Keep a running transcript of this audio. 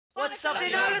What's up, Salle,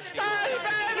 baby!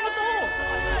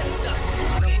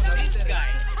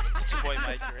 It's your boy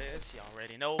Mike Reyes. You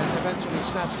already know. Eventually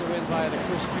snatched the win via the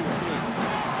Chris Q3.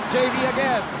 JVee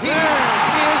again. Here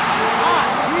is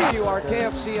hot. You are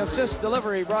KFC Assist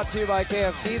Delivery brought to you by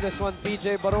KFC. This one,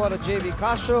 PJ Barua to JVee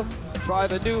Casio.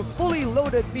 Try the new fully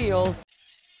loaded meal.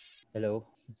 Hello.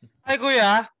 Hi,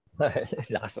 Kuya.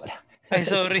 Lakas wala. Ay,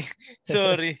 sorry.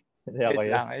 Hindi ako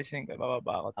Wait yun. lang. I think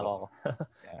bababa ko to. Ako.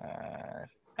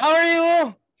 How are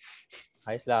you?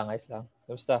 Ayos lang.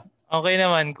 Kamusta? Okay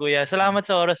naman, Kuya. Salamat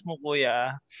sa oras mo,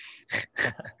 Kuya.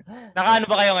 Nakaano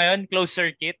ba kayo ngayon? Closed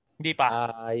circuit? Hindi pa?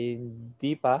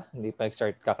 Hindi pa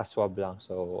nag-start. Kakaswab lang.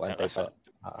 So, antay pa.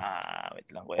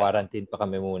 Wait lang, Kuya. Quarantine pa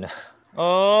kami muna.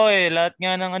 Lahat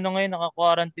nga ng ngayon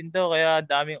naka-quarantine daw. Kaya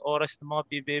daming oras ng mga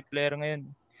PBA player ngayon.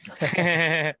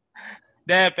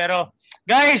 Pero,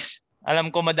 guys, alam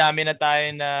ko madami na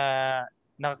tayo na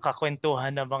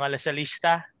nakakakwentuhan ng mga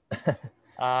lasalista.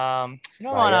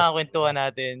 Sino mga nakakwentuhan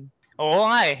natin? Oo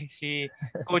nga si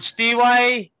Coach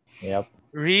TY, Yep.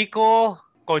 Rico,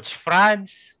 Coach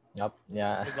Franz. Yep.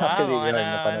 Yeah. Diba? Actually, yun,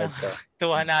 napanood ko.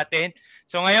 Tuhan natin.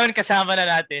 So ngayon kasama na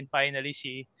natin finally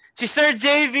si Sir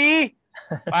JVee.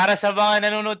 Para sa mga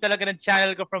nanonood talaga ng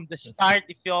channel ko from the start,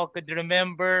 if you all could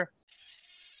remember,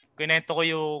 kinento ko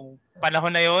yung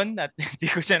panahon na yon at hindi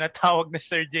ko siya natawag na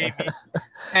Sir JVee.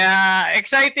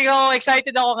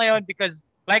 Excited ako ngayon because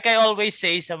like I always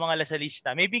say sa mga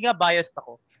lasalista, maybe nga biased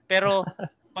ako, pero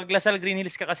pag Lasal Green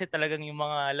Hills ka kasi talagang yung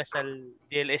mga Lasal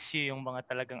DLSU yung mga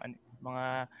talagang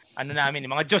mga namin,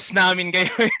 yung mga Diyos namin kayo.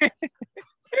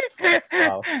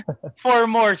 Wow. For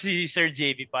more si Sir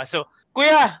JVee pa. So,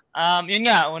 Kuya, yun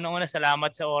nga, unang-una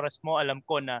salamat sa oras mo. Alam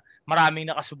ko na maraming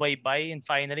nakasubaybay and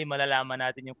finally malalaman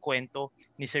natin yung kwento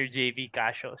ni Sir JVee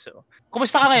Casio. So,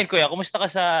 kumusta ka ngayon, Kuya? Kumusta ka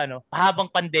sa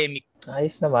habang pandemic?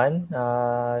 Ayos naman.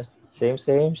 Same.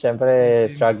 Siyempre,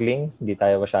 struggling. Hindi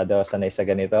tayo masyado sanay sa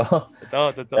ganito.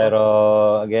 Totoo. Pero,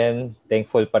 again,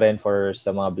 thankful pa rin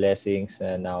sa mga blessings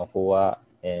na nakukuha.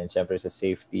 And siyempre sa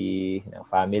safety ng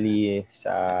family,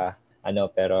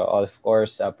 pero of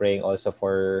course, praying also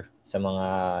sa mga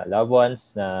loved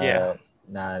ones na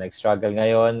nag-struggle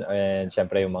ngayon. And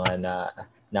siyempre yung mga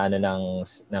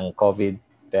ng COVID.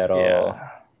 Pero,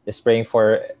 just praying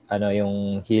for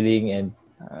yung healing and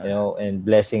and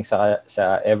blessings sa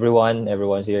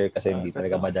everyone's here kasi hindi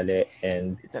talaga madali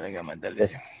and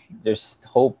there's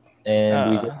hope and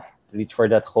we just reach for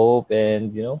that hope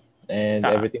and and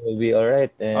everything will be all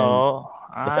right and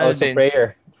it's also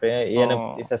prayer yan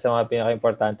ang isa sa mga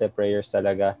pinaka-importante, prayers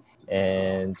talaga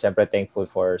and syempre thankful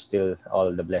for still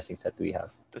all the blessings that we have.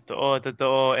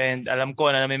 Totoo. And alam ko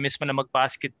na namimiss mo na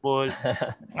mag-basketball.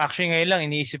 Actually ngayon lang,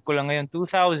 iniisip ko lang ngayon,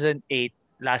 2008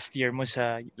 last year mo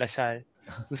sa Lasal.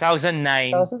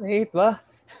 2009. 2008 ba?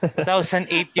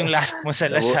 2008 yung last mo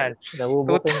sa Lasal.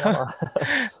 Nabubuking ako.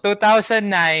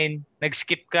 2009,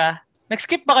 nag-skip ka.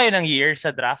 Nag-skip ba kayo ng year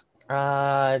sa draft?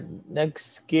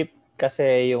 Nag-skip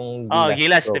kasi yung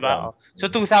Gilas, di ba? So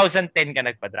 2010 ka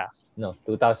nagpa-draft? No,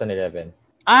 2011.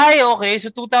 Ay, okay.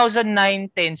 So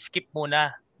 2009-10 skip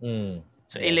muna.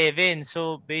 So yes. 11.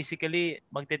 So basically,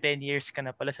 magte-10 years ka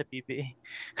na pala sa PBA.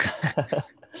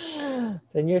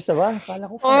 10 years na ba? Akala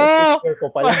ko 5 years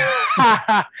ko pala.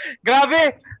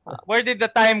 Grabe! Where did the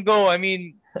time go? I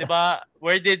mean, di ba?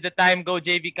 Where did the time go?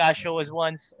 JVee Casio was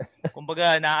once,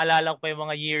 kumbaga, naaalala ko pa yung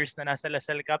mga years na nasa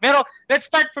Lasal ka. Pero let's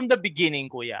start from the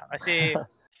beginning, Kuya. Kasi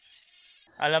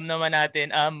alam naman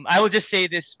natin, I will just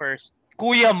say this first.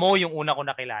 Kuya mo yung una ko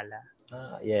nakilala.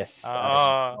 Yes.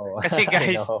 Kasi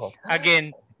guys,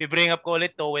 again, we bring up ko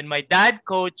ulit to, when my dad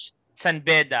coached San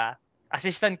Beda,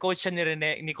 assistant coach siya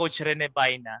ni Coach Rene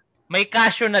Baina, may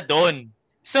Casio na doon.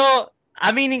 So,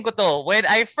 aminin ko to, when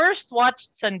I first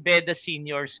watched San Beda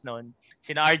seniors noon,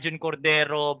 sina Arjun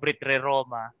Cordero, Britre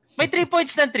Roma, may 3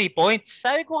 points ng 3 points.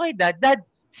 Sabi ko kay Dad,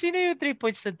 sino yung 3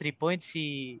 points ng 3 points?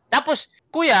 Tapos,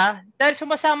 Kuya, dahil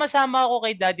sumasama-sama ako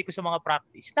kay Daddy ko sa mga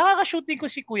practice, nakaka-shooting ko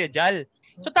si Kuya Jal.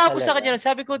 So tapos sa kanya,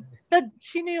 sabi ko, Dad,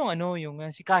 sino yung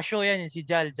si Casio yan, si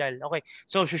Jal. Okay,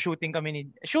 so shooting kami ni,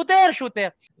 shooter.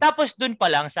 Tapos dun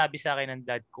pa lang, sabi sa akin ng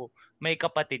dad ko, may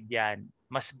kapatid yan,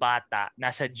 mas bata,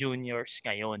 nasa juniors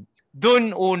ngayon.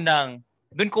 Dun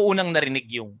ko unang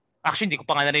narinig actually hindi ko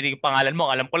pa nga narinig yung pangalan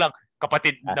mo, alam ko lang,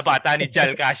 kapatid na bata ni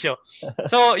Jal Casio.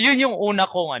 So, yun yung una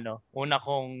kong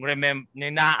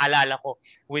naaalala ko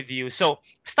with you. So,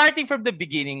 starting from the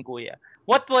beginning, Kuya,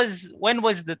 when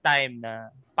was the time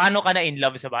na, paano ka na in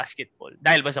love sa basketball?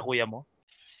 Dahil ba sa kuya mo?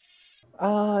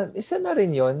 Isa na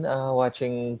rin yun.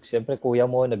 Watching, siyempre, kuya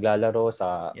mo naglalaro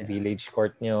sa village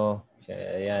court nyo.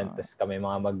 Ayan, tapos kami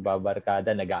mga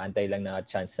magbabarkada, nag-aantay lang na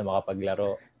chance na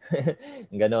makapaglaro.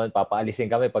 Ganon, papaalisin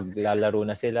kami pag lalaro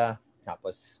na sila.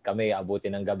 Tapos kami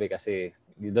abutin ng gabi kasi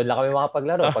doon lang kami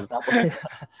makapaglaro pagtapos nila.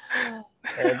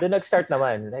 Doon nag-start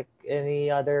naman. Like any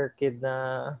other kid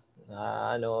na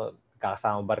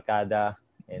kakasama barkada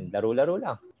and laro-laro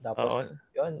lang. Tapos,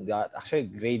 yun, actually,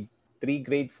 grade 3,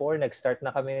 grade 4, nag-start na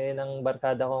kami ng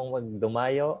barkada kong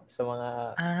magdumayo sa mga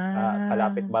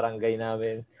kalapit barangay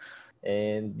namin.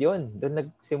 And yun, doon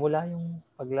nagsimula yung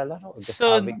paglalaro.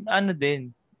 So,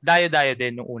 din? Dayo-dayo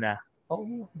din nung una?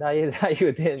 Oo,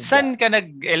 dayo-dayo din. Saan ka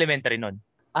nag-elementary nun?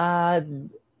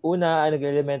 Una,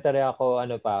 nag-elementary ako,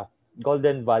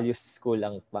 Golden Values School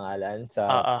ang pangalan sa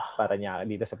Parañaque,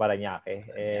 dito sa Parañaque.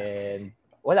 And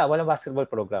walang basketball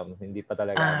program, hindi pa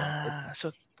talaga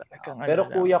pero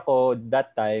kuya ko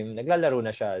that time naglalaro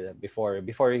na siya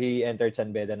before he entered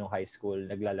San Beda nung high school,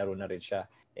 naglalaro na rin siya.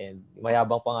 And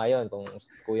mayabang pa ngayon kung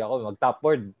kuya ko mag-top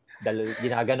board,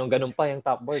 ginaganong-ganon pa yung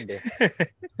top board eh.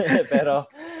 Pero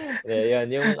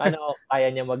yun, yung kaya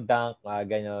niya mag-dunk,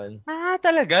 ganon.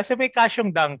 Talaga? So may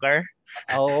Casyong dunker?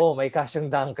 Oo, may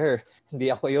Casyong dunker. Hindi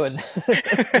ako yun.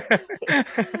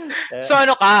 So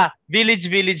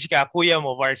village ka, kuya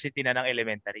mo, varsity na ng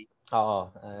elementary?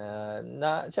 Oo.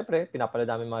 Siyempre,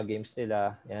 pinapanood namin mga games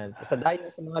nila. Yan. Sa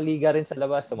mga liga rin sa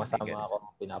labas, sumasama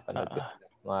ako, pinapanood ko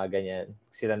mga ganyan.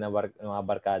 Sila na mga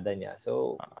barkada niya.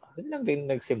 So, doon lang din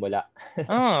nagsimula.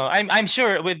 I'm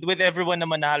sure with everyone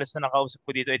naman na halos na nakausap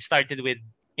ko dito, it started with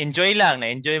enjoy lang.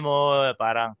 Na-enjoy mo,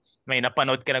 parang may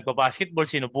napanood ka nagpa-basketball,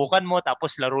 sinubukan mo,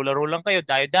 tapos laro-laro lang kayo,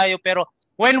 dayo-dayo. Pero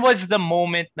when was the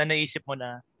moment na naisip mo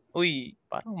na, uy,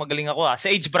 parang magaling ako sa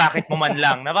age bracket mo man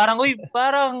lang, na parang, uy,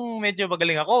 parang medyo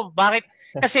magaling ako. Bakit?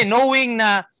 Kasi knowing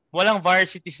na walang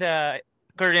varsity sa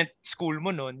current school mo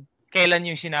nun, kailan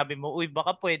yung sinabi mo, uy,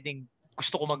 baka pwedeng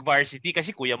gusto ko mag-varsity kasi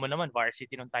kuya mo naman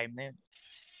varsity nung time na yun?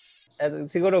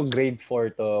 Siguro grade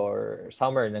 4 to or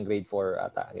summer ng grade 4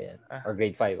 ata, ganyan. Or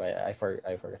grade 5, I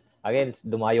forgot. Again,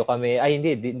 dumayo kami. Ay,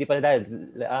 hindi pala dahil.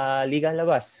 Liga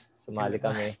labas. Sumali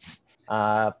kami.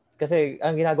 Kasi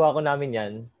ang ginagawa ko namin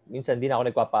yan, minsan di na ako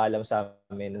nagpapaalam sa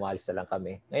amin, umalis na lang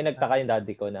kami. Ngayon nagtaka yung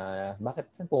daddy ko na, bakit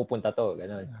saan pumupunta to?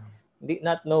 Ganon.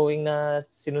 Not knowing na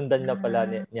sinundan na pala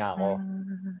niya ako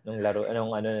nung laro,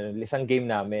 isang game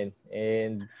namin.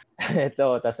 And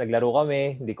tapos naglaro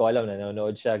kami, hindi ko alam,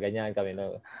 nanonood siya, ganyan kami.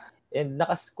 And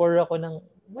nakascore ako ng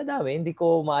madami, hindi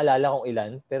ko maalala kung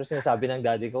ilan, pero sinasabi ng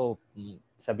daddy ko,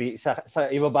 sa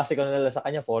ibabase ko na lang sa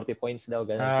kanya, 40 points daw,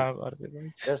 ganun. 40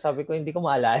 points. Pero sabi ko, hindi ko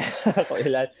maalala kung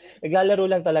ilan. Naglalaro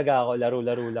lang talaga ako,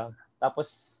 laro-laro lang.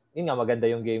 Tapos, yun nga, maganda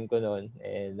yung game ko noon.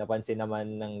 And napansin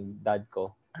naman ng dad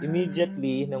ko.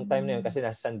 Immediately, nung time na yun, kasi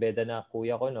nasa San Beda na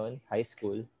kuya ko noon, high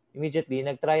school, immediately,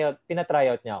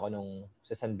 pinatryout niya ako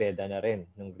sa San Beda na rin,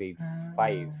 nung grade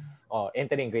 5.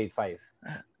 Entering grade 5.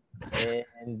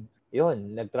 And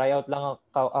yun, nag-tryout lang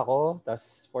ako,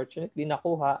 tapos fortunately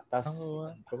nakuha, tapos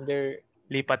from there,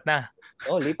 lipat na.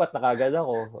 Lipat na kagad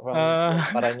ako. From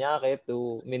Parañaque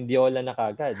to Mindiola na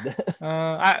kagad.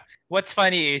 What's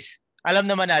funny is, alam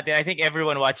naman natin, I think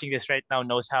everyone watching this right now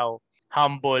knows how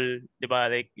humble, di ba,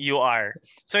 like you are.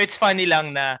 So it's funny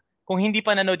lang na kung hindi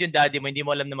pa nanood yung daddy mo, hindi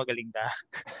mo alam na magaling ka.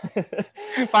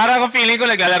 Parang ang feeling ko,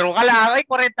 naglalaro ka lang. Ay,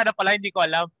 40 na pala, hindi ko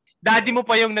alam. Daddy mo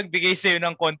pa yung nagbigay sa'yo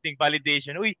ng konting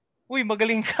validation. Uy,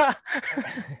 magaling ka.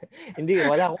 Hindi,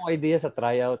 wala akong idea sa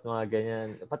tryout, mga ganyan.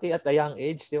 Pati at a young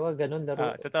age, di ba, ganun,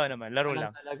 laro. Totoo naman, laro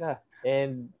lang. Talaga.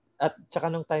 And at saka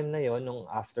nung time na yon, nung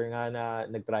after nga na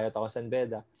nag-tryout ako sa San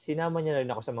Beda, sinama niya rin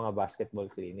ako sa mga basketball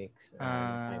clinics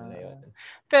time na yon.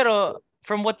 Pero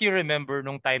from what you remember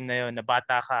nung time na yon, na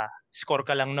bata ka, score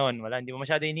ka lang noon, hindi mo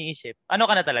masyado iniisip. Ano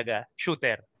ka na talaga?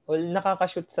 Shooter? Well,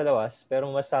 nakaka-shoot sa lawas, pero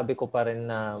masabi ko pa rin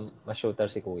na mas-shooter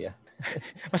si kuya.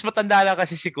 Mas matanda lang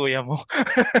kasi si kuya mo.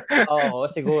 Oo,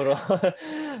 siguro.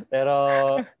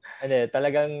 Pero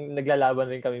talagang naglalaban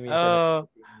rin kami minsan.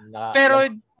 Pero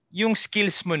yung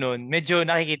skills mo nun, medyo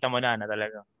nakikita mo na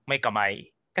talaga may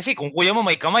kamay. Kasi kung kuya mo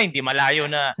may kamay, hindi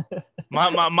malayo na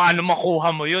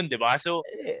makuha mo yun, di ba? So,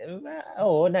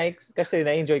 kasi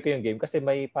na-enjoy ko yung game kasi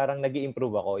may parang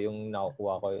nag-i-improve ako yung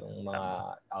nakukuha ko yung mga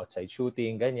outside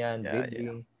shooting, ganyan,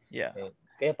 dribbling. Yeah.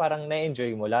 Kaya parang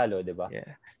na-enjoy mo lalo, di ba?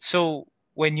 Yeah. So,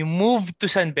 when you moved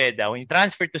to San Beda, when you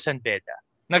transferred to San Beda,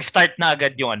 nag-start na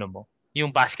agad yung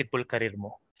yung basketball career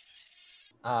mo?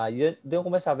 Doon ko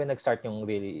masabi nag-start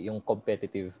yung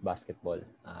competitive basketball.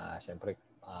 Syempre,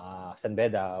 San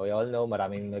Beda, we all know,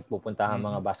 maraming nagpupuntahan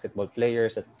mga basketball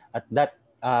players. At that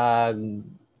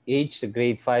age,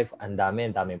 grade 5, ang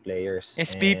daming players.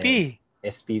 SPP?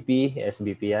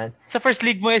 SPP yan. Sa first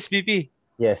league mo, SPP?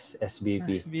 Yes,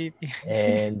 SBP. SBP.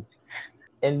 And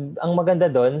And ang maganda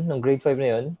doon, nung grade 5 na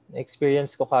yun,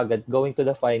 experience ko kagad going to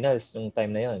the finals nung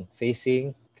time na yun,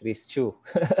 facing Chris Chu.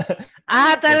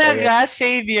 Talaga?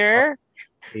 Xavier?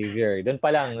 Xavier. Doon pa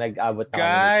lang, nag-abot na kami.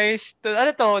 Guys,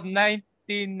 ano to?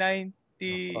 1990...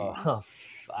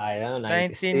 I don't know,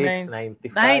 96,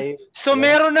 95. So,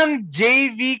 meron ng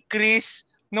JVee Chris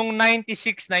nung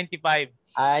 96, 95.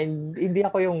 Hindi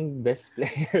ako yung best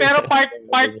player. Pero part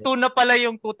 2 na pala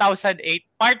yung 2008.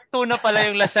 Part 2 na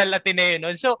pala yung Lasal Ateneo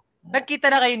noon. So,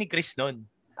 nagkita na kayo ni Chris noon?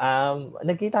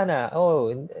 Nagkita na.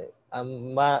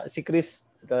 Si Chris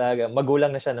talaga,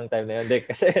 magulang na siya ng time na yun.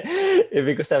 Kasi,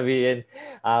 ibig ko sabihin,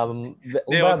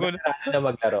 veterano na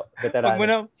maglaro.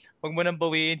 Veterano. Wag mo nang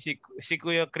bawiin. Si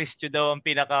Kuya Chris daw ang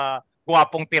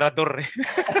pinaka-gwapong tirador.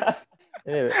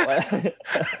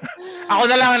 Ako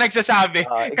na lang ang nagsasabi.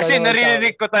 Kasi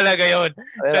narinig ko talaga yon.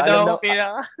 Siya daw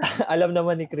alam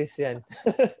naman ni Chris yan.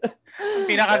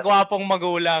 Pinaka-gwapong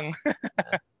magulang.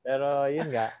 Pero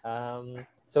yun nga.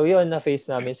 So yun,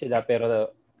 na-face namin sila. Pero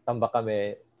tambak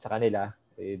kami sa kanila.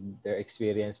 With their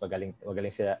experience, magaling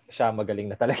sila. Siya magaling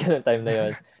na talaga ng time na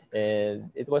yun.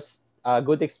 And it was a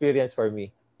good experience for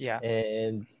me. Yeah.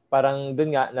 And parang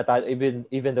dun nga, natalo,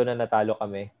 even though na natalo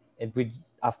kami, and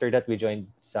after that, we joined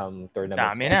some tournaments.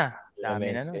 Dami na.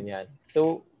 Ganyan.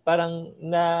 So, parang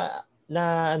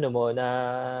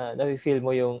na-feel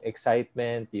mo yung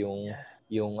excitement, yung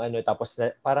tapos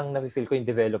parang na-feel ko yung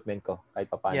development ko kahit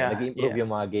paano. Yeah, Nag-improve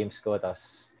yung mga games ko,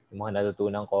 tapos yung mga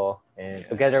natutunan ko. And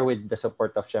together with the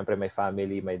support of, syempre, my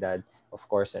family, my dad, of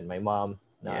course, and my mom,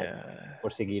 na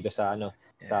porsigido sa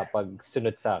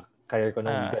pagsunod sa career ko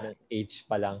nung ganung age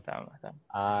pa lang. Tama.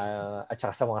 At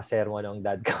saka sa mga sermon ng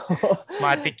dad ko.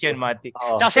 Matik yun.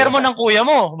 Tsaka sermon ng kuya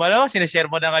mo. Malamang,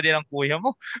 sinesermon na nga din ng kuya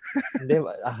mo. Hindi,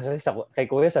 kay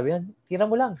kuya sabi yan, tira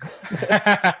mo lang.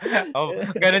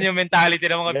 Ganun yung mentality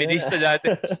ng mga bidista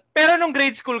dati. Pero nung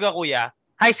grade school ka, kuya,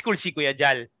 high school si Kuya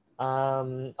Jal.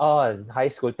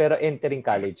 High school, pero entering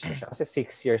college siya. Kasi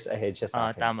 6 years ahead siya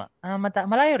sa akin. Tama.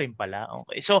 Malayo rin pala.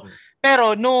 Okay. So,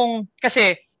 pero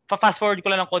kasi, fast forward ko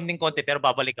lang ng konting-konti pero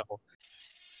babalik ako.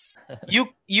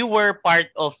 You were part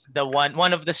of the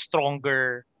one of the strongest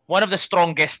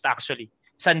actually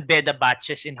San Beda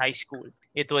batches in high school.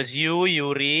 It was you,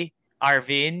 Yuri,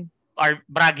 Arvin,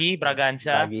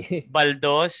 Braganza,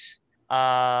 Baldos,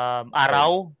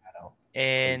 Araw,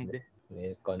 and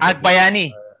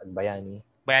Agbayani.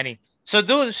 So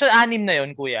doon sa 6 na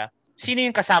yon, kuya, sino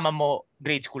yung kasama mo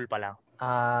grade school pa lang?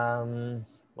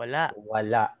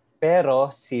 Wala. Pero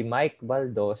si Mike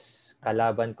Baldos,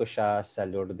 kalaban ko siya sa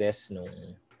Lourdes nung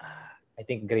I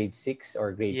think grade 6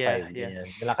 or grade 5. Yeah.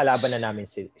 Nakalaban na namin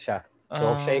siya.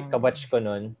 So siya kabatch ko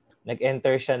nun.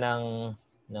 Nag-enter siya ng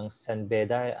San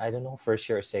Beda, I don't know, first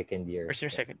year or second year.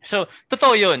 So,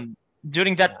 totoo yun.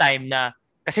 During that time na,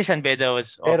 kasi San Beda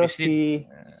was obviously...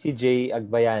 Pero si Jay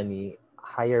Agbayani,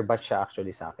 higher batch siya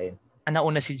actually sa akin.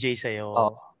 Nauna si Jay sa'yo.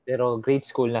 Pero grade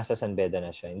school nasa San Beda na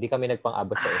siya. Hindi kami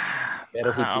nagpang-abot sa SBP.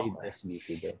 Pero he played SBP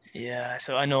din. Yeah.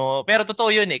 So pero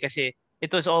totoo yun kasi it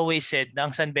was always said na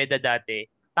ang San Beda dati,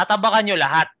 tatabakan nyo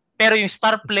lahat. Pero yung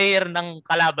star player ng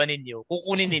kalaban ninyo,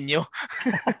 kukunin ninyo.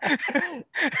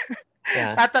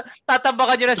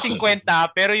 Tatabakan nyo ng 50,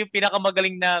 pero yung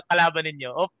pinakamagaling na kalaban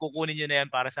ninyo, kukunin nyo na yan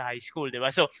para sa high school, di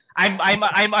ba? So,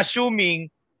 I'm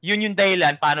assuming yun yung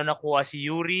dahilan paano nakuha si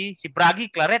Yuri, si Bragi,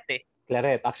 Claret.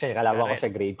 Actually, kalaban ko siya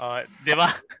grade. Di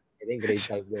ba? I think grade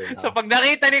 5 din. So, pag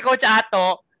nakita ni Coach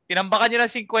Ato, tinambakan nyo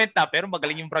ng 50, pero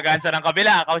magaling yung Braganza ng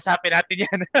kabila. Kausapin natin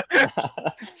yan.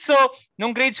 So,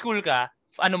 nung grade school ka,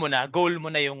 goal mo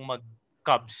na yung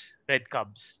mag-Cubs, Red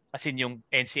Cubs, as in yung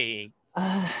NCAA?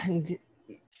 Hindi.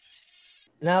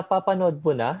 Napapanood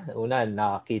mo na. Una,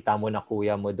 nakita mo na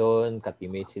kuya mo doon,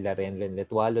 ka-teammate sila Renren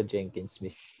Letualo, Jenkins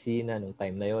Messina nung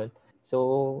time na yon.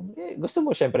 So, gusto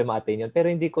mo syempre ma-attain yun. Pero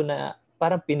hindi ko na,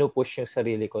 parang pinupush yung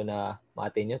sarili ko na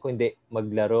ma-attain yun. Kung hindi,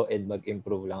 maglaro and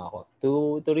mag-improve lang ako.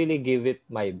 To really give it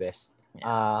my best.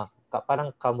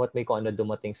 Parang kamot may kung ano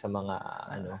dumating sa mga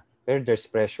Pero there's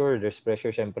pressure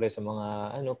syempre sa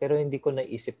mga pero hindi ko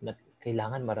naisip na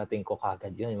kailangan marating ko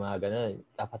kagad yun, yung mga ganun,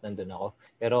 dapat nandun ako.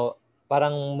 Pero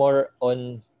parang more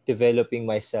on developing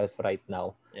myself right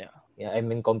now. Yeah, I'm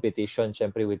in competition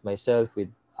syempre with myself, with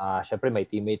syempre my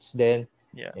teammates din,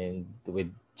 and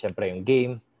with syempre yung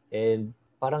game, and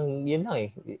parang yun lang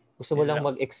gusto mo lang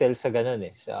mag-excel sa ganun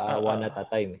sa one at a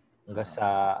time hanggang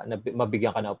sa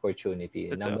mabigyan ka ng opportunity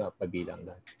na pabilang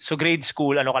doon. So grade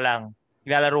school, ka lang?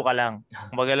 Naglalaro ka lang.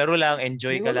 Maglaro lang,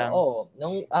 enjoy ka lang.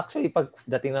 Nung actually pag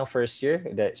dating ng first year,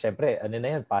 syempre na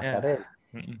yan, pasa rin.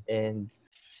 And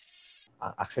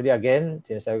actually again,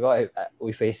 sinasabi ko,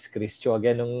 we face Chris Cho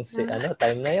again nung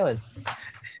time na yon.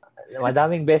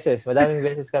 Madaming beses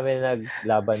kami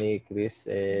naglaban ni Chris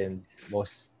and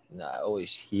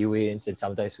he wins and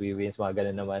sometimes we wins, mga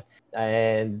ganun naman.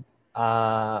 And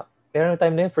pero no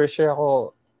time na yun, first year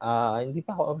ako, hindi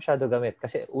pa ako masyado gamit.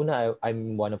 Kasi una,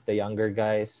 I'm one of the younger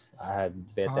guys. I had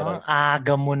veterans.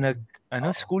 Aga mo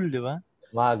school, di ba?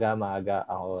 Maaga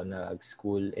ako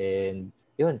nag-school and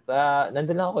yun,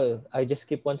 nandun lang ako. I just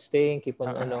keep on staying,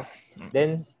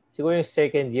 Then, siguro yung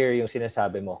second year yung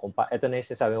sinasabi mo. Ito na yung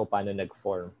sinasabi mo paano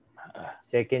nag-form.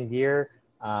 Second year,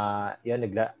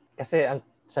 kasi ang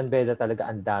San Beda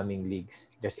talaga ang daming leagues.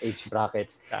 There's age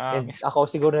brackets. And ako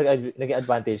siguro naging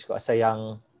advantage ko as a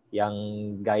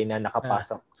young guy na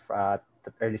nakapasok at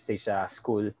early stage sa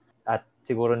school at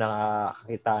siguro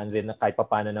nakakitaan rin na kahit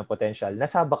paano ng potential.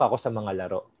 Nasabak ako sa mga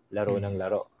laro ng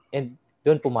laro. And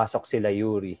doon pumasok sila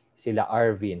Yuri, sila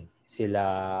Arvin,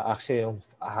 actually yung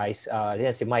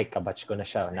si Mike, kabatch ko na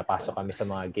siya. Napasok kami sa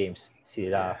mga games.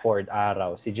 Sila Ford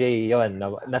Araw. Si Jay, yun,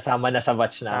 nasama na sa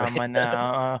batch namin. Tama na.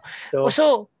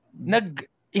 So,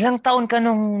 ilang taon ka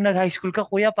nung nag-high school ka,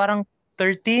 kuya? Parang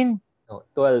 13? No,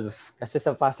 12. Kasi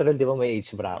sa pastoral, di ba may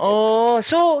age bracket?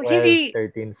 So 12, hindi...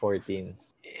 13, 14.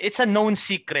 It's a known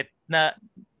secret na,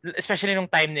 especially nung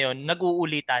time na yun,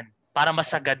 nag-uulitan para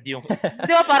masagad yung...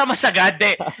 Di ba para masagad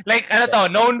eh? Like,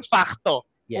 known facto.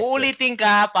 Yes, uulitin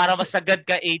ka para masagad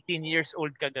ka 18 years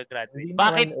old ka gagraduate.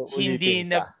 Bakit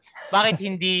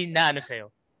hindi na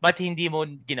sa'yo? Ba't hindi mo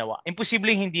ginawa?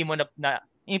 Imposibleng hindi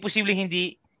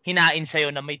hinain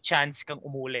sa'yo na may chance kang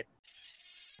umulit.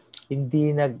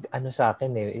 Hindi sa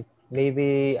akin eh.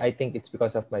 Maybe I think it's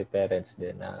because of my parents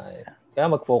din. Kaya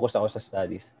mag-focus ako sa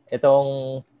studies.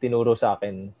 Itong tinuro sa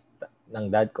akin ng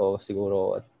dad ko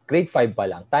siguro grade 5 pa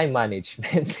lang, time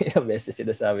management. Ilang beses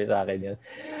sinasabi sa akin yun.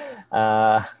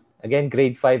 Again,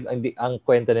 grade 5, ang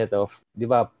kwento nito, di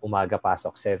ba, umaga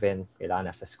pasok, 7,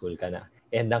 kailangan nasa school ka na.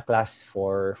 End ng class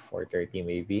 4:30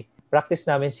 maybe. Practice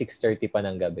namin 6:30 pa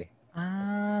ng gabi.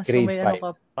 Grade so may 5.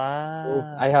 Ka pa. So,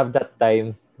 I have that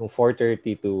time,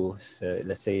 4:30 to,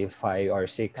 let's say, 5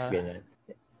 or 6, ganyan.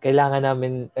 Kailangan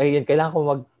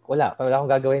wala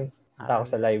akong gagawin. Punta ako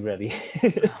sa library.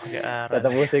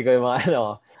 Tatapusin ko yung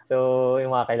mga So,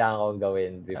 yung mga kailangan kong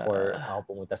gawin before ako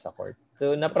pumunta sa court.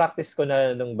 So, na-practice ko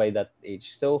na nung by that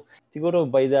age. So, siguro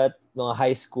by that, mga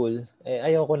high school,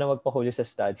 ayaw ko na magpahuli sa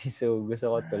study. So, gusto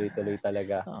ko tuloy-tuloy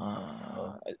talaga.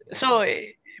 So,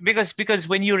 because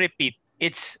when you repeat,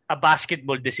 it's a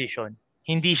basketball decision.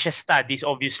 Hindi siya studies,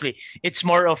 obviously. It's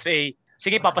more of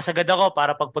sige, papasagad ako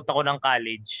para pagpunta ko ng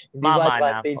college. Hindi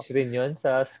ba advantage rin yun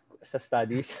sa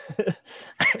studies?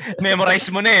 Memorize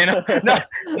mo na no?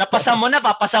 Napasa mo na,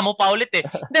 papasa mo pa ulit eh.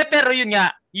 Hindi, pero yun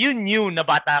nga, you knew na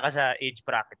bata ka sa age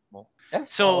bracket mo.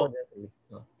 So,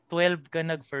 12 ka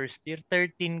nag-first year,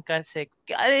 13 ka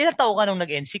ilang taon ka nung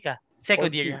nag-NC ka?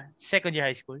 Second year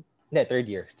high school? Hindi, third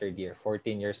year.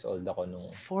 14 years old ako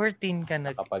nung... 14 ka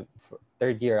kapag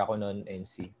third year ako noon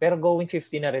NC. Pero going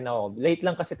 15 na rin ako. Late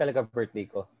lang kasi talaga birthday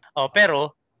ko.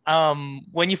 Pero,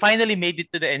 when you finally made it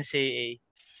to the NCAA,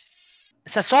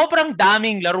 sa sobrang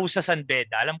daming laro sa San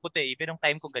Beda, alam ko even nung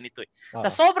time ko ganito eh. Sa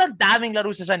sobrang daming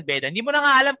laro sa San Beda, hindi mo na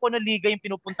nga alam kung ano liga yung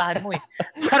pinupuntahan mo eh.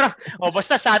 Parang,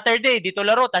 basta Saturday, dito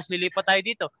laro, tapos lilipat tayo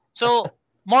dito. So,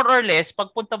 more or less,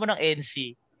 pagpunta mo ng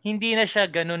NC, hindi na siya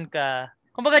ganun ka...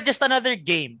 Kumbaga, just another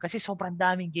game. Kasi sobrang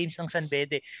daming games ng San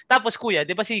Beda. Tapos, kuya,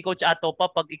 di ba si Coach Ato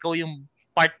pa, pag ikaw yung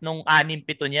part nung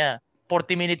 6-7 niya,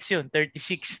 40 minutes yun,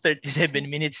 36, 37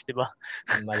 minutes, di ba?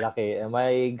 Malaki.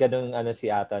 May ganun si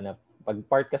Ato na pag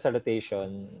part ka sa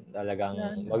rotation, talagang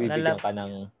mabibigyan ka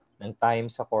ng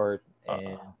time sa court.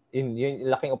 And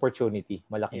yun laking opportunity.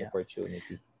 Malaking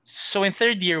opportunity. So, in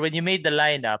third year, when you made the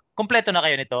lineup, kompleto na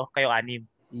kayo nito? Kayo 6?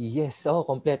 Yes,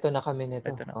 kompleto na kami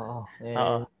nito.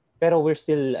 Pero we're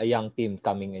still a young team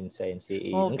coming in sa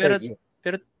NCAA. Pero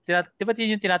di ba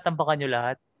yun yung tinatambakan nyo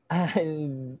lahat?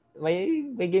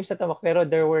 may games na tamak pero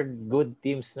there were good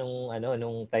teams nung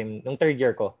third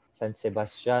year ko. San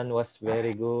Sebastian was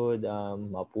very good,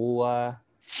 Mapua.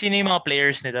 Sino yung mga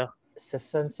players nito? Sa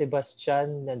San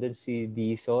Sebastian nandun si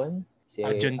Dison, si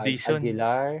John Dison.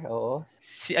 Aguilar, oo.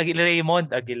 Si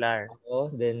Raymond Aguilar. Oo,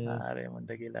 then Raymond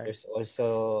Aguilar. There's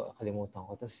also, kalimutan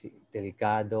ko to, si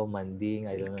Delicado,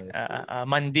 Manding, I don't know.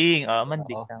 Manding,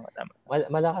 tama.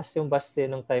 Malakas yung baste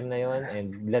nung time na yon, and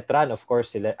Letran, of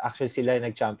course, sila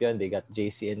nag-champion. They got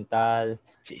JC Ental,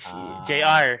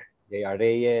 JR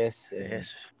Reyes,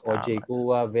 yes. OJ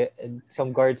Kua,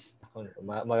 some guards,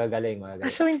 magagaling.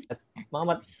 So, at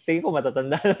tingin ko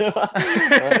matatanda na naman.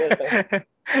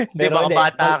 Hindi, baka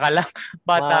bata ka lang.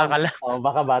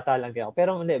 Baka bata lang kayo.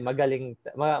 Pero hindi, magaling.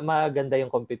 Maganda yung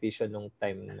competition nung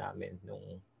time namin.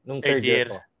 Nung third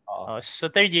year ko. So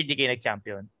third year di kayo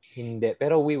nag-champion? Hindi,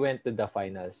 pero we went to the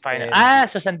finals. Final. And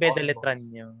So San Beda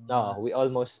Letran nyo. No, we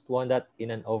almost won that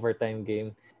in an overtime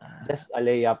game. Just a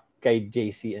layup kay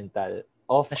JC and Tal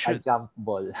off a jump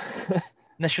ball.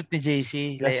 Na-shoot ni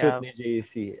JC. Na-shoot ni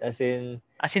JC. As in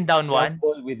down jump 1?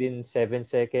 ball within 7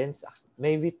 seconds.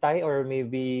 Maybe tie or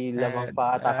maybe lamang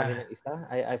pa ata kami ng isa.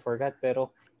 I forgot.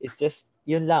 Pero it's just,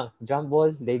 yun lang. Jump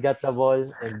ball, they got the ball,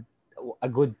 and a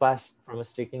good pass from a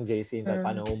streaking JC.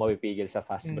 Paano mo mapipigil sa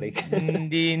fast break?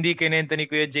 hindi kinento ni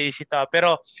Kuya JC to.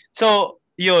 Pero, so,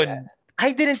 yun. Yeah.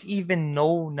 I didn't even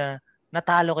know na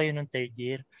natalo kayo nung third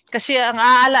year. Kasi ang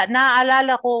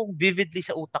naaalala ko vividly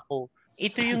sa utak ko,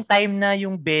 ito yung time na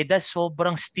yung Beda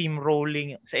sobrang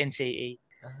steamrolling sa NCAA.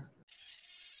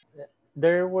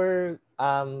 There were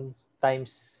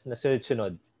times na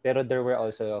sunod-sunod. Pero there were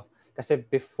also, kasi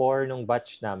before nung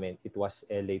batch namin, it was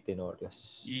LA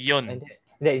Tenorios. Yun.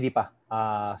 Hindi pa.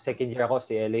 Second year ako,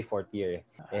 si LA fourth year.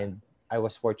 And I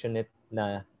was fortunate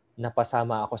na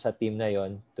napasama ako sa team na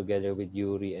yon together with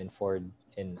Yuri and Ford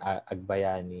and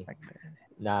Agbayani.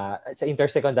 Na sa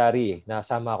intersecondary,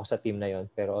 nasama ako sa team na yon.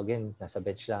 Pero again, nasa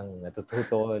bench lang,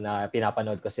 natututo, na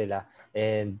pinapanood ko sila.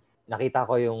 And nakita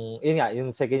ko yung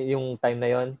second, yung time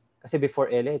na yon. Kasi before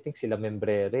LA, I think sila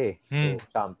Membrere. So,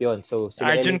 champion. So,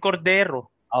 sila Arjun LA, Cordero.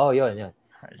 Yun.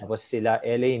 Tapos sila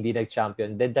LA, hindi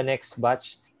nag-champion. Then the next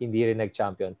batch, hindi rin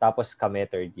nag-champion. Tapos kami,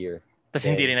 third year. Tapos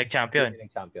hindi rin nag-champion. Hindi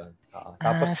nag-champion.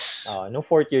 Tapos, no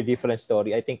fourth year, different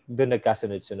story. I think doon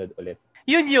nagkasunod-sunod ulit.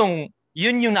 Yun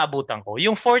yung naabutan ko.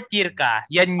 Yung fourth year ka,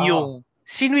 yan yung,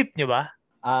 sinweep nyo ba?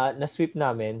 Na-sweep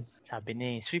namin. Sabi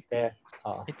ni, sweep.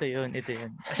 Ito yun.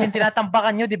 Kasi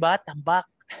tinatambakan nyo, di ba? Tambak.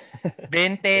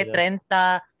 20, 30,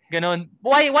 ganun.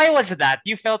 Why was that?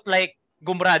 You felt like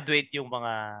gumraduate yung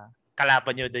mga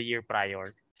kalaban nyo the year prior?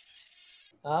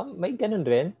 May ganun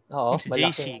rin. Si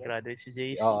JC, graduate si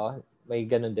JC. May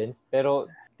ganun din. Pero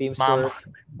teams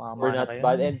were not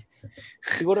bad. And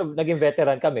siguro naging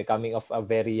veteran kami, coming off a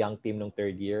very young team nung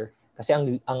third year. Kasi ang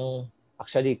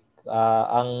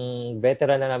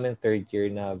veteran na namin third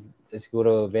year na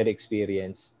siguro very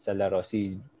experienced sa laro,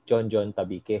 si John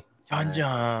Tabique.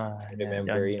 John.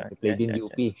 Remember, he played in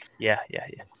UP. Yeah.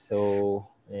 So,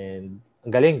 and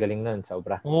ang galing nun,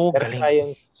 sobra. Pero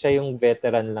galing. Siya yung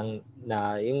veteran lang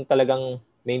na, yung talagang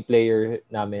main player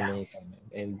namin nung time.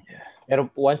 And, pero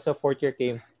once the fourth year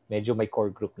came, medyo may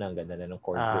core group na, ang ganda na ng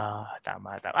core group.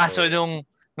 Tama. So nung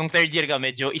third year ka,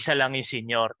 medyo isa lang yung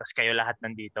senior, tas kayo lahat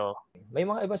nandito. May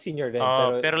mga iba senior rin.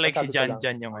 Pero like si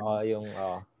John yung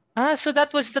so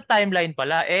that was the timeline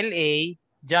pala. LA,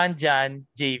 John,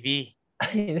 JVee.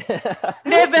 Hindi,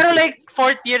 pero like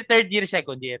fourth year, third year,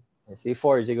 second year. Si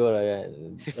Ford siguro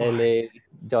yan. Si Ford. LA,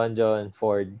 John,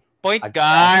 Ford. Point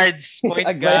guards. Si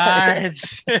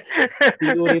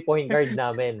Yuri point guard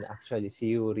namin, actually. Si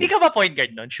Yuri. Di ka ba point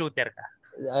guard nun? Shooter ka?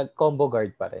 Combo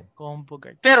guard pa rin. Combo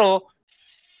guard. Pero,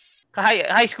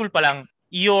 high school pa lang,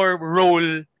 your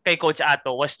role kay Coach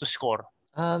Ato was to score.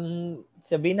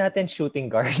 Sabihin natin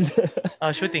shooting guard.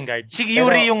 Shooting guard. Si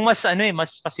Yuri yung mas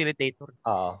facilitator.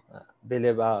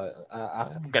 Believe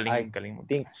galing mo. I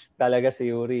think talaga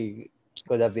si Yuri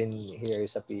could have been here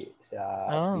sa PBA.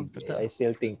 I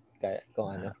still think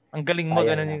kung ano. Ang galing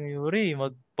ni Yuri.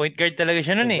 Mag-point guard talaga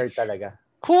siya noon Point guard talaga.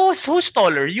 Who's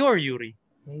taller? You or Yuri?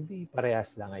 Maybe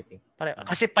parehas lang, I think.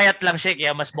 Kasi payat lang siya,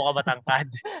 kaya mas mukha matangkad.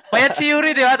 Payat si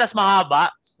Yuri, di ba? Tapos mahaba.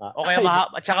 O kaya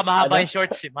at saka mahaba yung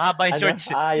shorts. Mahaba yung shorts.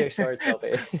 Yung shorts,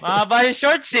 okay. Mahaba yung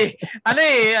shorts eh.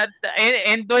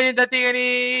 And doon yung dating ni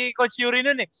Coach Yuri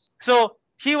nun eh. So,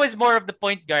 he was more of the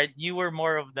point guard. You were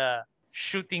more of the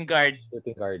shooting guard.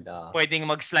 Pwedeng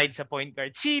mag-slide sa point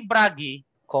guard. Si Bragi.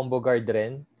 Combo guard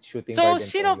rin. Shooting guard.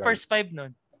 So, sino first five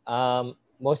nun?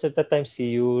 Most of the time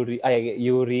si Yuri,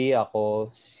 ako,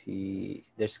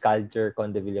 there's Calder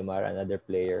Condevillamar, another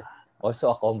player. Also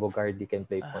a combo guard, he can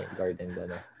play point guard and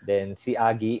then si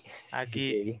Agi,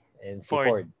 and si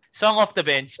Ford. Song off the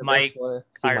bench, Mike,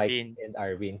 Arvin. And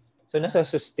Arvin. So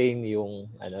nasa-sustain yung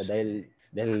dahil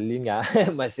yun nga,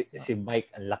 si Mike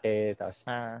ang laki, tapos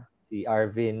si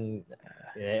Arvin,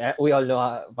 we all know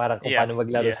parang kung paano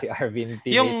maglaro si Arvin.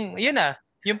 Yung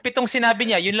 7 sinabi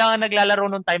niya, yun lang ang naglalaro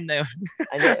nung time na yun.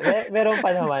 Meron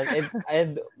pa naman.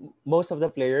 And most of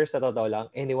the players, sa totoo lang,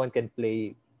 anyone can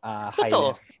play high.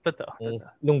 Totoo.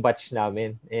 Nung batch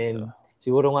namin. And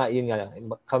siguro nga, yun nga lang.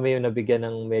 Kami yung nabigyan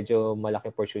ng medyo malaking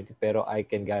opportunity. Pero I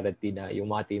can guarantee na yung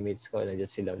mga teammates ko, nandiyan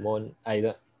sila.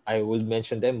 I will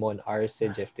mention them, Mon Arce,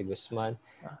 Jeff de Guzman,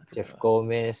 Jeff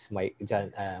Gomez,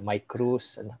 Mike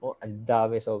Cruz. Ang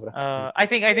dami, sobra. I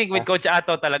think with Coach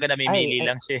Ato talaga namimili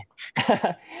lang siya.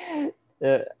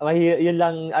 Yun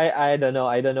lang, I don't know.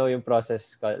 I don't know yung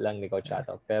process ko lang ni Coach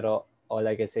Chato. Pero all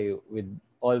I can say with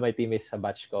all my teammates sa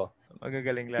batch ko,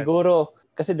 Magagaling lahat. siguro,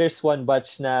 kasi there's one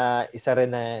batch na isa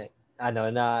rin na,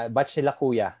 na batch nila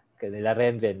Kuya, nila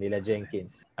Renren, nila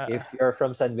Jenkins. If you're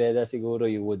from San Beda, siguro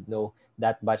you would know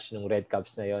that batch ng Red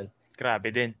Caps na yon. Grabe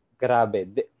din. Grabe.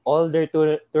 All their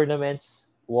tournaments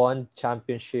won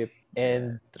championship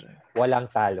and walang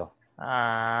talo.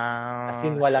 As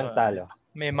in, walang talo.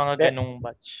 May mga ganong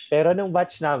batch. Pero nung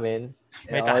batch namin,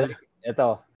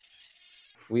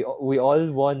 we all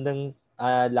won ng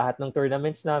lahat ng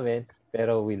tournaments namin,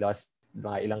 pero we lost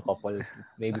mga ilang couple,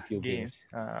 maybe few games.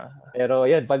 Pero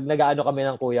yun, pag nag-aano kami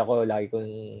ng kuya ko, lagi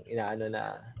kong inaano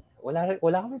na wala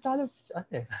kami talo.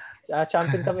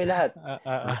 Champion kami lahat.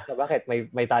 Bakit?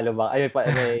 May talo ba? Ay,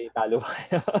 may talo ba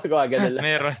kayo? Gumagano lang.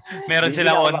 Meron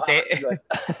silang onte.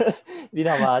 Hindi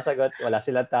na makasagot. Wala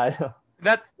silang talo.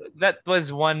 That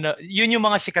was one, yun yung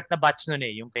mga sikat na batch nun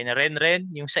eh. Yung kay na Renren,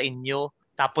 yung sa inyo,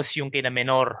 tapos yung kay na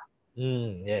Menor.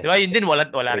 Yes. Diba? Yun din, wala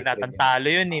rin natang talo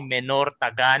yun eh. Menor,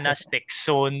 Taganas,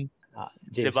 Texon.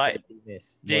 Diba?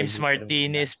 James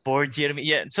Martinez, Borgier.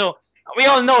 Yeah. So, we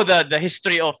all know the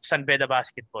history of San Beda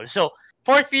basketball. So,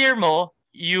 fourth year mo,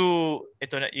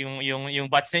 ito na, yung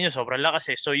batch ninyo, sobrang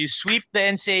lakas eh. So, you sweep the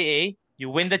NCAA,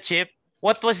 you win the chip.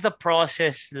 What was the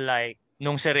process like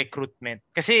nung sa recruitment?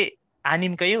 Kasi,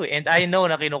 6 kayo eh. And I know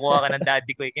na kinukuha ka ng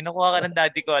daddy ko eh. Kinukuha ka ng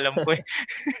daddy ko, alam ko eh.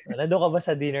 Nandun ka ba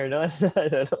sa dinner noon?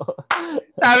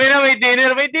 Sabi na may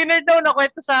dinner. May dinner daw na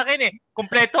kwento sa akin eh.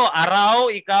 Kompleto. Araw,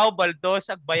 ikaw,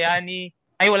 Baldos, Agbayani.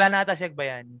 Ay, wala na ata si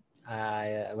Agbayani.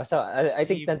 Basta, I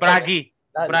think Bragi.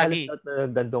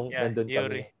 Nandun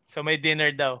kami. So may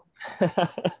dinner daw.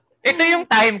 Ito yung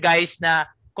time guys na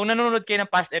kung nanonood kayo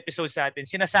ng past episodes natin,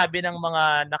 sinasabi ng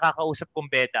mga nakakausap kong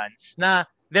Bedans na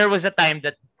there was a time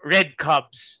that Red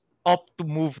Cubs opt to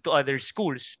move to other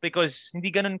schools because hindi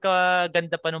ganun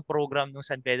kaganda pa ng program ng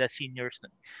San Beda seniors.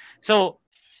 So,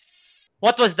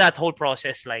 what was that whole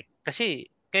process like? Kasi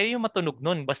kayo yung matunog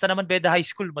nun. Basta naman Beda High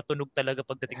School, matunog talaga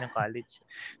pagdating ng college.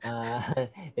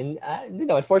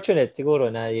 Unfortunate siguro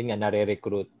na yun nga,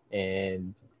 nare-recruit.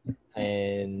 And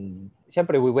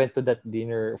syempre, we went to that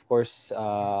dinner, of course,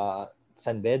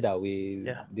 San Beda.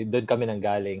 Doon kami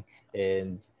nanggaling.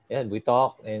 And we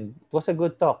talked. And it was a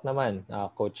good talk naman.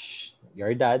 Coach,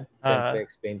 your dad, syempre,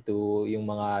 explained to yung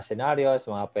mga scenarios,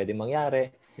 mga pwedeng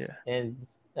mangyari. Yeah. And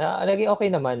naging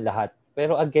okay naman lahat.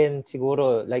 Pero again,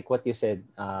 siguro, like what you said,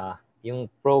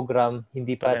 yung program,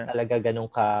 hindi pa talaga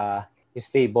ganun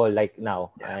stable like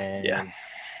now.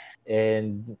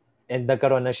 And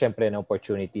nagkaroon na syempre ng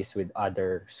opportunities with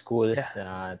other schools.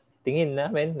 Tingin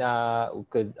namin na we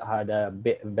could have a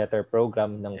better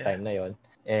program ng time na yon.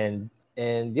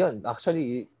 And yun,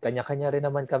 actually, kanya-kanya rin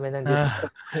naman kami ng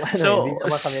decision. Hindi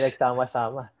naman kami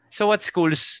nagsama-sama. So what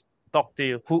schools talk to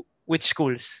you? Which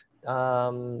schools?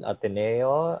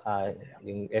 Ateneo,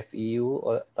 yung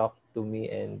FEU talked to me,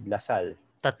 and Lasal.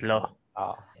 Tatlo.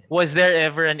 Was there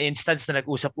ever an instance na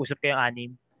nag-usap-usap kayong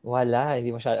anim? Wala,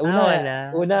 hindi masyado.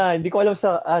 Wala. Una, hindi ko alam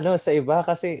sa iba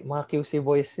kasi mga QC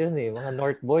boys yun eh, mga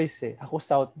North boys eh. Ako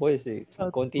South boys eh.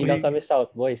 Konti lang kami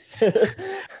South boys.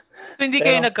 So hindi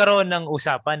kayo nagkaroon ng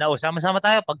usapan na sama-sama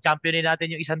tayo pag championin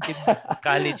natin yung isang team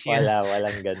college yun?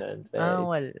 Walang ganun.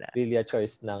 Wala. It's really a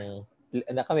choice na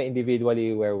kami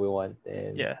individually where we want.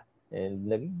 And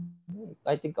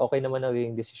I think okay naman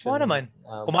naging decision. Oo naman.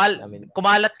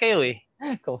 Kumalat kayo eh.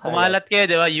 Kumalat kayo,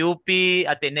 di ba? UP,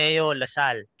 Ateneo,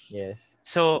 Lasal. Yes.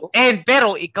 So,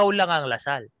 pero ikaw lang ang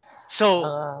Lasal. So,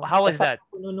 how was that?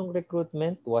 Nung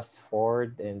recruitment was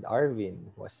Ford and Arvin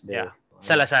was there.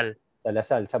 Sa Lasal. Sa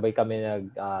Lasal. Sabay kami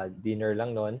nag-dinner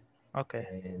lang noon. Okay.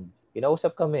 And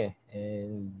kinausap kami.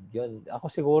 And yun, ako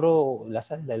siguro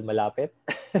Lasal dahil malapit.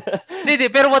 Hindi,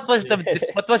 pero what was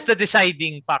the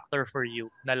deciding factor for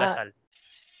you na Lasal?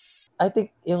 I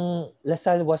think yung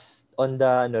Lasal was on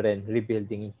the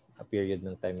rebuilding period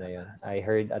ng time na yun. I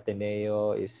heard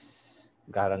Ateneo is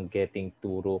garang getting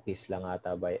 2 rookies lang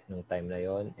ata by nung time na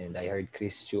yon, and I heard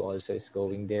Chris Chu also is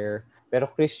going there. Pero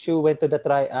Chris Chu went to the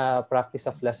practice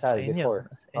of Lasal before.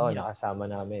 Nakasama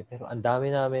namin. Pero ang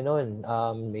dami namin noon.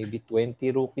 Maybe 20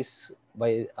 rookies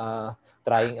by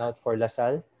trying out for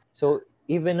Lasal. So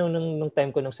even nung time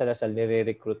ko nung sa Lasal,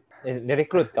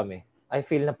 nire-recruit kami. I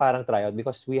feel na parang tryout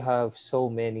because we have so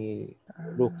many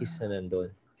rookies na nandun.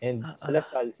 And sa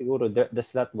Lasal, siguro, the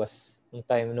slot was,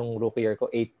 nung rookie year ko,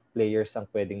 8 players ang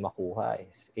pwedeng makuha.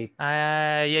 8.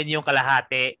 Yan yung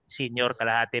kalahati, senior,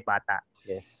 kalahati, bata.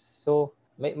 Yes. So,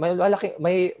 may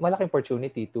malaking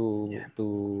opportunity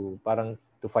to parang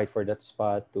to fight for that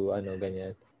spot, to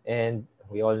ganyan. And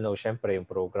we all know, syempre, yung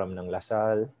program ng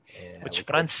Lasal. Coach With Coach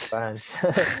Franz. Franz.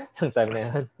 Yung time na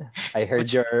yun. I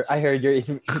heard your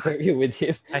interview with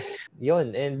him.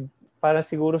 Yun, and para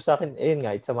siguro sa akin,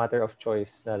 nga, it's a matter of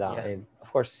choice na lang. Yeah. And of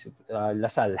course,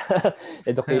 Lasal,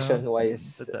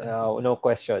 education-wise, no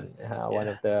question.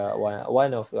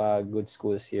 One of good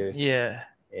schools here. Yeah.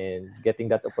 And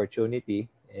getting that opportunity,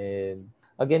 and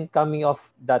again, coming off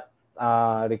that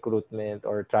recruitment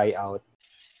or tryout,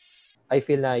 I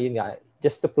feel na yun nga,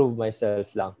 just to prove myself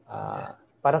lang.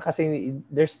 Parang kasi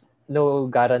there's no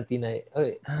guarantee na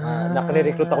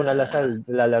nakare-recruit ako na Lasal,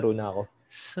 lalaro na ako.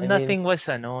 So nothing was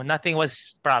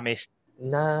promised.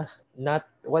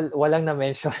 Walang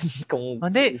na-mention kung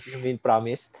you mean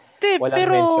promised.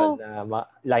 Walang mention na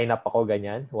line up ako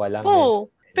ganyan. Walang mention.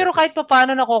 Pero kahit pa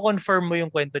paano nako-confirm mo yung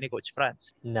kwento ni Coach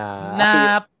Franz.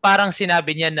 Na parang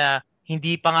sinabi niya na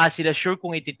hindi pa nga sila sure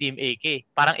kung iti-team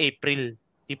AK. Parang April.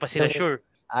 Hindi pa sila sure.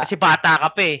 Kasi bata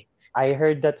ka pa eh. I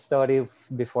heard that story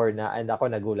before na, and ako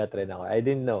nagulat rin ako. I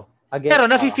didn't know. Again, pero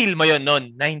nafe-feel mo yon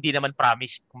noon na hindi naman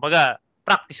promised. Kumbaga,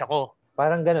 practice ako.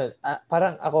 Parang ganun.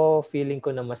 Parang ako, feeling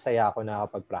ko na masaya ako na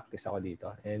kapag-practice ako dito.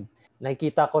 And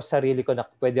nakikita ko sarili ko na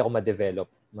pwede ako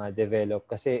ma-develop.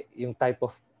 Kasi yung type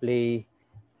of play,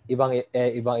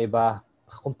 ibang-iba.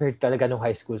 Compared talaga nung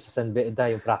high school sa San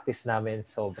Beda, yung practice namin,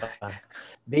 sobrang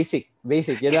basic.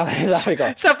 Yun lang sabi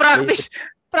ko. Sa practice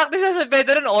na sa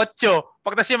Beda rin, 8.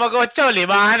 Pag nasi mag-8, 5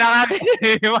 na kagad.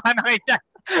 5 na kayo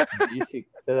chance. Basic.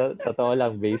 So, totoo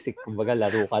lang, basic. Kumbaga,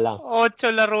 laro ka lang.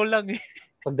 8 laro lang eh.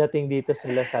 Pagdating dito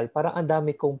sa Lasal, parang ang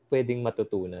dami kong pwedeng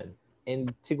matutunan.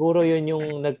 And siguro yun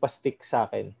yung nagpa-stick sa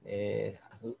akin.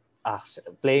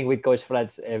 Playing with Coach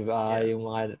Franz, yung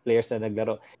mga players na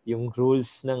naglaro, yung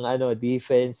rules ng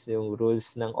defense, yung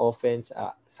rules ng offense,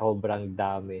 sobrang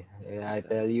dami. I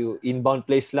tell you, inbound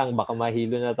plays lang, baka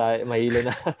mahilo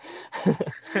na.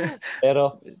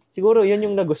 Pero siguro yun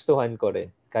yung nagustuhan ko rin,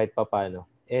 kahit papano.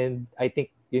 And I think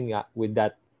yun nga, with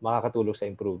that, makakatulong sa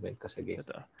improvement ko sa game.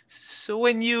 So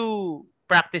when you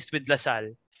practiced with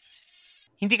Lasal,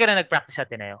 hindi ka na nag-practice sa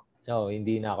Ateneo? No,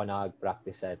 hindi na ako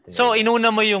nakag-practice sa Ateneo. So inuna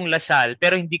mo yung Lasal,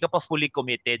 pero hindi ka pa fully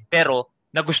committed, pero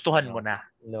nagustuhan mo na.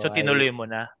 So tinuloy mo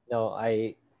na. No,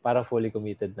 parang fully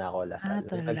committed na ako Lasal.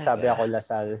 Nagsabi ako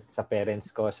Lasal sa parents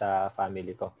ko, sa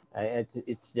family ko.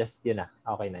 It's just yun na.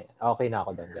 Okay na. Okay na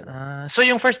ako doon. So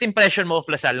yung first impression mo of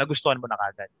Lasal, nagustuhan mo na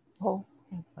kagad? Oh.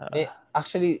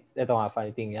 Actually, ito nga,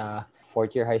 funny thing.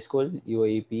 Fourth year high school,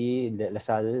 UAP,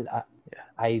 Lasal,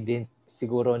 hindi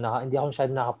ako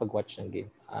masyadong nakapag-watch ng game.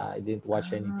 I didn't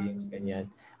watch any games, ganyan.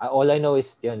 All I know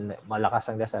is yun, malakas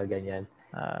ang Lasal, ganyan.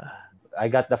 I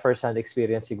got the first-hand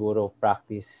experience siguro,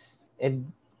 practice.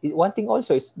 And one thing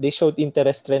also is they showed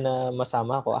interest rin na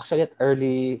masama ako. Actually,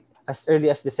 as early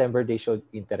as December, they showed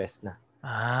interest na.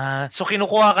 So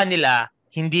kinukuha ka nila,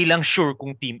 hindi lang sure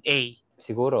kung Team A.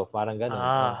 Siguro, parang gano'n.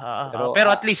 Pero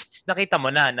at least nakita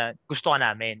mo na gusto ka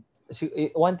namin.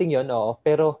 One thing yun,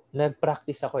 pero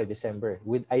nag-practice ako December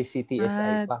with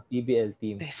ICTSI pa, PBL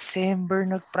team. December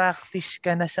nag-practice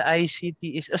ka na sa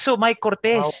ICTSI. So, Mike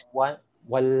Cortez.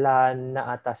 Wala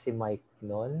na ata si Mike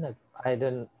noon.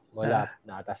 Wala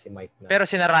na ata si Mike na. Pero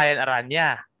sina Ryan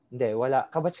Aranya. Hindi, wala.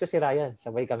 Kabatch ko si Ryan.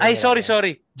 Sabay kami.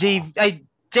 Sorry.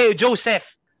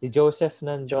 Joseph. Si Joseph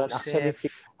nandun. Actually,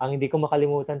 ang hindi ko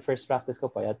makalimutan, first practice ko,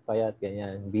 payat,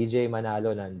 ganyan. BJ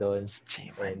Manalo nandun.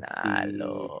 BJ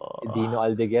Manalo. Si Dino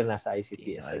Aldeguer nasa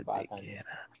ICTSI Patan.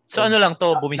 So ano lang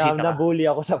to, bumisita ka? Nabully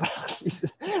ako sa practice.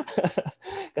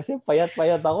 Kasi payat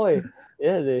ako eh.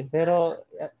 Yan eh. Pero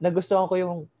nagustuhan ko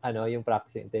yung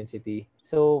practice intensity.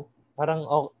 So parang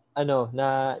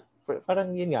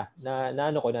parang yun nga,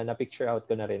 na picture out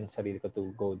ko na rin sarili ko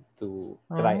to go to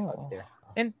try out there.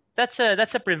 And that's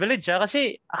a privilege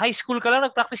kasi high school ka lang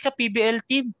nag-practice ka PBL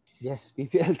team. Yes,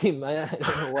 PBL team.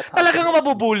 Talagang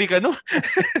mabubuli ka no?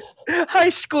 High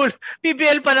school,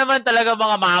 PBL pa naman talaga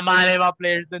mga mama na yung mga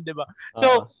players doon, 'di ba?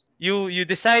 So you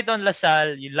decide on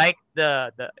Lasal, you like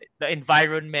the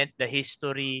environment, the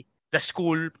history, the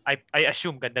school. I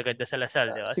assume ganda-ganda sa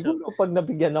Lasal, 'di ba? Siguro pag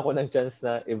nabigyan ako ng chance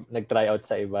na nag-try out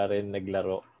sa iba rin,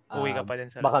 naglaro. Uwi ka pa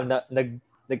din sa Lasal. Baka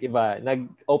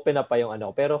nag-open up pa yung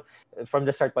pero from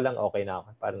the start pa lang okay na ako.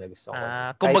 Parang nagustuhan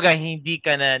ko. Kumbaga hindi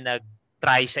ka na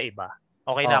nag-try sa iba.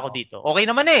 Okay na ako dito. Okay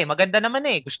naman maganda naman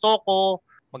gusto ko,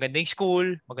 maganda yung school,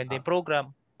 maganda yung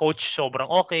program. Coach, sobrang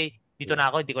okay. Dito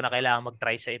na ako, hindi ko na kailangan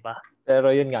mag-try sa iba.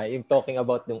 Pero yun nga, yung talking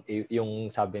about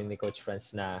yung sabi ni Coach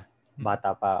Franz na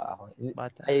bata pa ako.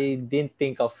 I didn't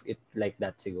think of it like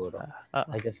that siguro.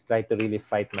 I just try to really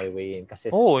fight my way in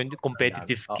kasi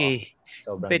competitive ka.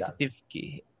 Sobrang competitive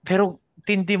ka. Pero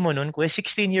tindi mo nun, kuya,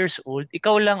 16 years old.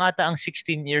 Ikaw lang ata ang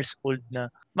 16 years old na.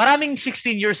 Maraming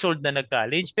 16 years old na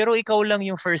nag-college, pero ikaw lang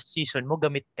yung first season mo,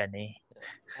 gamit ka na eh.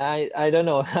 I don't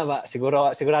know.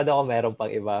 Sigurado ako meron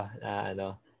pang iba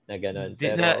na na ganun.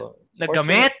 Pero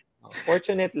nagamit?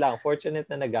 fortunate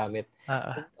na nagamit.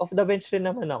 Off the bench rin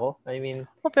naman ako. I mean,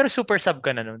 pero super sub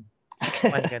ka na nun.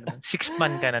 Sixth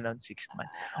man ka na nun. Sixth man.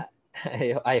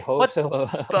 I hope so.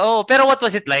 Pero what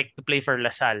was it like to play for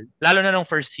LaSalle? Lalo na nung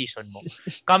first season mo.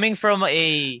 Coming from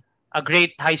a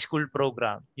great high school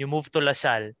program, you move to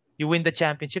LaSalle, you win the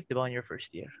championship, di ba, on your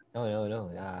first year? No.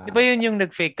 Di ba yun yung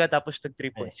nag-fake ka tapos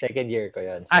nag-3 points? Second year ko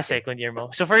yun. Second year mo.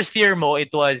 So first year mo,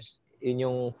 it was yun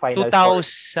yung final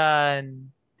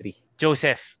 2003.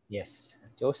 Joseph. Yes.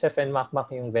 Joseph and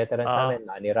Macmac yung veterans namin.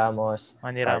 Manny Ramos,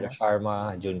 Carlos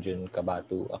Sharma, Junjun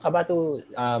Kabatu. Kabatu,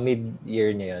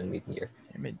 mid-year niya yun. Mid-year.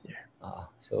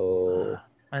 So,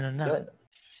 ano na? Yun.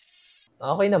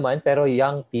 Okay naman, pero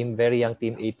very young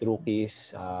team, 8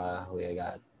 rookies. We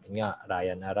got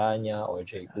Ryan Aranya,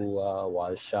 OJ Kua,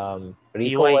 Walsham.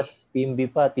 Rico was Team B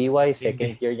pa, TY,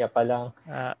 second year niya pa lang.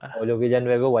 Olo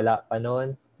Villanueva, wala pa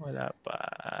noon. Wala pa.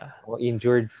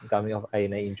 Injured,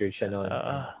 na-injured siya noon.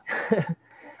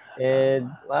 And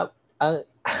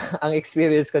ang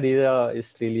experience ko dito is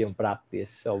really yung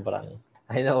practice. Sobrang,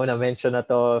 I know na-mention na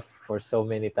to for so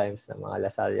many times ng mga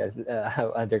Lasalle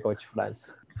under Coach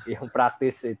Franz. Yung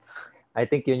practice, I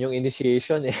think yun yung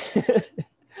initiation eh.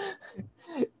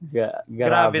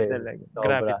 Grabe talaga.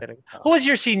 Who was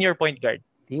your senior point guard?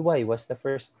 TY was the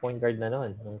first point guard na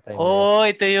noon.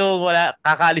 Ito yung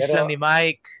kakaalis lang ni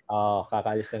Mike.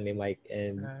 Kakaalis lang ni Mike.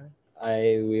 And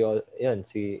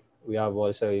we have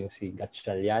also yung si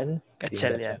Gatchalian.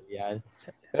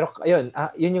 Pero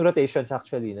yun yung rotations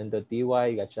actually. Nandun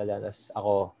TY, Gatchalian, as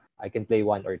ako, I can play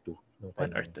 1 or 2.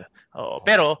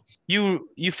 Pero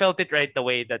you felt it right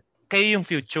away that kayo yung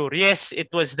future. Yes,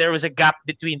 there was a gap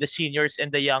between the seniors and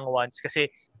the young ones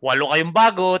kasi 8 kayong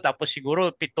bago, tapos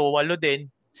siguro 7-8 din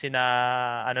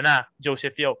sina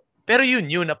Joseph Yo. Pero yun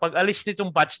na pag alis nitong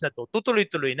batch na to,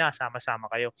 tutuloy-tuloy na, sama-sama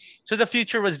kayo. So the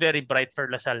future was very bright for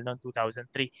LaSalle noong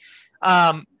 2003.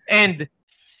 And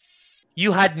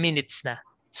you had minutes na.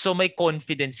 So may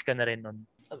confidence ka na rin nun.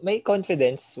 May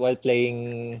confidence while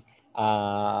playing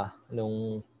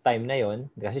nung time na yon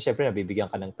kasi syempre nabibigyan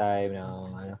ka ng time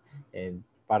and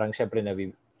parang syempre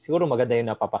siguro maganda yung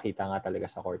napapakita nga talaga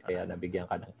sa court kaya nabigyan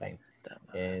ka ng time.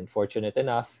 And fortunate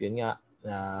enough, yun nga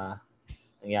na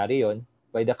nangyari yon.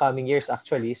 By the coming years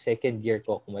actually, second year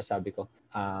ko, kung masabi ko,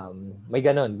 may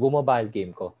ganun, bumaba ang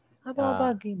game ko.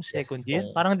 Bumaba game second year?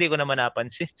 Parang hindi ko naman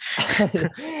napansin.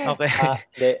 Okay.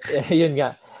 Yun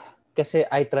nga. Kasi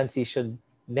I transitioned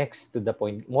next to the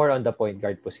point, more on the point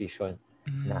guard position.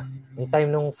 Yung time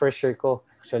nung first year ko,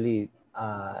 actually,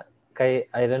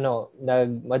 I don't know,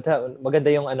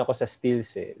 maganda yung ko sa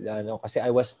steals eh. Kasi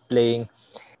I was playing,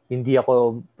 hindi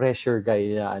ako pressure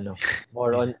guy na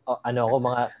more on ako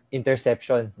mga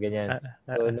interception, ganyan.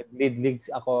 So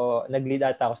nag-lead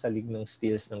ata ako sa league ng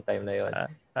steals ng time na yon.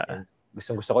 And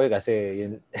gusto ko yun kasi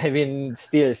yun, I mean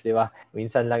steals, di ba?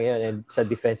 Minsan lang yun and sa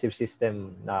defensive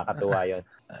system nakakatuwa yun.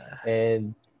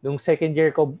 And nung second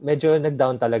year ko, medyo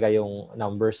nag-down talaga yung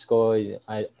numbers ko,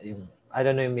 I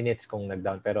don't know yung minutes kung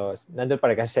nag-down, pero nandun pa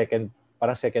rin kasi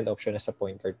parang second option na sa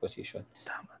point guard position.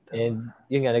 And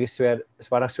yun nga,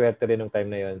 parang swerte rin nung time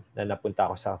na yun na napunta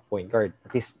ako sa point guard.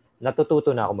 At least,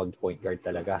 natututo na ako mag-point guard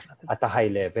talaga at a high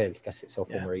level kasi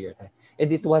sophomore year.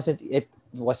 And it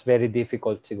was very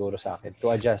difficult siguro sa akin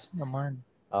to adjust.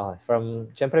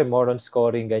 From, syempre, more on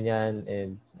scoring, ganyan,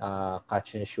 and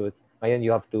catch and shoot. Ngayon,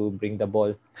 you have to bring the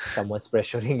ball. Someone's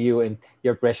pressuring you and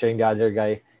you're pressuring the other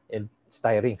guy and it's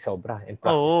tiring, sobra. And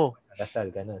practice sa Lasal,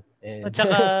 ganun. At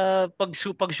saka,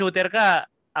 pag shooter ka,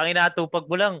 ang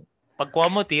inatupag mo lang, pagkuha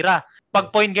mo, tira.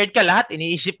 Pag point guard ka, lahat,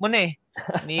 iniisip mo na eh.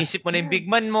 Iniisip mo na yung big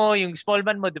man mo, yung small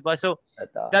man mo, di ba? So,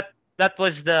 that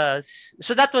was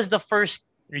the first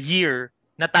year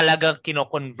na talagang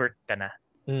kino-convert ka na.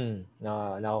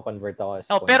 Nako-convert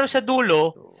ako. Pero sa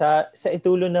dulo, sa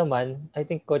itulo naman, I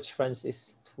think Coach Franz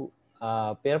is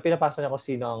pero pinapasok niya kung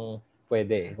sino ang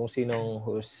pwede, kung sinong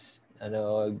who's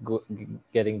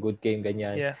getting good game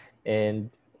ganyan. Yeah. And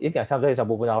yun nga, sometimes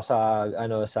pupunta ako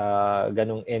sa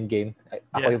ganung end game.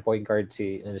 Ako yung point guard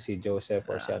si Joseph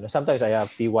or si Sometimes I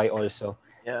have TY also.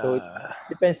 Yeah. So it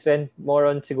depends rin more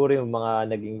on siguro yung mga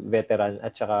naging veteran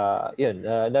at saka yun,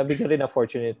 nabigyan rin na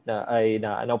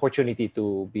opportunity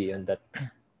to be on that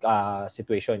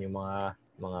situation, yung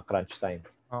mga crunch time.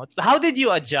 How did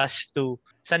you adjust to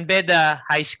San Beda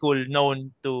High School,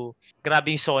 known to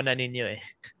grabing sona ninyo eh?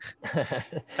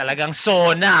 Talagang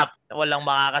sona, walang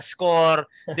makakascore,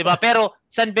 'di ba? Pero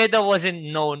San Beda wasn't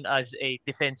known as a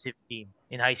defensive team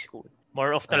in high school.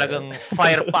 More of talagang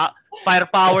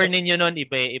firepower ninyo noon,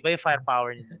 iba yung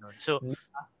firepower ninyo noon. So,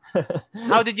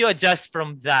 how did you adjust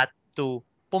from that to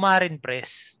pumarin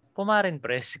press? Pumarin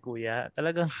press, kuya.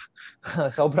 Talagang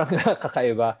sobrang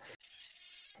kakaiba.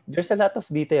 There's a lot of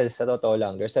details, sa totoo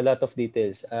lang. There's a lot of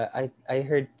details. I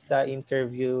heard sa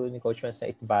interview ni Coach Franz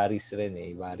na it varies rin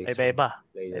eh. Varies iba-iba.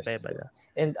 Players. Iba-iba.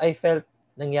 And I felt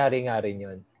nangyari nga rin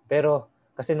yun. Pero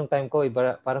kasi nung time ko,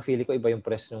 iba, parang feeling ko iba yung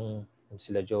press nung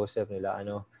sila Joseph, nila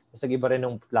ano. Mas nag-iba rin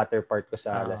nung latter part ko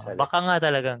sa Lasal. Baka nga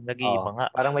talagang nag-iiba nga.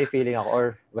 Parang may feeling ako or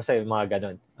basta yung mga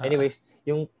ganon. Anyways,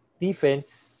 yung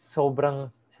defense, sobrang,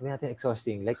 sabi natin,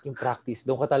 exhausting. Like yung practice,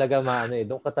 doon ka talaga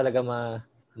doon ka talaga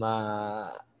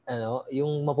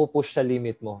yung mapupush sa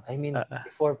limit mo. I mean,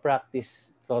 before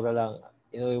practice, total lang,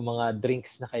 yung mga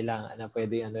drinks na kailangan na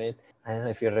pwede, I don't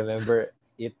know if you remember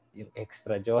it, yung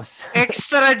extra juice.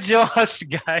 Extra juice,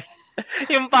 guys.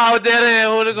 Yung powder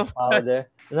hulog ko. Powder.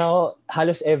 No,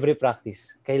 halos every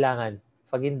practice, kailangan.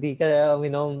 Pag hindi ka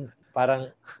uminom,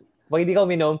 pag hindi ka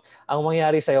uminom, ang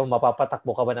mangyari sa'yo,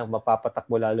 mapapatakbo ka ba ng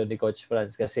mapapatakbo lalo ni Coach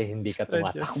Franz kasi hindi ka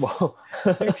tumatakbo.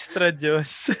 Extra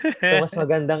juice. So, mas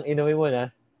magandang inumin mo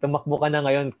na, tumakbo ka na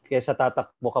ngayon kaysa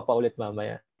tatakbo ka pa ulit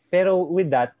mamaya. Pero with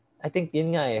that, I think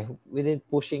yun nga within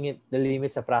pushing the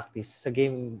limits sa practice, sa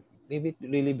game, maybe it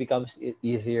really becomes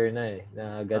easier na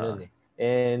na ganun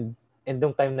And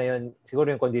nung time na yun, siguro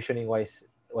yung conditioning wise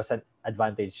was an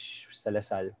advantage sa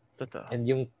Lasal. Totoo. And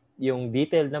yung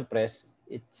detail ng press,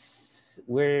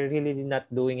 we're really not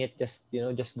doing it just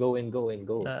go and go.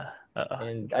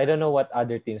 And I don't know what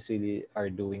other teams really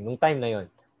are doing nung time na yun.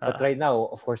 But right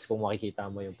now, of course, kung makikita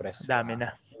mo yung press, dami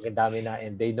na,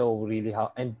 and they know really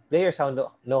how, and players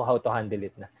know how to handle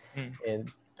it na. And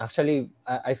actually,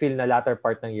 I feel na latter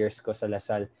part ng years ko sa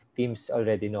Lasal, teams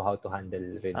already know how to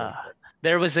handle rin.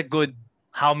 There was a good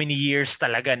how many years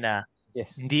talaga na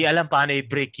hindi alam paano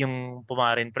i-break yung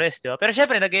pumarin press, di ba? Pero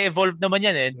syempre, nag-evolve naman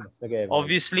yan Yes,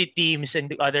 obviously, teams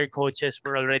and the other coaches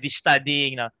were already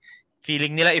studying na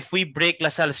feeling nila if we break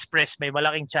Lasal's press, may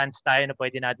malaking chance tayo na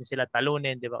pwede natin sila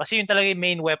talunin, di ba? Kasi yun talaga yung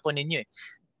main weapon ninyo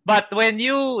But when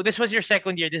this was your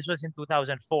second year, this was in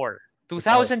 2004.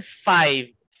 2005,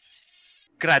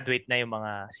 graduate na yung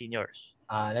mga seniors.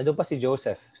 Nandun pa si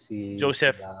Joseph.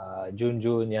 Joseph.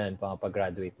 June yan,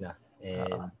 pag-graduate na.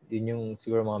 And yun yung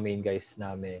siguro mga main guys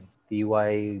namin.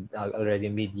 TY, already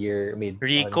mid-year.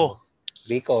 Rico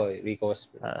was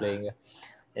playing.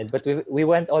 But we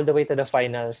went all the way to the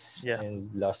finals and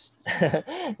lost.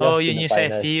 Yun yung sa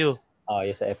FEU.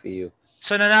 Yung sa FEU.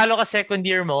 So nanalo ka second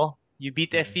year mo, you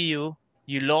beat FEU,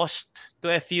 you lost to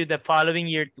FEU the following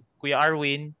year to Kuya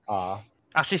Arwin.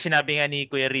 Actually, sinabi nga ni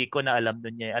Kuya Rico na alam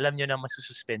nun niya. Alam nyo na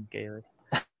masususpend kayo.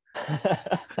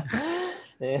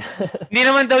 Hindi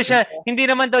naman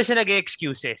daw siya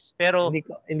nag-excuses. Pero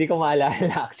hindi ko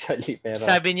maalala actually, pero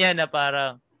sabi niya na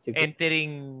parang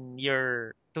entering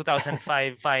your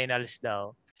 2005 finals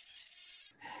daw.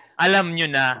 Alam nyo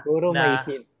na. Siguro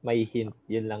may hint.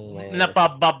 Yun lang.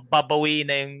 Babawi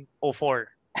na yung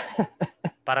 04.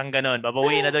 Parang ganon.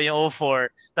 Babawi na daw yung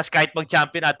 04. Tapos kahit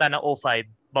mag-champion ata ng 05,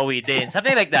 bawi din.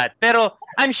 Something like that. Pero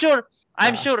I'm sure,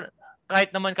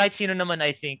 kahit sino naman,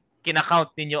 I think,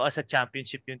 kinakount ninyo as a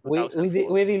championship yung 2004.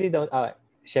 We really don't.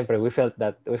 Syempre, we felt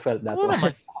that.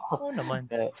 Oo naman.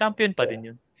 Champion pa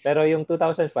din yun. Pero yung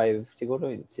 2005, siguro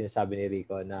sinasabi ni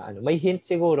Rico na may hint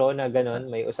siguro na ganon,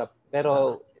 may usap.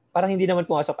 Pero parang hindi naman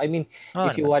pumasok. I mean,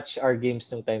 if you watch our games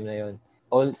nung time na yun,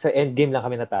 sa end game lang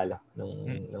kami natalo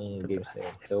nung games na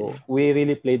yun. So, we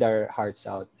really played our hearts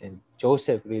out. And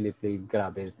Joseph really played.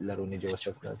 Grabe laro ni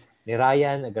Joseph. Ni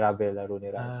Ryan, grabe laro ni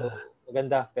Ryan. So,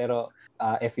 maganda. Pero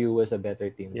FU was a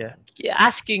better team. Yeah.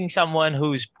 Asking someone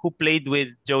who played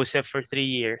with Joseph for 3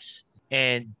 years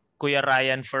and Kuya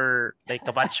Ryan for like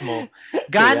kabatch mo.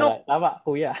 Gaano? Tama,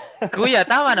 kuya. Kuya,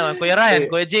 tama naman. Kuya Ryan,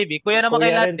 Kuya JVee. Kuya naman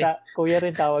kayo lahat. Kuya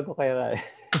rin tawag ko kay Ryan.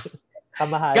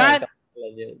 Kamahalan.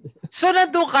 So,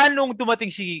 nandun ka nung dumating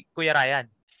si Kuya Ryan?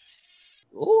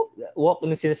 Walk,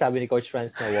 nung sinasabi ni Coach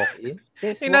Franz na walk-in.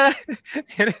 Yes,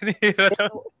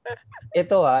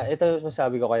 ito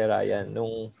masabi ko kay Ryan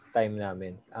nung time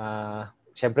namin.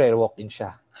 Syempre, walk-in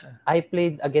siya. I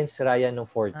played against Ryan nung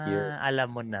 4th year.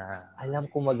 Alam mo na. Alam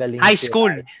ko magaling High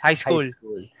school.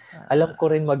 Alam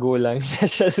ko rin magulang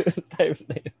siya noong time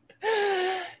na yun.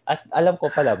 At alam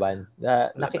ko palaban.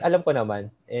 Alam ko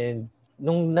naman. And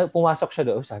pumasok siya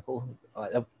doon, sabi ko,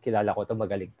 kilala ko to,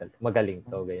 magaling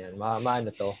to, ganyan.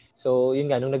 Maano to. So, yun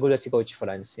nga, nung nagulat si Coach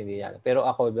Franz, hindi niya. Pero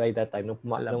ako, by that time, nung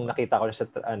nakita ko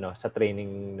na sa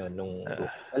training nung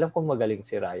alam ko magaling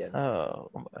si Ryan.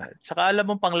 Saka alam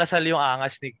mo, panglasal yung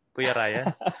angas ni Kuya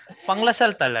Ryan.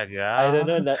 Panglasal talaga. I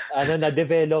don't know,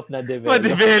 na-develop.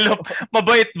 Ma-develop.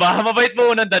 Mabait ba? Mabait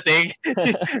mo unang dating?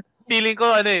 Feeling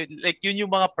ko, like, yun yung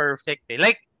mga perfect eh.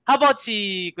 Like, how about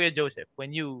si Kuya Joseph,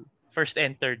 when you first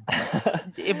entered?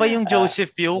 Iba yung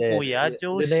Joseph yung Kuya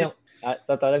Joseph.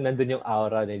 Totoo lang, nandun yung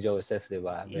aura ni Joseph, di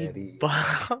ba? Very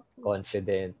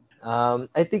confident.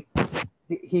 I think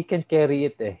he can carry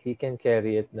it eh. He can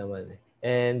carry it naman eh.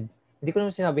 And hindi ko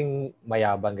naman sinabing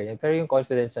mayabang ganyan, pero yung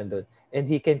confidence nandun. And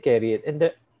he can carry it.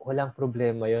 And walang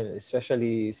problema yun.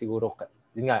 Especially siguro,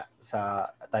 yun nga,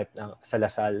 sa type ng sa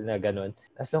Lasal na ganun.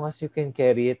 As long as you can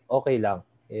carry it, okay lang.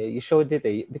 You showed it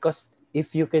eh. Because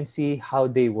if you can see how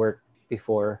they work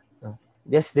before,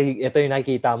 yes, ito yung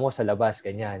nakikita mo sa labas,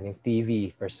 ganyan, yung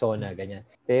TV, persona, ganyan.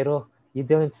 Pero you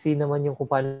don't see naman yung kung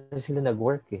paano sila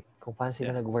nag-work eh. Kung paano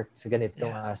sila nag-work sa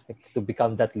ganitong aspect to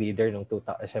become that leader nung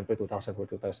syempre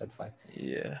 2004-2005.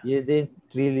 Yeah. You didn't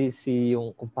really see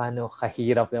yung kung paano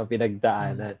kahirap yung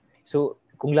pinagdaanan. So,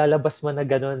 kung lalabas man na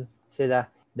ganun sila,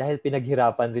 dahil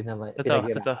pinaghirapan rin naman.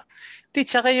 Totoo.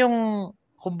 Tsaka yung,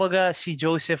 kumbaga, si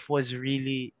Joseph was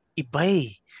really iba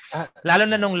eh. Lalo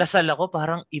na nung Lasal ako,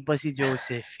 parang iba si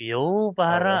Joseph.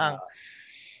 Parang,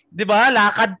 di ba,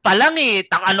 lakad pa lang eh.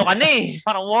 Ano ka na eh.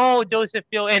 Parang, wow, Joseph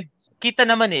And kita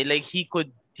naman eh, like he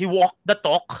walked the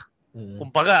talk.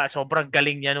 Kumbaga, sobrang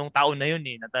galing niya nung taon na yun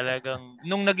eh, na talagang,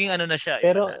 nung naging ano na siya.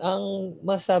 Pero ang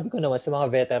masabi ko naman sa mga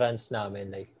veterans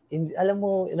namin, like, alam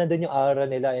mo, nandun yung aura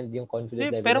nila and yung confidence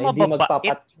level pero na hindi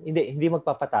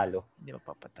magpapatalo. Hindi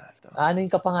magpapatalo. Ano yung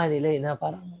kapanga nila eh, na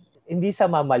parang, hindi sa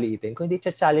mamaliitin, kundi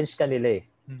challenge ka nila eh.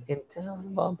 And ano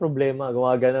ba ang problema?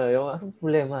 Gumagano. Anong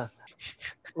problema?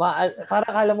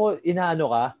 Parang alam mo,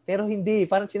 inaano ka, pero hindi.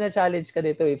 Parang challenge ka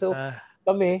dito eh. So,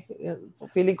 kami,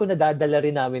 feeling ko nadadala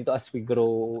rin namin to as we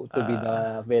grow to be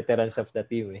the veterans of the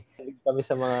team eh. Kami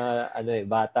sa mga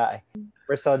bata eh.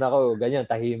 Persona ko, ganyan,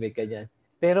 tahimik, ganyan.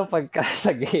 Pero pagka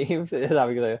sa game,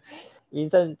 sabi ko sa'yo,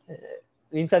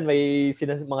 minsan may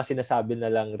mga sinasabi na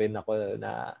lang rin ako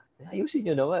na ayusin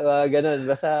nyo naman, ganun.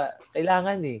 Basta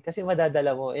kailangan eh, kasi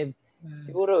madadala mo. And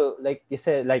siguro, like you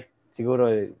said, siguro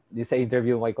sa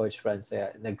interview kay Coach Franz,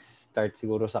 nag-start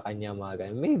siguro sa kanya mga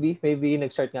ganyan. Maybe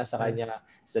nag-start nga sa kanya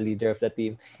as the leader of the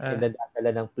team. And then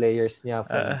dadala ng players niya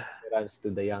from veterans to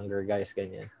the younger guys,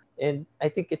 ganyan. And I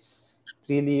think it's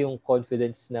really yung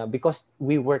confidence na because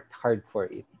we worked hard for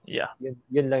it. Yeah.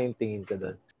 Yun lang yung tingin ko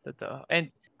doon. Totoo.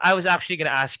 And I was actually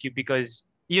gonna ask you because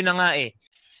yun na nga eh.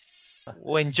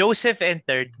 When Joseph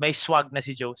entered, may swag na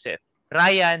si Joseph.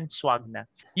 Ryan, swag na.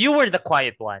 You were the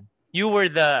quiet one. You were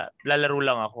the laro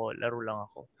lang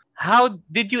ako. How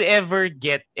did you ever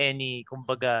get any,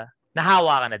 kumbaga,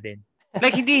 nahawa ka na din?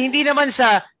 Like, hindi naman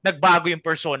sa nagbago yung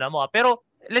persona mo. Pero,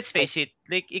 let's face it,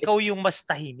 like, ikaw yung mas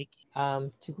tahimik.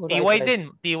 Siguro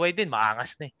TY din,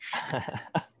 maangas na eh.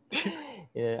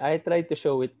 Yeah, I tried to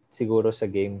show it siguro sa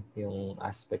game, yung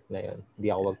aspect na yun. Hindi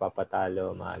ako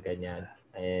magpapatalo, mga ganyan.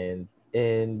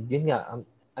 And yun nga,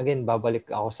 again, babalik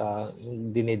ako sa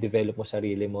dine-develop mo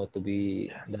sarili mo to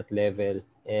be that level.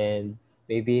 And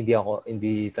maybe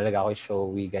hindi talaga ako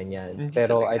showy, ganyan.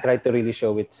 Pero I try to really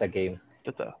show it sa game.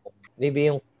 Totoo.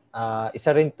 Maybe yung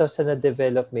isa rin to sa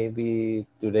na-develop maybe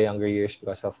to the younger years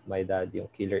because of my dad, yung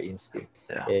killer instinct.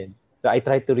 Yeah. And I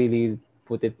try to really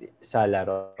put it sa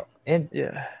laro. And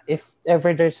if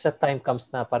ever there's a time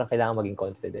comes na parang kailangan maging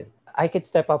confident, I could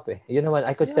step up eh. Yun naman,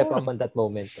 I could step up on that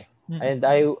moment eh. And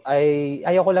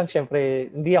ayoko lang syempre,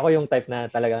 hindi ako yung type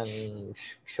na talagang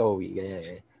showy,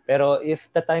 ganyan eh. Pero if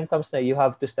the time comes na you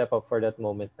have to step up for that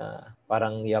moment na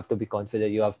parang you have to be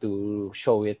confident, you have to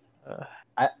show it.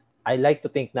 I like to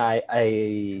think na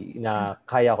na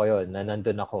kaya ko yon, na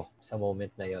nandun ako sa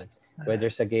moment na yon,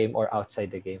 whether sa game or outside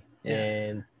the game.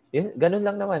 And yun, ganun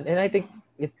lang naman. And I think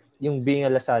yung being a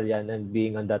Lasallian and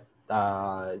being on that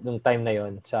nung time na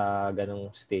yon sa ganung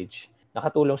stage,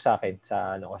 nakatulong sa akin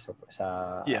sa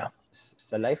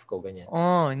sa life ko, ganyan.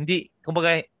 Hindi.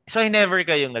 Kumbaga, so never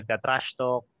kayong nagta-trash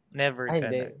talk? Never ka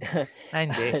hindi.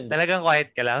 Hindi. Talagang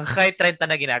quiet ka lang. Kahit 30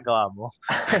 na ginagawa mo.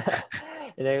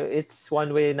 It's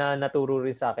one way na naturo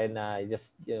rin sa akin na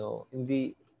just,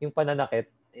 hindi, yung pananakit,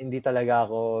 hindi talaga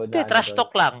ako trash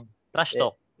talk lang. Trash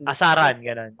talk. Asaran,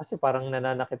 gano'n. Kasi parang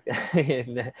nananakit ka,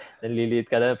 nanliliit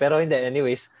ka na. Pero hindi,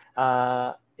 anyways,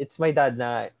 it's my dad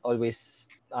na always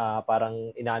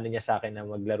parang inaano niya sa akin na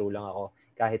maglaro lang ako.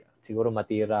 Kahit siguro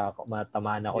matira ako,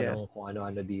 matamaan ako Yeah. ng kung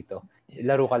ano-ano dito.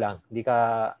 Laro ka lang. Hindi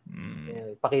ka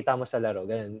pakita mo sa laro.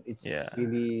 Ganun. It's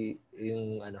really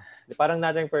yung parang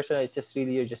nothing personal. It's just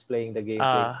really you're just playing the game.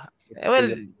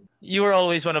 Well, you were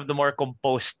always one of the more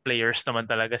composed players naman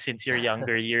talaga since your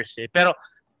younger years. Eh. Pero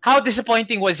how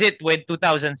disappointing was it when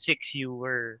 2006 you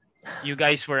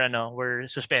guys were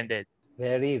suspended?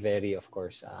 Very, very, of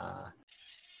course.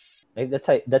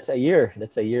 That's a year.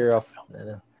 That's a year of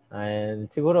and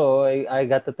siguro I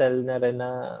got to tell na rin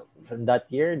na from that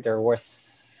year there was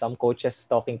some coaches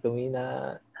talking to me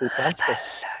na to transfer.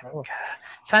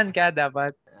 Saan ka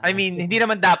dapat? I mean, hindi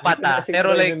naman dapat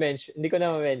pero like hindi ko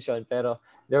na ma-mention pero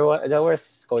there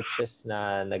was coaches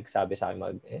na nagsabi sa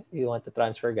akin you want to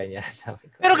transfer ganyan. Sabi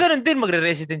ko, pero ganun din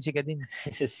magre-residency ka din.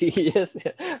 Yes,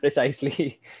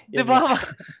 precisely. Di ba?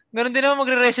 Ganun din naman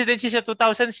magre-residency sa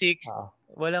 2006.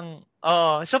 Walang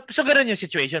so ganun yung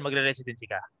situation,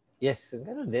 magre-residency ka. Yes,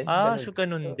 ganun din. So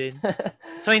ganun din.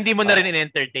 So hindi mo na rin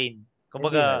in-entertain.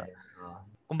 Kumbaga,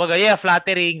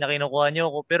 flattering na kinukuha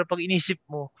niyo ako. Pero pag inisip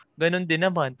mo, ganun din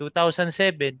naman.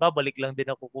 2007, babalik lang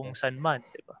din ako kung saan man.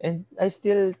 Diba? And I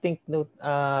still think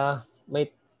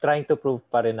may trying to prove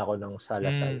pa rin ako ng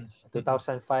Salle.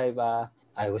 2005,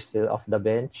 I was still off the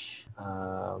bench.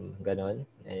 Ganun.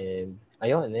 And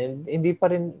ayun. And hindi pa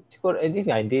rin, siguro, hindi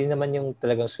naman yung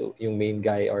talagang yung main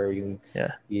guy or yung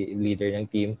leader ng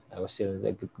team. I was still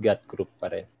the gut group pa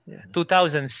rin.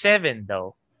 2007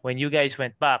 though. When you guys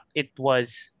went back, this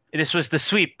was the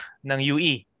sweep ng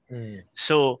UE.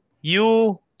 So,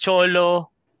 you,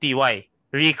 Cholo, TY,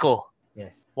 Rico,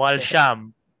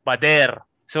 Walsham, Bader.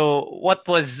 So,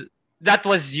 that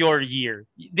was your year?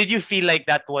 Did you feel like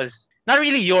that was not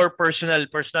really your personal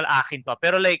akin pa,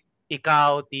 pero like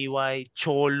ikaw, TY,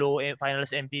 Cholo,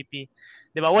 finals MVP,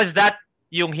 diba? Was that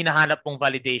yung hinahanap mong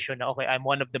validation na okay, I'm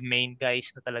one of the main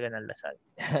guys na talaga ng Lasal?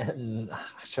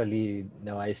 Actually,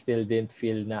 no, I still didn't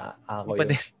feel na ako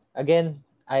yun. Again,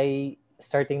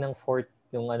 starting ng fourth,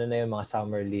 yung yung mga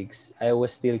summer leagues, I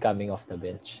was still coming off the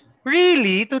bench.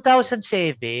 Really?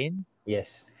 2007?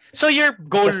 Yes. So your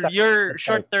goal, your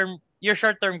short-term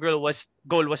goal was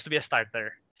to be a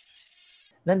starter?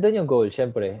 Nandun yung goal,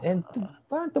 syempre. And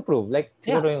parang to prove. Like,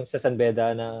 siguro yung sa San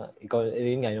Beda na, ikaw,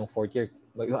 yun nga, yung fourth year,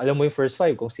 alam mo yung first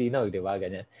five kung sino, di ba?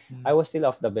 Ganyan. I was still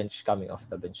off the bench, coming off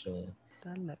the bench nung.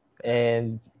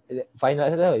 And final,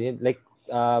 like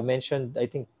mentioned, I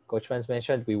think Coach Franz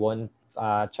mentioned, we won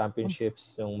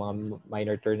championships ng mga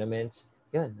minor tournaments.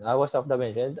 Yan, I was off the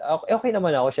bench. And okay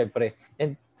naman ako, syempre.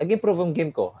 And nag-improve yung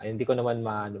game ko. Ay, hindi ko naman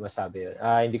masabi yun.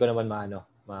 Hindi ko naman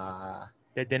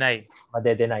ma-deny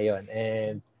yun.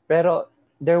 And, pero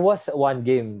there was one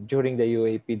game during the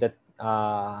UAP that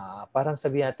parang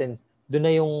sabihin natin, doon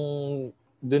yung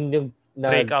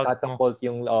nag-catapult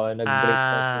yung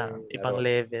nag-breakout yung ibang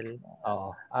level.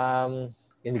 Oo.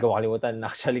 Hindi ko makalimutan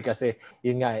actually kasi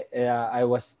yun nga I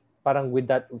was parang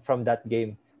from that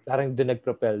game parang doon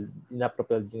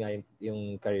na-propel nga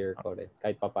yung career ko rin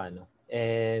kahit papaano.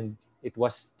 And it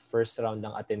was first round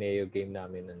ng Ateneo game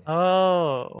namin nun.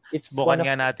 Bukan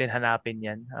nga natin hanapin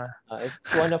yan.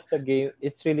 It's one of the game,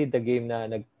 it's really the game na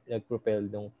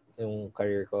nag-propel yung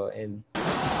career ko. And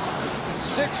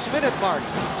 6-minute mark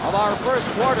of our first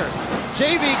quarter.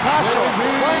 JVee Casio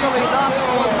finally knocks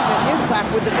one. An impact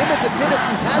with the limited minutes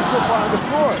he's had so far on the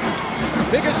floor.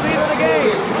 Biggest lead of the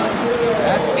game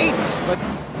at 8. But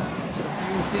it's a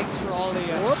few things for all the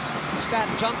stat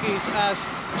junkies as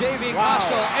JVee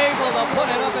Casio able to put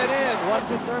it up and in.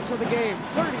 What's in terms of the game?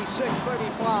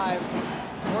 36-35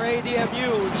 for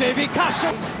ADMU. JVee Casio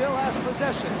still has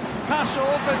possession. Casio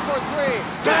open for three.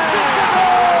 Gets it to go!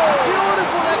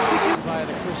 Beautiful execution by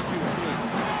the Chris Q3.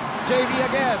 JVee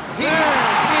again. Here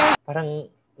is... Parang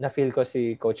na-feel ko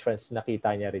si Coach Franz,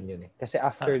 nakita niya rin yun eh. Kasi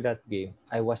after that game,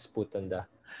 I was put on the...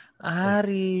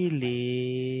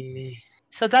 Really?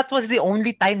 So that was the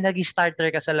only time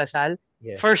nag-starter ka sa Lasal?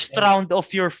 Yes. First round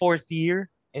of your fourth year?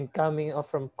 And coming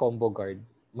off from combo guard,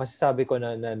 masasabi ko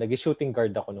na nag-shooting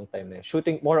guard ako nung time na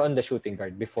yun. More on the shooting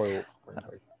guard before point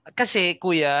guard. Kasi,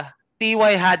 kuya,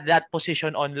 TY had that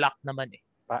position on lock naman eh.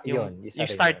 Yung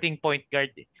starting point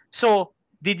guard eh. So,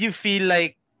 did you feel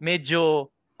like medyo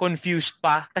confused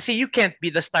pa? Kasi you can't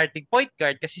be the starting point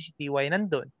guard kasi si TY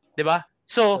nandun. Diba?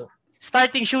 So,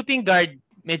 starting shooting guard,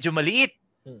 medyo maliit.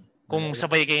 Kung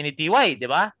sabay kayo ni TY,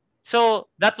 diba?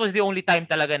 So, that was the only time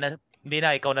talaga na hindi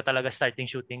na, ikaw na talaga starting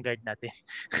shooting guard natin.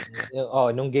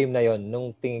 Nung game na yon,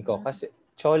 nung tingin ko. Kasi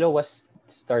Cholo was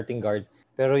starting guard.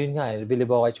 Pero yun nga,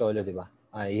 bilib ako kay Cholo, diba?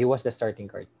 He was the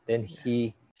starting guard. Then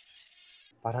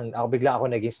bigla ako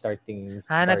naging starting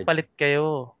guard. Nagpalit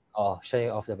kayo.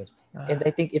 Siya yung off the bench. And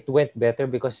I think it went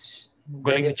better because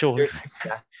Galing ni Cholo.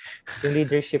 Yung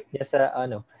leadership niya sa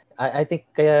I think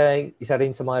kaya isa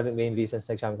rin sa mga main reasons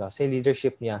nag-champion ako. Sa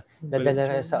leadership niya, nadala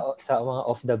na sa mga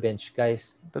off the bench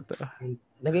guys. Totoo.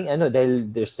 Naging dahil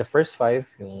there's the first 5,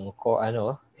 yung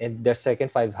and their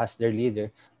second 5 has their leader,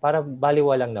 para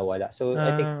baliwalang nawala. So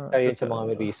I think kaya yun sa mga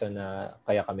reason na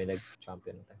kaya kami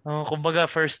nag-champion. Kumbaga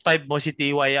first 5 mo si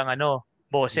TY ang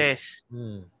boses,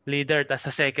 leader, tas sa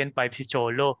second 5 si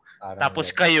Cholo. Tapos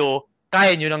kayo,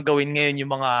 kaya nyo nang gawin ngayon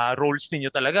yung mga roles ninyo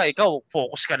talaga. Ikaw,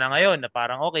 focus ka na ngayon na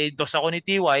parang, okay, dos ako ni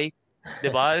TY,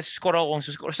 diba? Score akong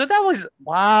score. So that was,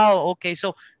 wow, okay.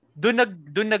 So, doon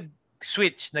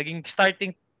nag-switch. Naging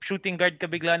starting shooting guard ka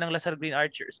bigla ng Lasal Green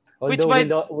Archers.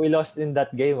 Although we lost in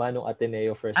that game, nung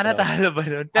Ateneo first round. Natalo ba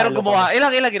nun? Pero gumawa,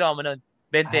 ilang ginawa mo nun?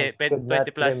 20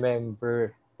 plus?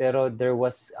 Remember. Pero there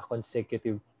was a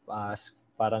consecutive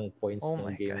parang points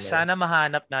ng game. Sana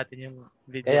mahanap natin yung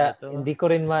video kaya na to. Hindi ko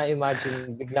rin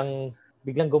ma-imagine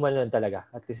biglang gumanon talaga.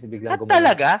 At least biglang gumanon.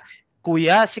 Talaga?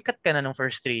 Kuya, sikat ka na ng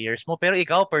first 3 years mo, pero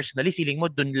ikaw personally feeling mo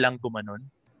dun lang gumanon?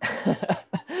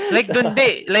 Like dun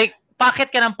like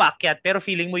packet ka ng packet, pero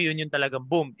feeling mo yun yung talagang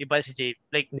boom, iba si Jay.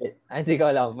 Like hindi ko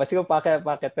alam. Basta ko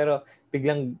packet pero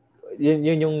biglang yun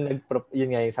yung yun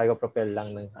nga yung sabi ko propel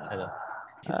lang ng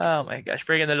Oh my gosh,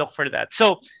 we're gonna look for that.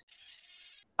 So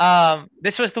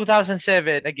this was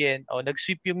 2007 again.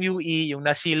 Nag-sweep yung UE, yung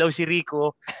nasilaw si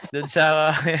Rico doon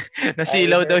sa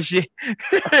nasilaw daw siya.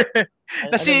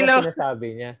 Nasilaw. Ano ba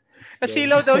sinasabi niya?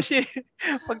 Nasilaw daw siya.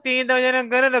 Pagtingin daw niya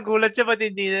ng gano'n, nagulat siya pati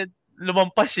hindi na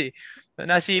lumampas eh.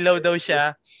 Nasilaw daw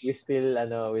siya. We still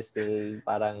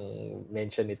parang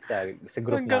mention it sa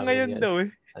group hanggang namin. Hanggang ngayon daw eh.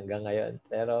 Hanggang ngayon.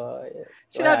 Pero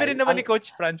sinabi rin naman ni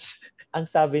Coach Franz. Ang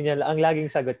sabi niya, ang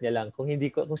laging sagot niya lang, kung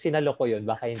sinalo ko yun,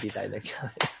 baka hindi tayo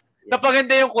nag-champion. Yes.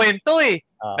 Napaganda yung kwento eh.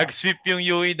 Nag-sweep yung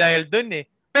UE dahil dun eh.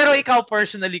 Pero ikaw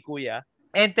personally, kuya,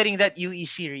 entering that UE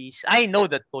series, I know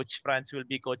that Coach Franz will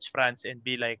be Coach Franz and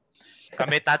be like,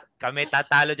 kami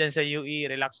tatalo dyan sa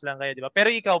UE, relax lang kayo, di ba? Pero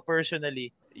ikaw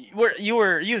personally,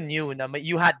 you knew na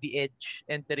you had the edge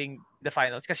entering the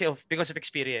finals because of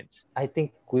experience. I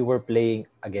think we were playing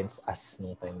against us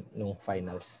nung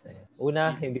finals.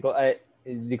 Una, hindi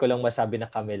ko lang masabi na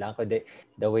kami lang, kundi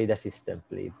the way the system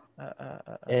played.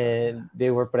 And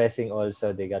they were pressing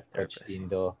also. They got Coach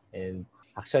Tindo. And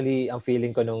actually, ang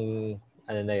feeling ko nung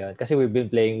na yun, kasi we've been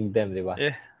playing them, di ba?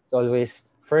 Yeah. It's always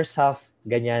first half,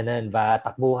 ganyanan ba,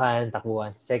 takbuhan.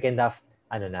 Second half,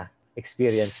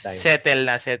 experience time. Settle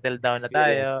down na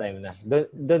tayo. Experience time na.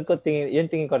 Doon ko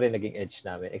tingin ko rin naging edge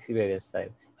namin, experience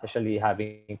time. Especially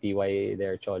having TY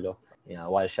there, Cholo,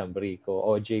 Walsham, Rico,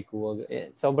 OJ Kuwag.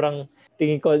 Sobrang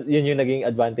tingin ko yun yung naging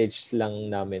advantage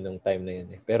lang namin nung time na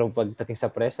yun. Pero pagdating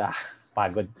sa press,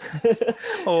 pagod.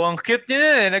 Ang cute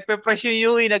niya nagpe-press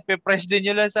yung UE, nagpe-press din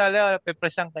yung Salle,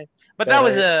 nagpe-press ang kayo. But that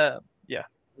was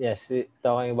yeah. Yes,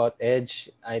 talking about edge,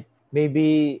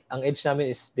 maybe ang edge namin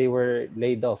is they were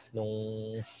laid off nung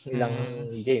ilang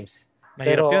games.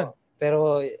 Mahirap yun.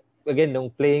 Pero again,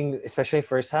 nung playing, especially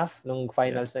first half, nung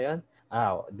finals na yun,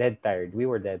 dead tired. We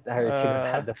were dead tired.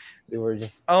 Sigurado. We were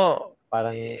just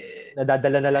parang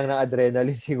nadadala na lang ng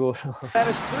adrenaline siguro.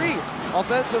 That is 3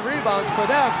 offensive rebounds for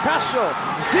them. Casio,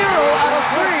 0 out of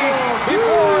 3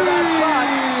 before that shot.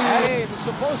 That aim is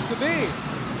supposed to be.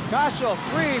 Casio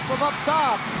free from up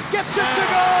top. Gets it to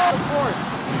go! Fourth.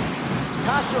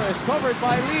 Casio is covered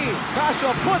by Lee.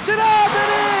 Casio puts it out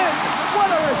and in! What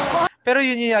a response! Pero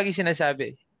yun yung lagi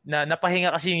sinasabi. Na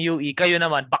napahinga kasi yung UE. Kayo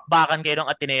naman, bakbakan kayo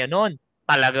ng Ateneo noon.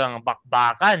 Talagang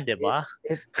bakbakan, di ba?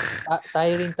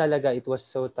 Tiring talaga. It was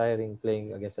so tiring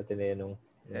playing against Ateneo nung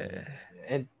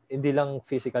and hindi lang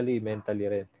physically, mentally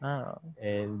rin.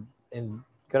 And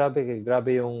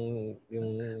grabe yung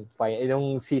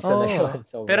season na yun.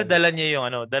 So, pero dala niya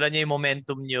yung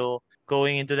momentum niyo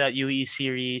going into that UE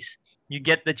series. You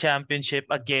get the championship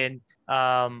again.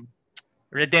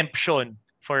 Redemption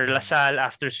for Lasal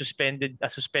after suspended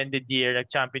year,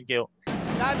 nag-champion kayo.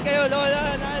 Lahat kayo,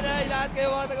 lola, nanay, lahat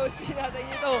kayo mga taga-usina sa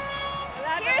inyo to.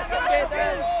 Lahat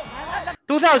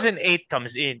 2008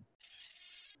 comes in.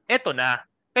 Eto na.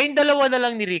 Kayong dalawa na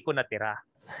lang ni Rico natira.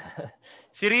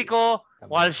 Si Rico,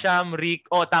 Walsham,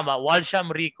 Rico, Walsham,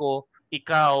 Rico,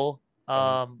 ikaw,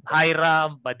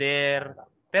 Hiram, Bader.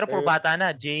 Pero puro bata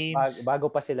na, James. Bago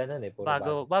pa sila nun eh.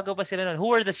 Bago pa sila nun. Who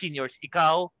were the seniors?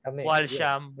 Ikaw,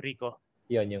 Walsham, Rico.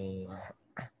 Yun yung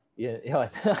yun.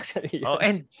 Actually,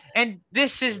 yun. And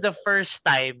this is the first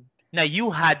time na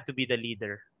you had to be the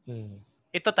leader.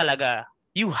 Ito talaga,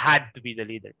 you had to be the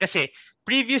leader. Kasi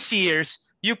previous years,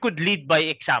 you could lead by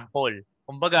example.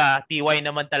 Kumbaga, TY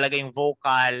naman talaga yung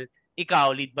vocal,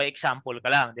 ikaw lead by example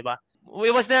ka lang, di ba?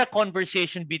 was there a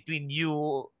conversation between you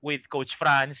with Coach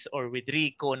Franz or with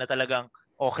Rico na talagang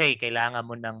okay, kailangan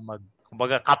mo nang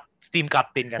kumbaga team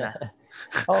captain ka na?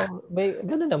 May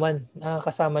gano'n naman.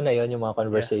 Kasama na 'yon yung mga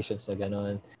conversations na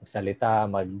gano'n. Magsalita,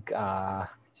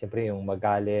 siyempre yung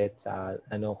magalit sa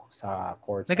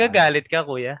court. Nagagalit ka,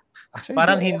 kuya? Actually,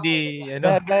 parang hindi,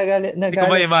 nagagalit. Hindi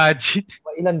ko ma-imagine.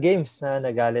 Ilang games na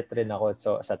nagalit rin ako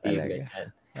sa team. Ganyan.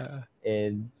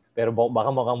 Pero baka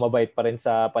mukhang mabait pa rin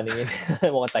sa paningin.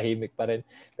 Mukhang tahimik pa rin.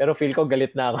 Pero feel ko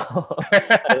galit na ako.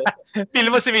 Feel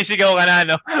mo sumisigaw ka na,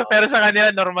 no? Pero sa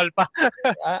kanila, normal pa.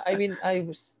 I mean,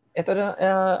 ito na,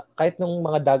 kahit nung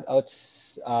mga dugouts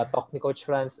talk ni Coach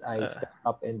Franz, I stepped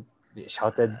up and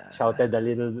shouted a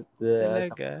little sa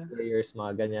players,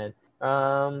 mga ganyan.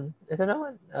 Ito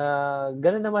naman,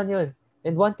 ganun naman yun.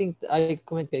 And one thing I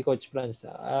comment kay Coach Franz,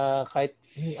 kahit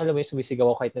alam mo yung sumisigaw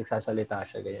ako kahit nagsasalita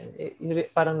siya, ganyan.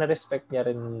 Parang na-respect niya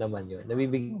rin naman yun.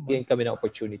 Nabibigyan kami ng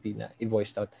opportunity na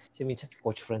i-voice out. Kasi minsan si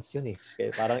Coach Franz yun eh.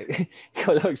 Kaya parang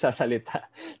ikaw lang magsasalita.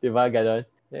 Diba? Ganon.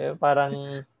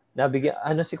 Parang nabigyan,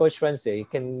 si Coach Franz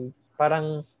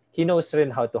parang he knows rin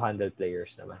how to handle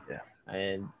players naman. Yeah.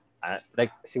 And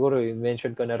like siguro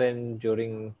mention ko na rin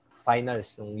during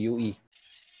finals ng UE.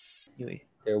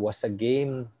 There was a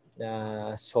game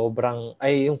na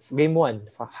yung game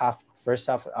 1, first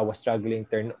half, I was struggling,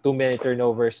 2-minute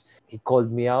turnovers. He called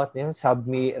me out, subbed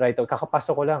me right away.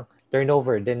 Kakapasok ko lang,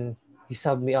 turnover, then he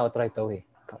subbed me out right away.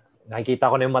 Nakikita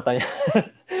ko na yung mata niya.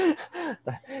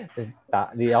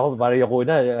 Di ako, parang yung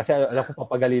una, kasi alam ko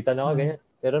papagalitan ako, ganyan.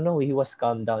 Pero no, he was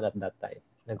calm down at that time.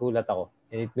 Nagulat ako,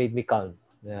 and it made me calm.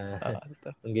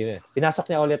 Pinasok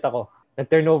niya ulit ako.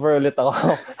 Nag-turnover ulit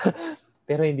ako.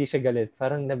 Pero hindi siya galit.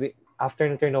 Parang after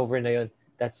ng turnover na yun,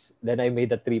 then I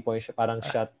made a 3-point shot, parang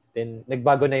shot. Then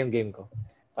nagbago na yung game ko.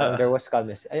 Parang there was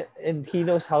calmness. And he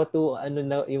knows how to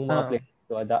yung mga players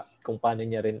to adapt kung paano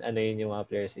niya rin yun yung mga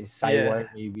players.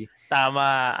 Sideward maybe.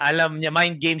 Tama. Alam niya,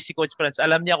 mind game si Coach Franz.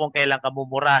 Alam niya kung kailan ka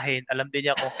mumurahin. Alam din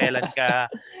niya kung kailan ka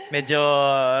medyo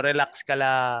relax ka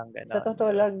lang. Ganun. Sa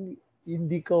totoo lang,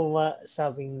 hindi ko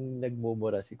masabing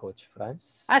nagmumura si Coach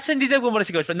Franz. So hindi nagmumura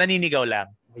si Coach Franz, naninigaw lang.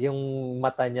 Yung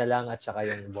mata niya lang at saka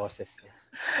yung boses niya.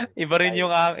 Iba rin yung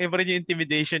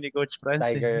intimidation ni Coach Franz.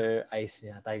 Tiger eyes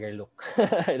niya, tiger look.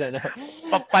 I don't know.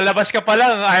 Palabas ka pa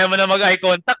lang, ayaw mo na mag-eye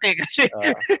contact kasi.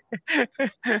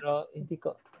 Pero hindi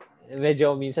ko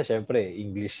medyo minsan syempre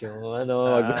English yung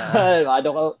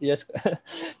yes.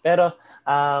 Pero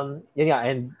yun nga,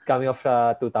 and coming off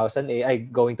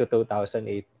 2008, going to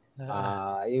 2008,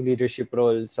 yung leadership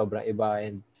role sobrang iba,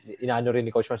 and inaano rin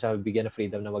ni Coach Franz, bigyan ng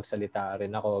freedom na magsalita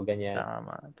rin ako, ganyan.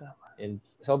 Tama. And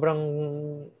sobrang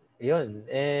yun,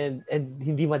 and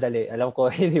hindi madali. Alam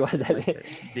ko hindi madali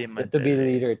to be the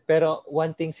leader. Pero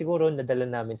one thing siguro nadala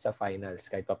namin sa finals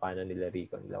kahit paano nila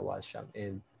Rico, nila Walsham,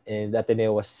 and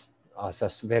Ateneo was a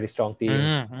very strong team.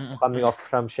 Coming off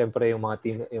from syempre yung mga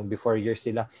team yung before years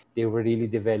sila, they were really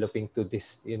developing to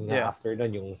this after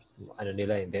nun yung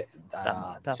nila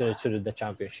sunod-sunod na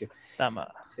championship. Tama.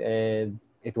 And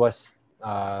it was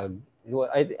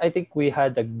I think we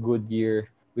had a good year.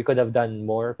 We could have done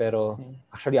more, pero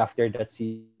actually after that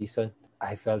season,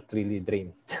 I felt really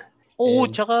drained.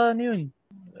 Tsaka yun.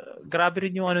 Grabe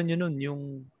rin yung nun,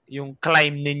 yung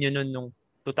climb ninyo nun nung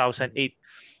 2008.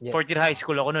 Yeah. 4th year high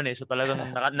school ako nun so talagang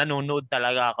nanonood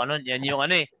talaga ako nun. Yan yung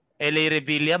LA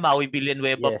Revilla, Maui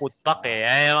Villanueva putback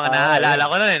Ay, yung mga naaalala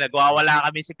ko nun nagwawala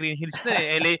kami sa Green Hills nun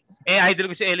LA,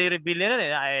 idol ko si LA Revilla nun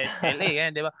LA,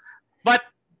 yan, di ba? But,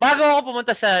 bago ako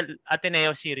pumunta sa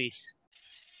Ateneo series,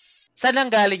 saan lang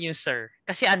galing yung sir?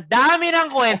 Kasi ang dami ng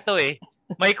kwento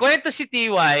May kwento si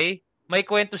TY, may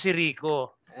kwento si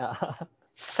Rico.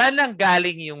 Saan lang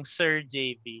galing yung Sir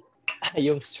JVee?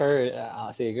 Yung sir,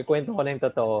 sige, kwento ko na yung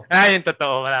totoo. Yung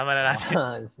totoo, malaman na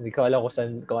natin. Hindi ko alam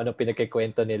kung ano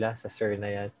pinagkikwento nila sa sir na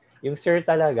yan. Yung sir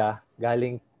talaga,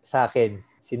 galing sa akin.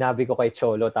 Sinabi ko kay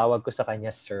Cholo, tawag ko sa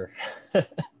kanya sir.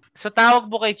 So tawag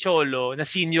mo kay Cholo, na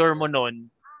senior mo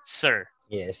nun, sir?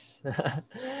 Yes.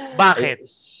 Bakit?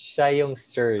 Siya yung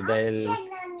sir dahil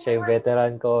siya yung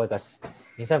veteran ko. Tapos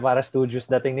minsan para studios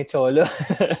dating ni Cholo.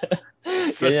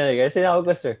 Ganyan, kasi sinawag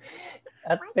ko sir.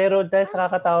 Pero dahil sa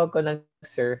kakatawag ko ng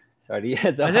sir, sorry.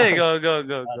 Go.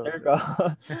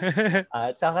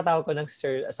 At sa kakatawag ko ng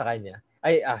sir sa kanya,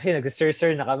 actually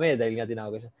nag-sir na kami dahil nga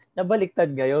tinawag ko siya.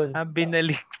 Nabaliktad ngayon.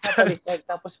 Binaliktad.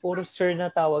 Tapos puro sir na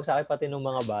tawag sa akin, pati ng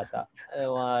mga bata,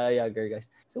 mga younger guys.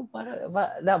 So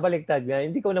nabaliktad nga.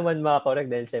 Hindi ko naman makakorek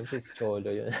dahil syempre si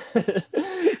Cholo yun.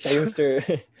 Siya yung sir.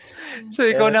 So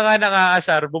ikaw na nga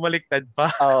nakaasar, bumaliktad pa.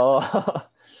 Oo.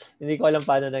 Hindi ko alam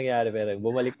paano nangyari, pero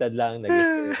bumaliktad lang,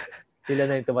 nag-sir. Sila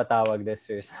na yung tumatawag na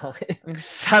sir sa akin.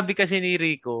 Sabi kasi ni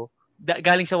Rico,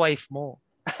 galing sa wife mo.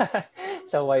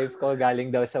 Sa wife ko, galing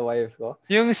daw sa wife ko.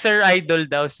 Yung Sir Idol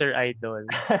daw, Sir Idol.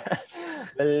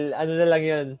 Well, ano na lang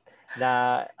yun,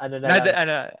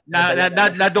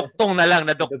 Naduktong na lang.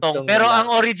 Pero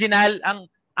na lang.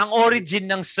 ang origin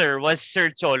ng Sir was Sir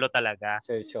Cholo talaga.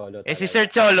 Sir Cholo talaga. Si Sir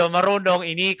Cholo, marunong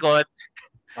inikot.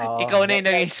 Ikaw na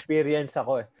yung experience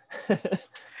ako eh.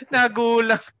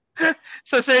 Nagulang.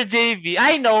 So Sir JVee,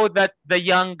 I know that the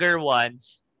younger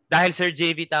ones, dahil Sir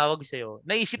JVee tawag sa'yo,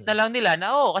 naisip na lang nila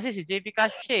na, kasi si JVee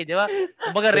Casio, di ba?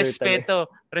 Kumbaga,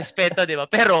 respeto, di ba?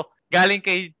 Pero, galing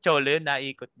kay Cholo yun,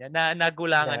 naikot niya.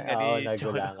 Nagulangan ka ni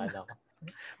Cholo. Nagulangan ako.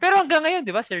 Pero hanggang ngayon,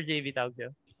 di ba, Sir JVee tawag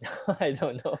sa'yo? I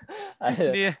don't know.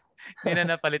 Hindi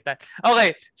na napalitan.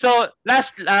 Okay, so,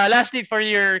 lastly for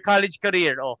your college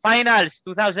career, finals,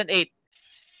 2008.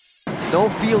 No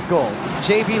field goal.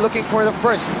 JVee looking for the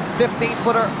first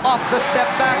 15-footer off the step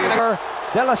back.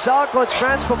 De La Salle, Coach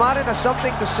Franz Pumarin has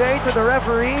something to say to the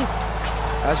referee.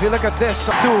 As we look at this,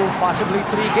 2, possibly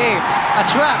 3 games. A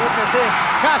trap. Look at this.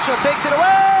 Casio takes it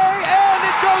away, and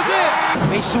it goes in.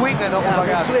 May swing, may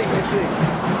swing.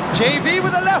 JVee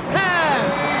with the left hand.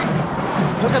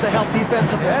 Look at the help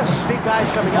defense of the big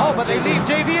guys coming out. But they leave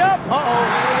JVee up.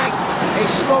 A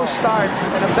slow start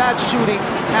and a bad shooting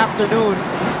afternoon.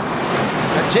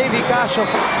 And JVee Casio.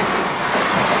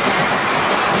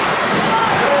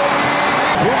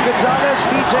 Boom Gonzalez,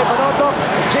 DJ Manotoc,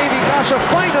 JVee Casio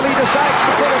finally decides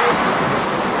to put it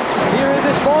here in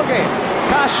this ballgame.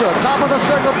 Casio, top of the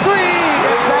circle, 3!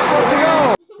 Gets that one to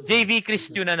go. JVee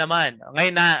Casio na naman.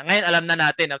 Ngayon alam na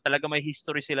natin na talaga may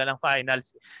history sila ng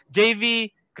finals.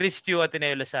 JVee Casio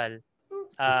Ateneo Lasal.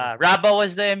 Raba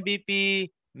was the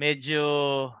MVP.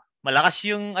 Medyo malakas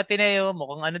yung Ateneo.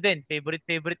 Mukhang din. Favorite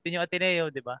din yung Ateneo,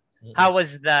 di ba? How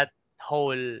was that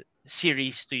whole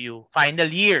series to you? Final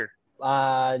year.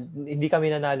 Hindi kami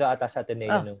nanalo ata sa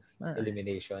Ateneo ng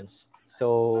eliminations.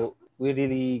 So, we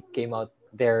really came out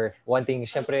there wanting,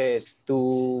 syempre,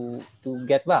 to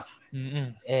get back.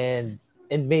 And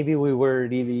maybe we were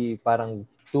really parang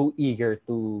too eager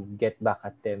to get back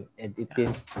at them. And it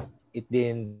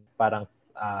didn't parang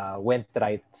went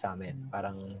right sa amin.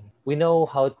 Parang, we know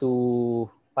how to,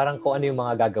 parang kung ano yung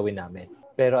mga gagawin namin.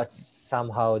 Pero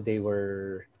somehow they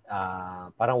were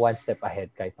parang one step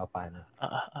ahead kahit paano.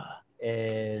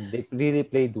 And they really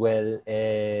played well.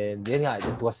 And yun nga,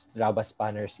 it was Raba's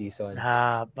banner season.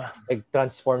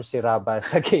 Nag-transform si Raba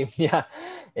sa game niya.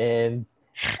 And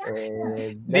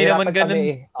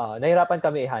nahirapan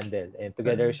kami i-handle. And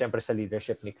together, syempre sa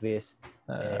leadership ni Chris.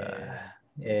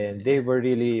 And they were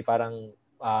really parang,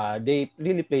 they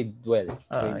really played well.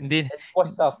 It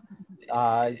was tough.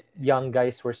 Young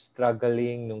guys were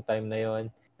struggling nung time na yun.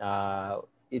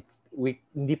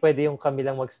 Hindi pwede yung kami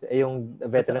lang yung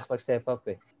veterans mag-step up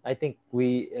eh. I think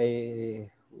we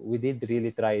did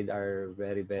really tried our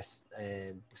very best,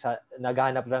 and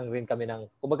naghahanap lang rin kami ng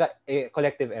kumbaga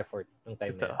collective effort nung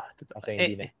time na yun. Kasi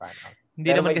hindi na-pan out. Hindi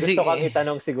pero naman kasi gusto kang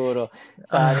itanong siguro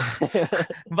sa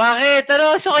bakit?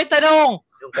 Gusto ko itanong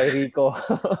yung kay Rico.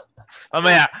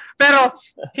 Mamaya. Pero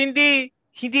hindi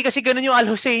kasi ganun yung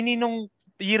Al Husseini nung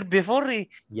year before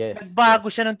eh. Yes. Nagbago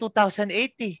siya ng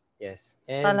 2008 eh. Yes.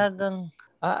 And talagang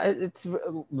it's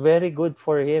very good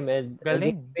for him, and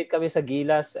galing. Kami sa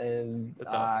Gilas, and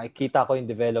kita ko yung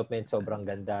development, sobrang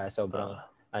ganda, sobrang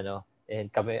and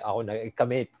kami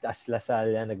as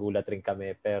Lasal, nagulat rin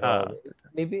kami, pero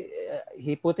maybe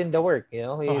he put in the work, he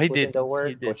put in the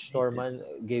work. Coach Norman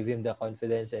gave him the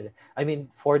confidence, and I mean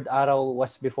Ford Araw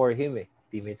was before him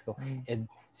teammates ko, and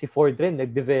si Ford rin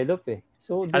nag-develop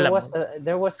so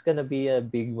there was gonna be a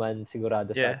big man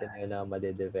sigurado sa atin na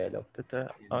made-develop.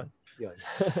 Yun.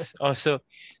 So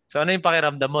ano yung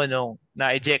pakiramdam mo nung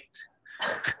na-eject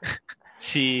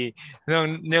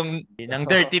ng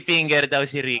dirty finger daw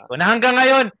si Rico, na hanggang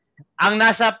ngayon ang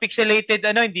nasa pixelated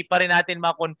hindi pa rin natin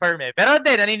ma-confirm pero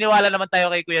naniniwala naman tayo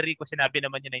kay Kuya Rico, sinabi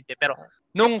naman niya na hindi, pero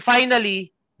nung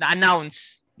finally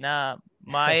na-announce na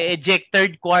ma-eject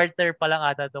third quarter pa lang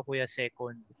ata to, Kuya,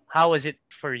 second, how was it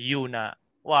for you na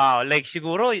wow, like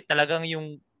siguro talagang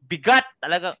yung bigat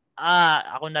talagang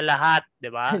ako na lahat,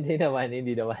 di ba? Hindi naman.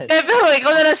 Pero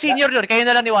ikaw na lang senior doon, kayo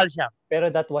na lang ni Walsham.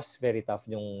 Pero that was very tough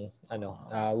yung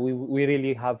we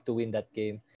really have to win that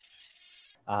game.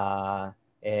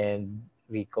 And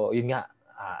Rico, yun nga,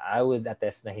 I would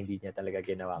attest na hindi niya talaga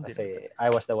ginawa kasi I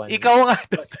was the one. Ikaw nga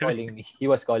he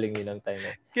was calling me ng time.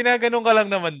 Kinaganon ka lang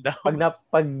naman daw.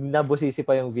 Pag nabusisi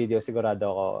pa yung video,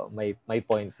 sigurado ako may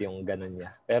point yung ganun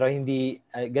niya. Pero hindi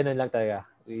ganun lang talaga.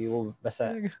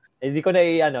 basta hindi ko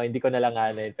na lang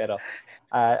pero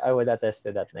I would attest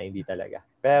to that na hindi talaga.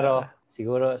 Pero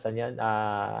siguro saan yan,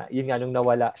 yun nga nung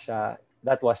nawala siya,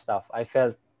 that was tough. I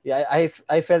felt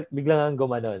biglang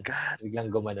gumanon.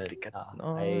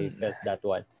 I felt that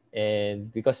one. And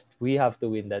because we have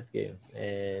to win that game.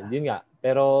 And yun nga.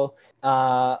 Pero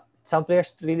some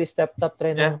players really stepped up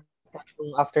rin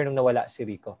after nung nawala si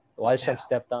Rico. Walsham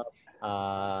stepped up.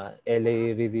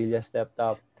 LA Revilla stepped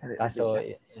up. Kaso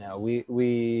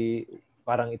we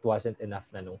parang it wasn't enough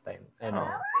na nung time. And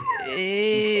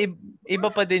iba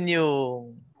pa din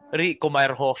yung Rico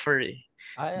Meyerhofer eh.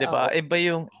 'Di ba?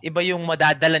 Iba yung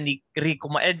madadala ni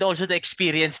Rico and also the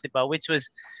experience, 'di ba, which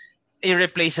was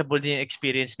irreplaceable din yung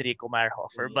experience ni Rico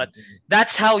Meyerhofer. But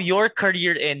that's how your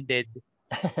career ended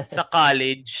sa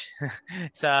college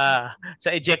sa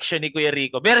ejection ni Kuya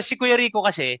Rico. Pero si Kuya Rico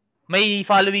kasi may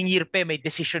following year pa, may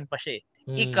decision pa siya.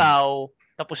 Ikaw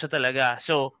tapos na talaga.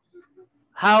 So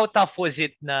how tough was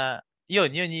it na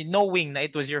yun knowing na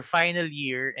it was your final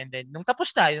year, and then nung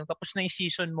tapos na yung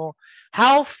season mo,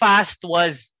 how fast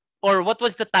was or what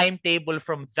was the timetable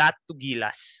from that to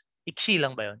Gilas? Iksi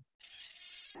lang ba yun?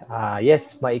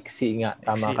 Yes, maiksi nga.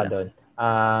 Tama ka doon.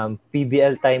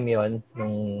 PBL time yon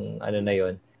nung na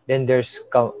yon. Then there's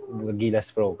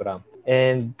Gilas program.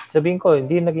 And sabihin ko,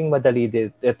 hindi naging madali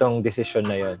itong decision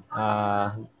na yon.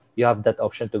 You have that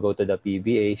option to go to the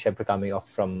PBA, syempre coming off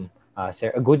from a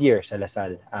good year sa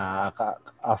Lasal,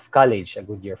 of college, a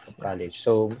good year from college.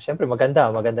 So, syempre maganda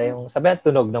yung sabihan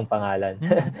tunog ng pangalan.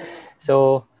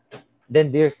 So, then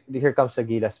here comes the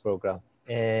Gilas program.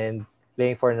 And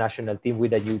playing for a national team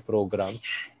with a new program.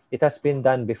 It has been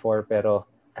done before, pero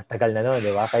ang tagal na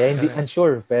di ba? Kaya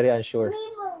very unsure.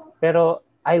 Pero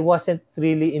I wasn't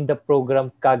really in the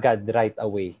program kagad right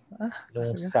away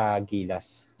nung sa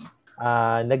Gilas.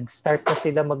 Nag-start na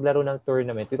sila maglaro ng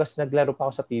tournament because naglaro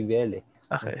pa ako sa PBL eh.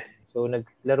 Okay. So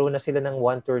naglaro na sila ng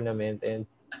one tournament, and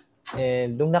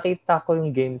nung nakita ko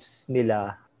yung games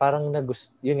nila, parang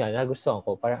nagustuhan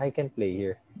ko. Parang I can play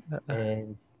here.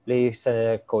 And play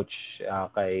sa coach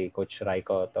kay Coach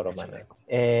Raiko Toroman.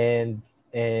 And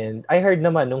I heard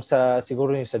naman nung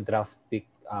siguro yung sa draft pick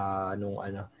nung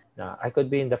na I could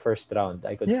be in the first round.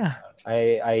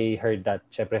 I heard that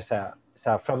syempre sa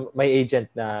from my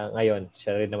agent na ngayon,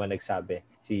 siya rin naman nagsabi,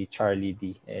 si Charlie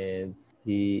D. And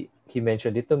he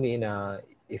mentioned it to me na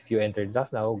if you enter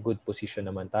draft now, good position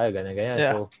naman tayo, ganyan. Yeah.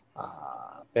 So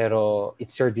pero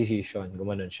it's your decision,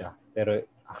 gumanon siya. Pero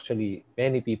actually,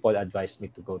 many people advised me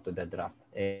to go to the draft.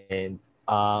 And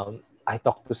I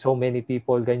talked to so many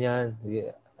people, ganyan.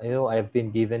 I've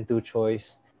been given 2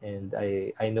 choice, and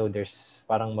I know there's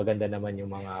parang maganda naman yung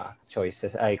mga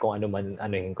choices, kung ano man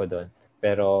anuhin ko doon.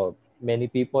 Pero many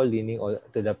people leaning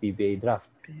to the PBA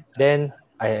draft. Then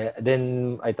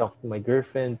I talked to my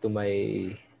girlfriend, to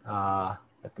my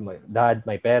dad,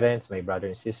 my parents, my brother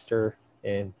and sister,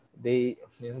 and they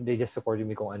just supported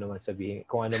me kung ano man sabihin,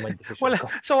 kung ano man decision ko.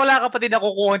 So wala ka pa din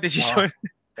nakukuha ng decision.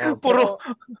 Puro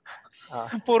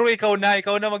ikaw na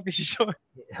magdesisyon.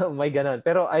 May ganon.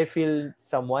 Pero I feel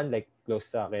someone like close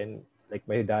sa akin, like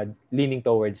my dad, leaning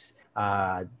towards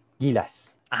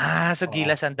Gilas. So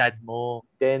Gilas ang dad mo.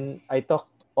 Then I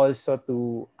talked also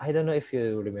to, I don't know if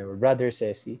you remember, Brother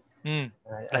Ceci.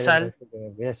 Lasal?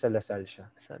 Yes, sa Lasal siya.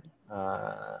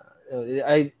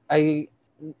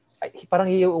 Parang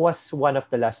he was one of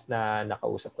the last na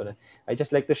nakausap ko na. I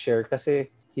just like to share kasi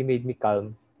he made me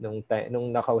calm nung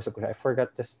nakausap ko siya. I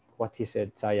forgot just what he said,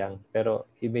 sayang. Pero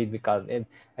he made me calm, and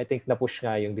I think na-push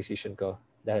nga yung decision ko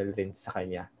dahil rin sa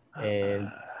kanya. And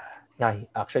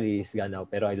actually he's gone now,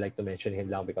 pero I'd like to mention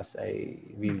him lang because I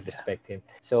really respect him.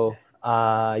 So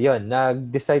yun,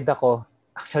 nag-decide ako.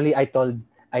 Actually, I told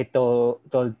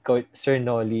Coach Sir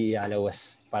Noli,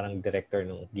 was parang director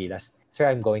ng Gilas, "Sir,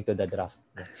 I'm going to the draft."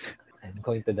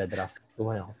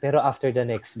 Gumana ako. Pero after the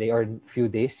next day or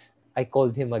few days, I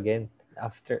called him again.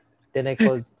 Then I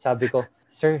called, sabi ko,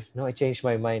 "Sir, no, I changed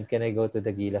my mind. Can I go to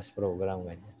the Gilas program?"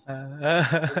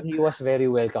 He was very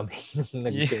welcoming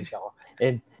nung nag-change ako.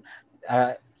 And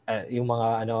yung mga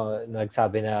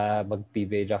nagsabi na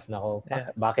mag-PBA draft na ako,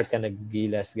 bakit ka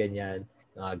nag-Gilas, ganyan,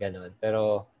 ganon.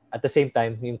 Pero at the same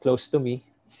time, yung close to me,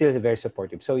 still very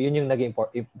supportive. So yun yung naging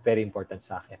very important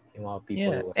sa akin, yung mga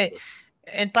people who was close.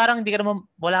 And parang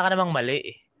wala ka namang mali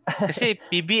eh. Kasi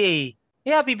PBA,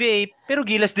 pero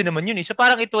Gilas din naman yun eh. So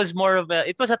parang it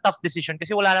was a tough decision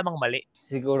kasi wala namang mali.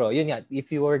 Siguro, yun nga,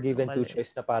 if you were given 2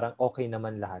 choice na parang okay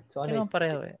naman lahat. So ano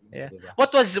pareho eh. Yeah. Diba?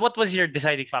 What was your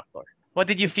deciding factor? What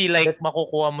did you feel like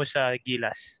makukuha mo sa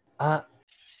Gilas?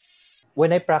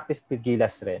 When I practiced with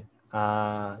Gilas rin,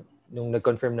 nung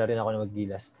nag-confirm na rin ako na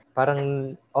mag-Gilas,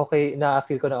 parang okay,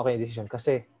 na-feel ko na okay yung decision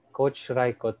kasi Coach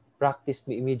Raikot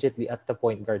practiced me immediately at the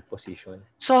point guard position.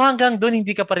 So hanggang doon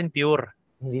hindi ka pa rin pure?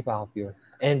 Hindi pa ako pure.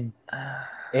 And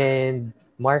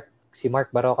si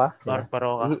Mark Baroka, Mark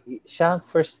Baroka. Siya ang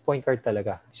first point guard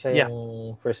talaga. Siya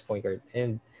yung first point guard.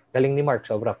 And galing ni Mark,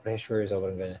 sobrang pressure,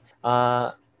 sobrang ganyan.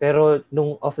 Pero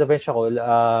nung off the bench ako,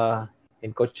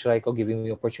 and Coach Raiko giving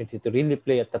me opportunity to really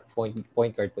play at the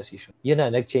point guard position. Yun na,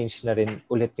 nag-change na rin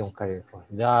ulit yung career ko.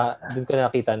 Doon ko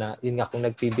nakita na, yun nga, kung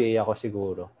nag-PBA ako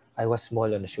siguro, I was small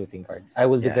on a shooting guard. I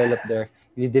will develop there.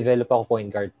 I-develop ako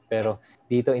point guard. Pero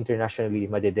dito internationally,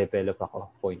 made-develop ako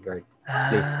point guard.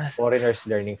 Foreigners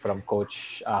learning from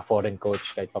foreign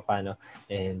coach kahit papano.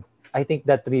 And I think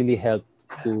that really helped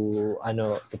to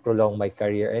prolong my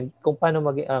career and kung paano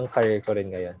maging ang career ko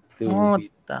rin ngayon.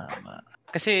 Tama.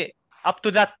 Kasi up to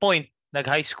that point,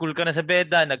 nag-high school ka na sa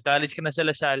Beda, nag-college ka na sa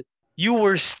Salle, you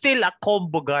were still a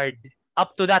combo guard.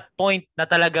 Up to that point na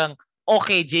talagang,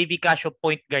 okay, JVee Casio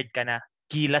point guard ka na.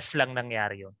 Gilas lang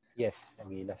nangyari yun. Yes,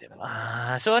 nagilas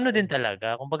na. So ano din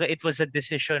talaga, kumbaga it was a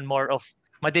decision more of,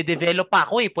 madedevelop pa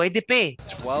ako pwede pa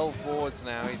 12 boards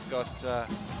now, he's got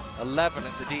 11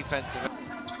 at the defensive.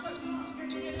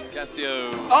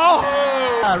 Casio.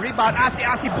 Rebound,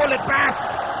 Asi bullet pass,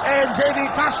 and JVee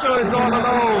Casio is all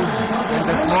alone. And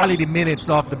the quality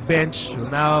minutes off the bench will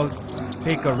now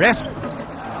take a rest.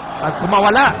 At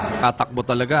kumawala. Tatakbo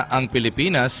talaga ang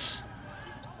Pilipinas.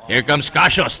 Here comes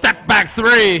Casio, step back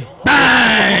three,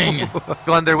 bang!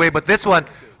 Go underway, but this one,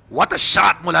 what a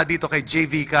shot mula dito kay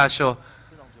JVee Casio.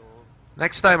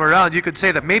 Next time around, you could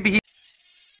say that maybe he...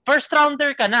 First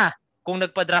rounder ka na kung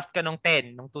nagpa-draft ka nung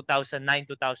 10, nung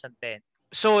 2009-2010.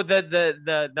 So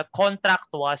the contract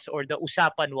was, or the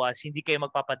usapan was, hindi kayo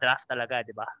magpapa-draft talaga,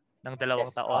 di ba? Ng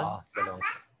 2 taon?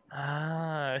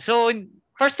 So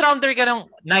first rounder ka ng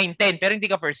 9-10, pero hindi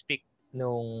ka first pick.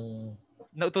 Nung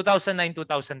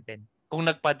 2009-2010, kung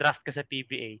nagpa-draft ka sa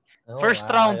PBA. First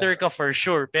rounder ka for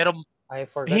sure, pero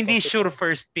hindi sure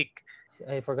first pick.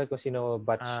 I forgot kung sino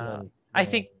batch nun.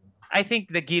 I think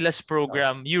the Gilas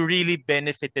program, you really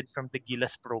benefited from the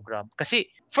Gilas program. Kasi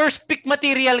first pick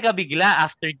material ka bigla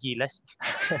after Gilas.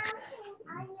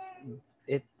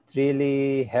 It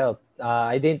really helped.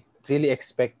 I didn't really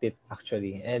expect it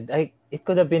actually. And it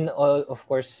could have been all, of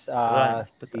course, Paul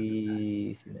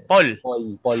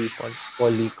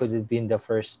could have been the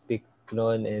first pick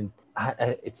noon, and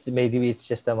maybe it's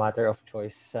just a matter of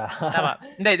choice. Tama.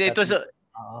 Hindi,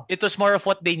 it was more of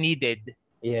what they needed.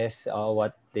 Yes,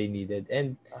 what they needed.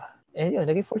 And yun,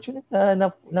 naging fortunate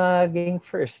na naging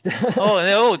first.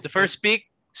 The first pick.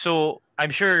 So,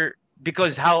 I'm sure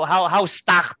because how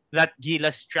stacked that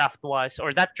Gilas draft was,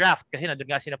 or that draft, kasi nandun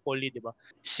nga sina Poli, di ba?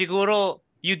 Siguro,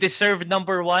 you deserve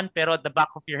number 1, pero at the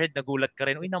back of your head, nagulat ka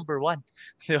rin, number 1.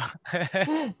 Di ba?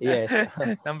 Yes.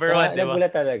 Number 1, di ba? Nagulat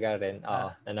talaga rin,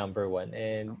 na number 1.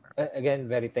 And again,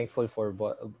 very thankful for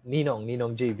Ninong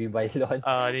JVee Bailon.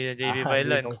 Ninong JVee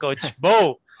Bailon. Coach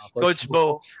Bo. Coach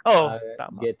Bo. Tama.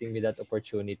 Getting me that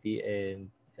opportunity, and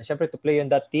syempre to play on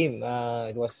that team,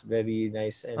 it was very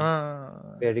nice and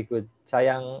very good.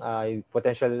 Sayang,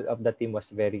 potential of the team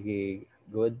was very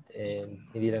good, and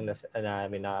hindi lang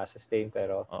namin na-sustain,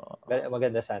 pero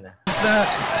maganda sana.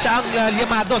 Siya ang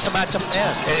llamado sa matchup na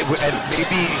yan. And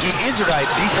maybe he is right.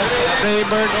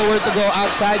 Kramer nowhere to go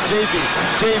outside JVee.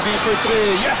 JVee for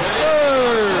 3. Yes,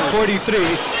 sir! 43.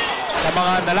 Sa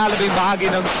mga nalalabing bahagi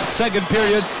ng second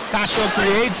period, Casio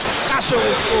creates. Casio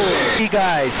is full. Three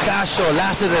guys, Casio,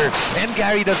 Lassiter, and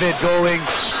Gary David going.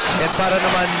 And para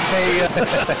naman kay...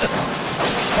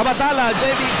 Kabatala,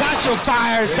 JVee Casio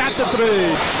fires. That's a 3.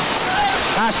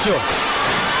 Casio.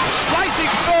 Slicing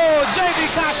through,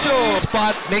 JVee Casio.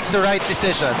 Spot makes the right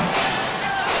decision.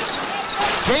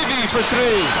 JVee for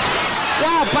 3.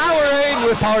 Wow, Powerade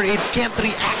with Powerade can't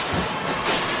react.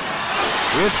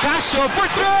 Here's Casio for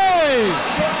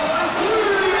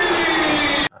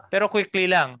 3! Pero quickly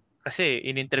lang, kasi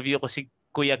in-interview ko si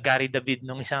Kuya Gary David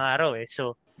nung isang araw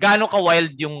So, gaano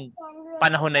ka-wild yung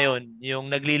panahon na yun?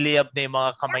 Yung nagli-layup na yung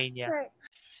mga kamay niya?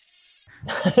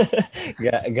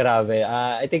 Grabe.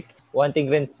 I think one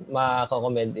thing rin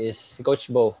makakomment is si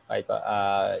Coach Bo.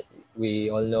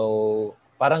 We all know,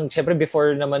 parang syempre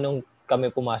before naman nung kami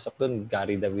pumasok dun,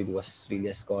 Gary David was really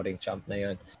a scoring champ na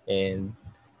yun. And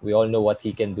we all know what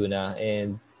he can do na.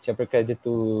 And syempre credit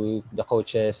to the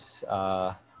coaches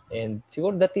and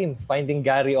siguro the team finding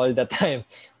Gary all the time.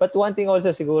 But one thing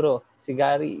also siguro, si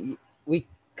Gary,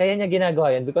 kaya niya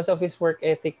ginagawa yun because of his work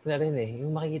ethic na rin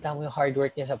Yung makikita mo yung hard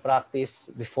work niya sa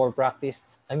practice, before practice.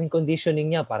 I mean, conditioning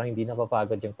niya, parang hindi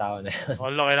napapagod yung tao na yun.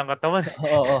 Laki ng katawan.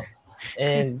 Oo.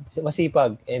 And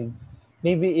masipag. And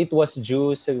maybe it was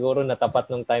due siguro natapat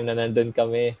nung time na nandun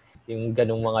kami yung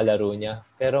ganung mga laro niya.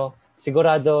 Pero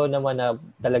sigurado naman na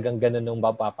talagang ganun nung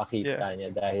mapapakita niya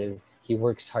dahil he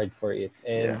works hard for it.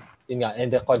 And yun nga,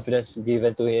 and the confidence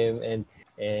given to him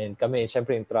and kami,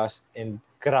 syempre yung trust and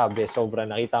grabe, sobra.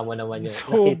 Nakita niyo naman yung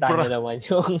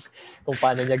kung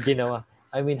paano niya ginawa.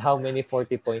 I mean, how many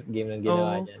 40-point game nang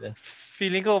ginawa niya. No?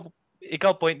 Feeling ko,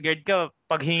 ikaw point guard ka,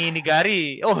 pag hingi ni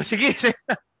Gary, sige.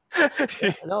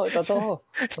 No, totoo.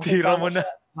 Tira mo na.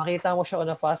 Makita mo siya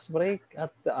on a fast break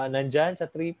at nandyan sa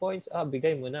 3 points,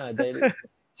 bigay mo na dahil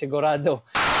sigurado.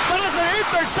 There's an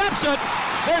interception!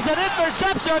 There's an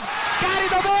interception! Gary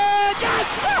David! Yes,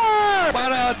 sir!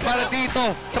 Para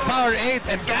dito sa Power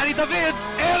 8 and Gary David,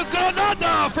 El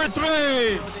Granada for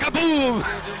 3! Kaboom!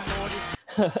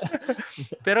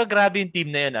 Pero grabe yung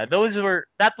team na yun.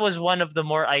 That was one of the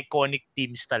more iconic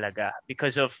teams talaga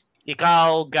because of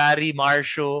ikaw, Gary,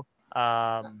 Marcio,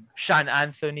 Sean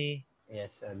Anthony.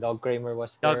 Yes, Doug Kramer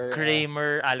was there. Doug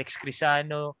Kramer, Alex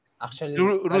Crisano. Actually,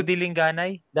 Rudy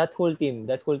Linganay. That whole team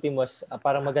was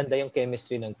parang maganda yung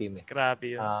chemistry ng team.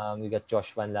 Grabe yun. We got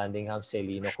Josh Van Landingham,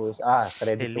 Celino Cruz.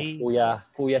 Credit to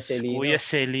Kuya Celino. Kuya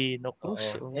Celino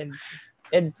Cruz.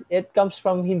 And it comes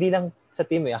from hindi lang sa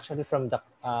team actually from the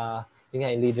yung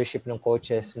leadership ng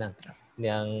coaches ng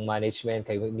management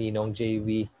kay Ninong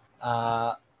JVee.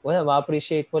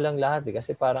 Ma-appreciate mo lang lahat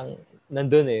kasi parang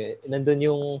nandun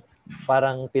yung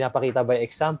parang pinapakita by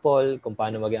example kung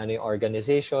paano maging yung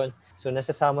organization. So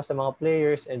nasasama sa mga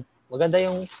players and maganda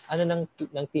yung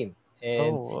ng team.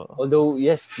 And although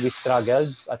yes, we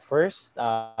struggled at first.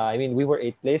 I mean, we were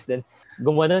 8th place then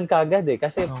gumanon kagad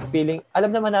kasi feeling alam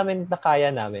naman namin na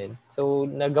kaya namin. So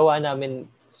nagawa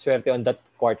namin swerte on that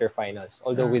quarterfinals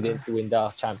although we didn't win the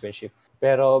championship.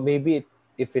 Pero maybe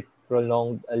if it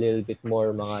prolonged a little bit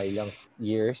more mga ilang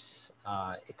years,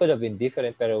 it could have been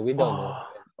different pero we don't know.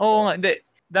 Nga,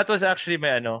 that was actually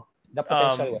my the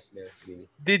potential was there really.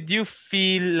 Did you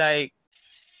feel like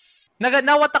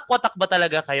nawatak-watak ba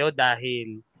talaga kayo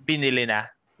dahil binili na?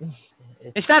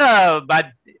 Is that a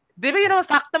bad... Di ba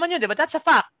fact naman yun, di ba? That's a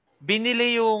fact.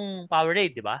 Binili yung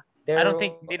Powerade, di ba? I don't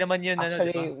think, di naman yun.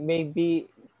 Actually, maybe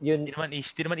yun... Di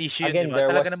naman issue again, yun, di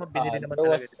ba? Talaga naman binili naman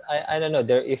there talaga. I don't know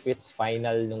if it's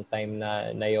final nung time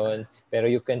na yun. Pero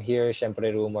you can hear,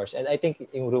 syempre, rumors. And I think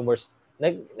yung rumors,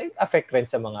 nag-affect rin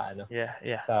sa mga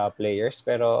sa players.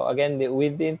 Pero again,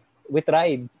 we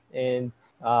tried and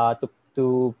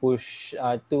to push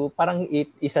to parang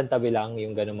isang tabi lang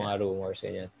yung ganung mga rumors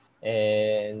ganyan.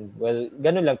 And well,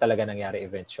 ganun lang talaga nangyari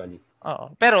eventually.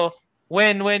 Pero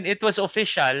when it was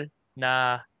official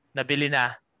na nabili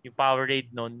na yung Powerade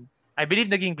noon, I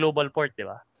believe naging global port, di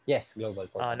ba? Yes, global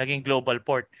port. Naging global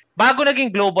port. Bago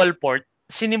naging global port,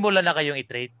 sinimulan na kayong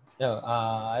i-trade? No,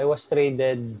 I was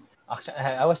traded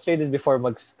before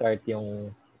mag-start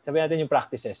yung sabi natin yung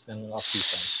practices ng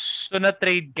off-season. So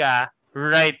na-trade ka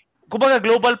right. Kumbaga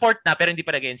global port na pero hindi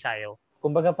pa nag-ensayo.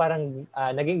 Kumbaga parang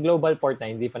naging global port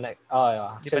na hindi pa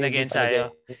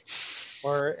nag-ensayo.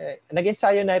 Or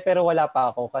nag-ensayo na pero wala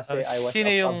pa ako kasi I was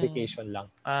on vacation lang.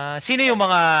 Sino yung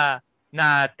mga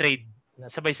na-trade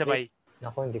sabay-sabay?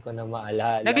 Naku, hindi ko na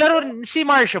maalala. Naglaro si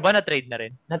Marcio ba na-trade na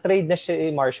rin? Na-trade na si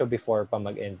Marcio before pa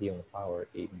mag-end yung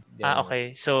Powerade.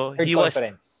 Okay. So he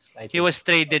was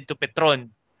traded to Petron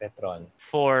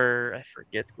for I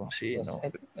forget kung sino. Yes,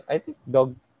 I think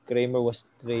Doug Kramer was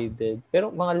traded. Pero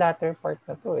mga latter part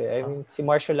na to I mean, si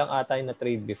Marcio lang ata yung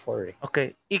na-trade before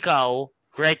Okay. Ikaw,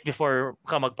 right before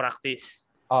ka mag-practice?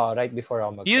 Right before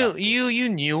ako mag-practice. You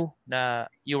knew na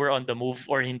you were on the move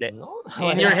or hindi? No.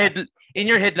 In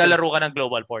your head, lalaro ka ng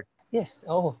global port? Yes.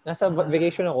 Nasa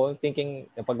vacation ako, thinking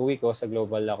na pag-uwi ko sa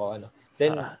global ako.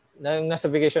 Then,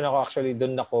 nasa vacation ako, actually,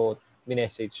 doon ako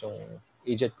minessage yung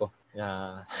agent ko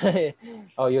na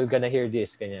you're gonna hear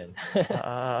this ganyan.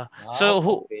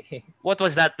 What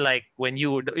was that like when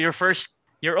your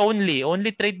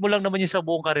only trade mo lang naman yung sa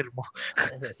buong karir mo?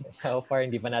 So far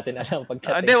hindi pa natin alam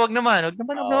pagdating. Hindi, wag naman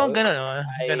ganun.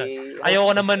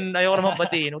 Ayoko naman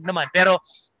batiin, wag naman. Pero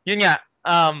yun nga,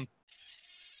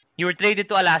 you were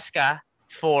traded to Alaska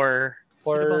for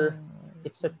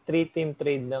it's a 3-team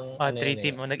trade ng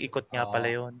 3-team nag-ikot nga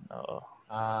pala yun.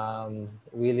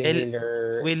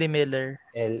 Willie Miller.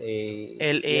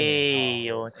 LA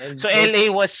yun. So And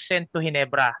LA was sent to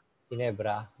Ginebra.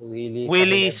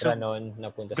 Willie sa Ginebra noon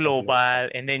napunta global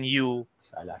and then you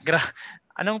sa Alaska.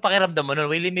 Anong pakiramdam mo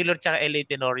noon? Willie Miller tsaka LA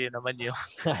Tenorio naman yun.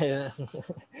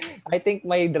 I think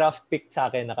may draft pick sa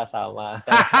akin nakasama.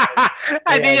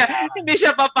 Hindi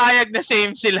siya papayag na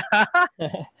same sila.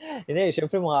 Hindi,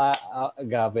 syempre mga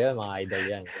grabe yan, mga idol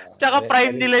yan. Tsaka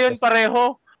prime nila yun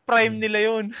pareho. prime nila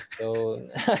yun. So,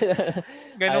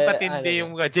 Ganun katindi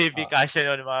yung JVee Casio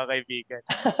yun, mga kaibigan.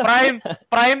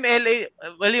 Prime LA,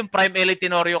 well, yung Prime LA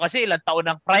Tenorio kasi ilang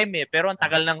taon ng prime pero ang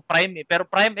tagal ng prime Pero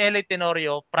Prime LA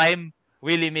Tenorio, Prime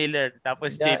Willie Miller,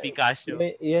 tapos JVee Casio.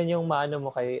 Yan yung maano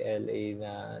mo kay LA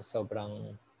na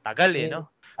sobrang tagal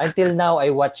no? Until now,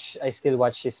 I still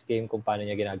watch his game kung paano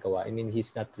niya ginagawa. I mean,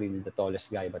 he's not really the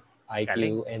tallest guy, but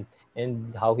IQ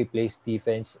and how he plays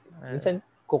defense. Minsan,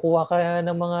 kukuha ka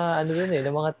ng mga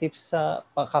ng mga tips sa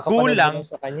kakapanood mo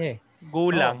sa kanya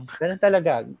Gulang. Ganun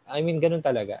talaga. I mean, ganun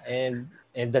talaga. And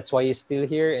that's why he's still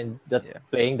here and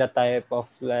playing that type of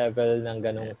level ng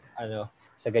ganung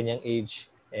sa ganyang age.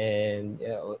 And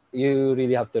you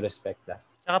really have to respect that.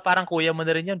 Saka parang kuya mo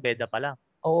na rin yun, Beda pa lang.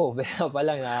 Oo, Beda pa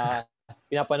lang na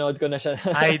pinapanood ko na siya.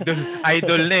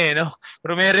 idol na no?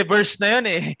 Pero may reverse na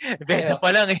yun Beda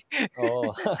pa lang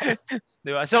Oo.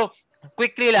 Diba? So,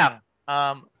 quickly lang.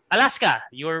 Alaska,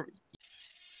 you were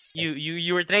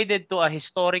traded to a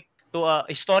historic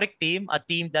team, a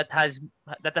team that has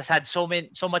had so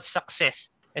much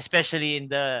success, especially in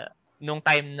nung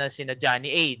time na sina Johnny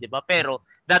A, 'di ba? Pero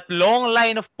that long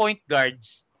line of point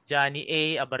guards, Johnny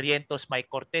A, Abarrientos, Mike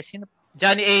Cortez,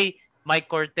 Johnny A, Mike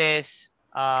Cortez,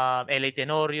 LA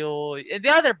Tenorio, the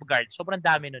other guards, sobrang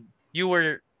dami nun.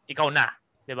 Ikaw na,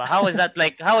 'di ba? How was that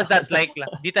like?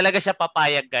 Di talaga siya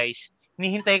papayag, guys.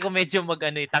 Hinihintay ko medyo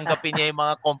tanggapin niya yung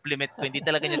mga compliment ko. Hindi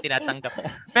talaga niya tinatanggap.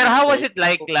 Pero how was it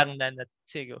like lang na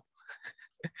sigo?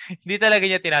 Hindi talaga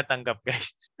niya tinatanggap,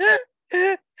 guys.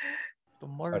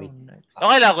 Tomorrow night.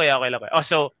 Okay lang, kuya. Oh,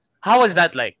 so, how was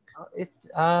that like?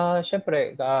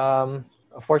 Syempre,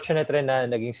 fortunate rin na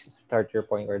naging starter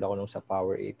point guard ako nung sa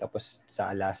Power 8 tapos sa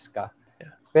Alaska.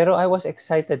 Pero I was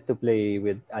excited to play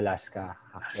with Alaska,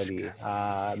 actually.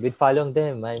 With following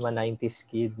them, I'm a 90s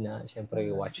kid na, syempre,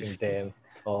 watching them.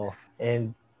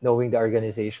 And knowing the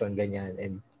organization, ganyan,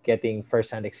 and getting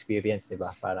first-hand experience, di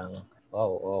ba? Parang,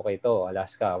 wow, okay to,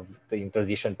 Alaska. Yung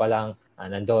tradition pa lang,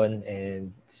 nandun,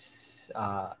 and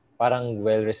parang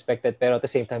well-respected, pero at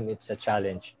the same time, it's a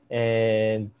challenge.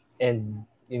 And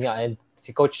yun nga, and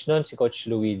si Coach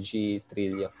Luigi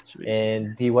Trillo.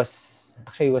 And he was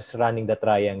running the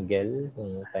triangle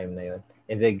yung time na yun.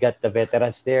 And they got the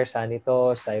veterans there,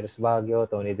 Sanito, Cyrus Baguio,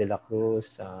 Tony De La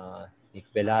Cruz, Nick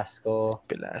Velasco.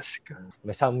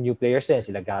 May some new players din,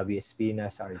 sila Gabby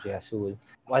Espinas, RJ Azul.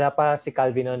 Wala pa si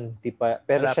Calvin nun,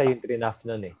 pero siya yung trinaf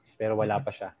nun Pero wala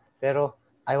pa siya. Pero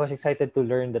I was excited to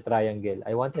learn the triangle.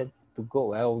 I wanted to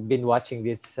go. I've been watching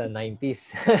this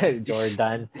 90s.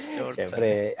 Jordan.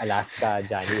 Siyempre, Alaska,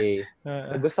 Johnny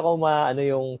A. So, gusto ko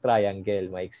yung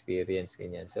triangle, my experience,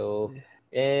 ganyan. So,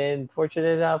 and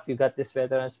fortunately enough, you got this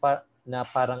veterans na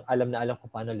parang alam na alam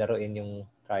kung paano laruin yung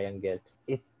triangle.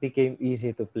 It became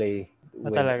easy to play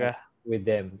with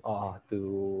them.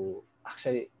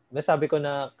 Actually, masabi ko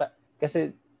na,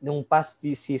 kasi nung past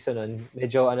season nun,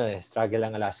 medyo struggle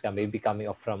ang Alaska, maybe coming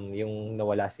off from yung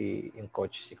nawala si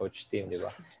coach team, di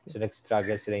ba? So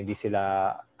nag-struggle sila, hindi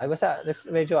sila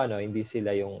hindi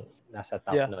sila yung nasa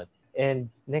top nun.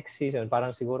 And next season,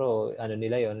 parang siguro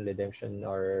nila yon, redemption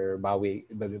or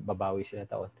babawi sila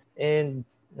taon. And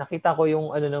nakita ko yung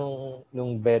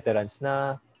nung veterans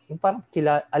na yung parang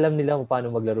alam nila kung paano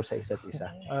maglaro sa isa't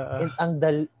isa.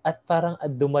 And parang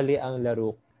dumali ang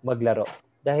maglaro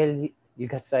dahil you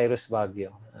got Cyrus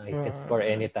Baguio. He can score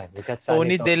anytime. You got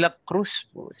Tony De La Cruz.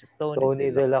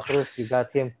 Tony De La Cruz. You got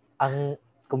him.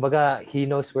 Kumbaga, he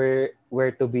knows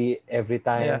where to be every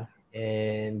time.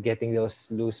 And getting those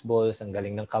loose balls, ang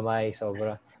galing ng kamay,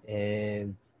 sobra.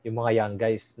 And yung mga young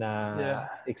guys na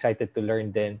excited to learn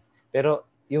din. Pero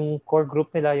yung core group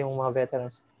nila, yung mga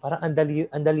veterans, parang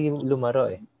andali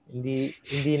lumaro Hindi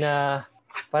na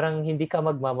parang hindi ka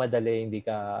magmamadali, hindi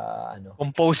ka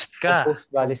composed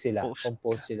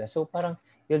sila. So parang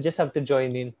you'll just have to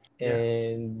join in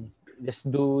and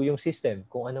just do yung system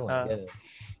kung ano ganun.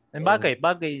 Bagay.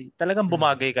 Talagang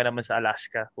bumagay ka naman sa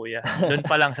Alaska, kuya. Doon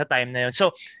pa lang sa time na yun.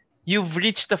 So, you've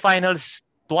reached the finals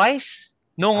twice?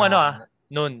 Nung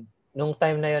Nung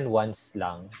time na yun, once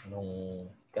lang.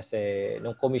 Kasi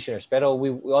nung commissioners. Pero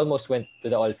we almost went to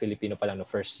the All-Filipino pa lang no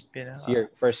first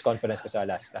conference ko sa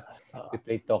Alaska. We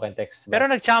played Talk and Text. Pero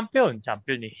nag-champion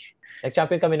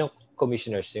Nag-champion kami nung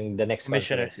commissioners, yung the next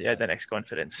conference. The next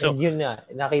conference. So, and yun na,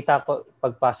 nakita ko,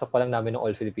 pagpasok pa lang namin ng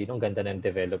All-Filipino, ang ganda ng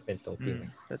development ng team.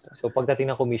 So pagdating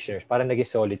ng commissioners, parang naging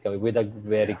solid kami with a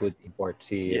very good import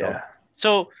si Rob.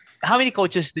 So, how many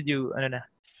coaches did you,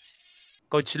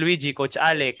 Coach Luigi, Coach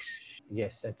Alex?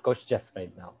 Yes, and Coach Jeff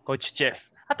right now. Coach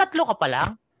Jeff. Tatlo ka pa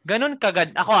lang? Ganun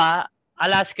kagad. Ako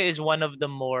Alaska is one of the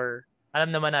more, alam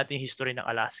naman natin yung history ng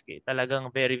Alaska. Talagang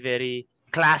very, very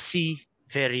classy,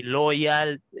 very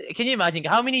loyal. Can you imagine?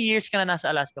 How many years ka na nasa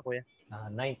Alaska, kuya?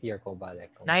 9th year ko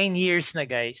balik. 9 years na,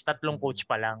 guys. 3 coach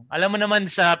pa lang. Alam mo naman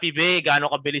sa PBA, gaano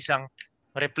kabilis ang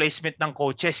replacement ng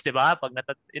coaches, di ba?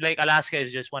 Like Alaska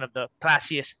is just one of the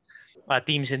classiest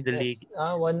teams in the league.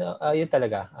 Yun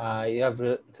talaga. You have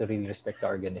to really respect the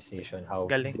organization, how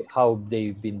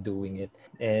they've been doing it.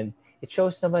 And it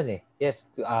shows naman eh. Yes,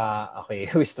 okay,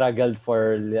 we struggled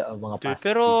for mga past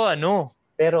seasons.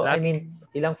 Pero I mean,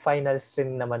 ilang finals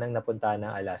rin naman ang napuntahan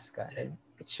ng Alaska. And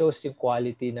it shows yung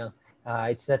quality ng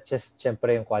it's not just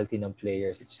syempre yung quality ng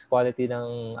players, it's quality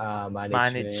ng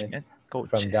management coaches.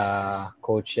 From the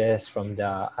coaches, from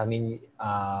the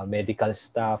medical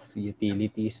staff,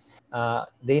 utilities.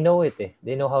 They know it eh.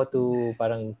 They know how to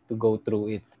go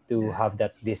through it, to have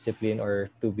that discipline,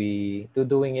 or to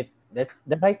doing it the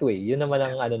right way. Yun naman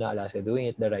ang na Alaska,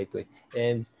 doing it the right way.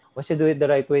 And once you do it the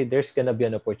right way, there's gonna be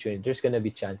an opportunity. There's gonna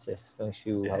be chances as long as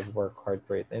you have worked hard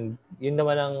for it. And yun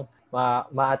naman ang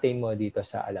ma-attain mo dito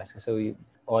sa Alaska. So,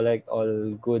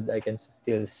 all good, I can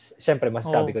still, syempre,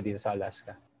 masasabi ko dito sa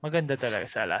Alaska. Maganda talaga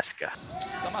sa Alaska.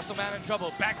 The muscle man in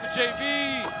trouble. Back to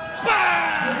JVee.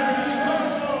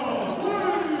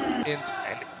 And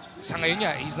sa ngayon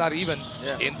niya, he's not even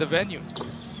in the venue.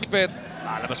 But,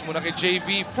 lalabas muna kay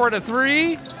JVee for the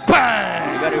 3.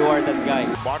 Bang! You gotta reward that guy.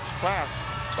 Box pass.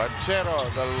 Banchero,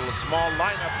 the small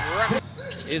lineup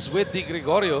is with Di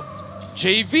Gregorio.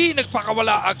 JVee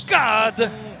nagpakawala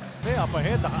agad. Hey, up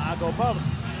ahead, nakaagaw pa.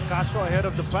 Casio ahead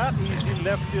of the pack. Easy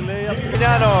lefty layup.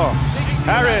 Pinano,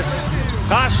 Harris,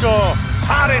 Casio,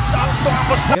 Harris ang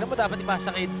tumakos. Pero mo dapat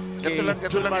ipasakit kay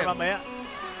Julmar mamaya.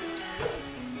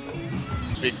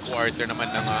 Big quarter naman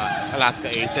ng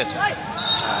Alaska Aces.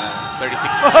 36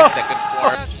 second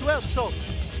quarter. As well, so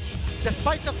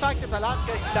despite the fact that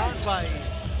Alaska is down by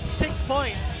 6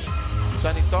 points.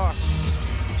 Sunny toss.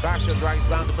 Casio drives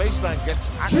down the baseline, gets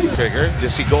active. Trigger.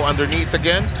 Does he go underneath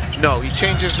again? No, he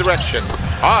changes direction.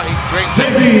 He brings it.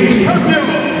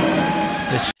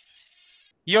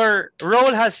 Your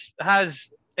role has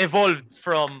evolved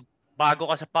from bago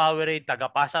ka sa Powerade,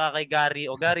 tagapasa ka kay Gary.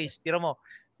 O Gary, tira mo,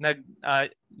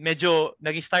 medyo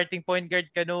nag-starting point guard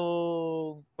ka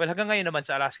hanggang ngayon naman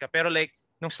sa Alaska. Pero like,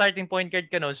 nung starting point guard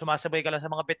ka noon, sumasabay ka lang sa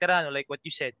mga veterano, like what you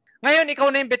said. Ngayon,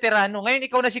 ikaw na yung veterano. Ngayon,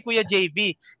 ikaw na si Kuya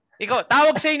JVee. Ikaw,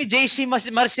 tawag sa'yo ni JC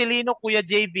Marcelino, Kuya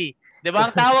JVee. Diba?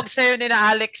 Ang tawag sa'yo ni na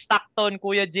Alex Stockton,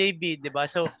 Kuya JVee. Diba?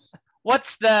 So,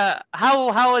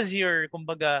 how was your,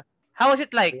 kumbaga, how was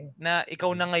it like na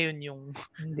ikaw na ngayon yung...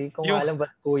 Hindi ko alam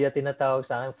ba't Kuya tinatawag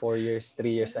sa akin 4 years,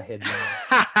 3 years ahead na.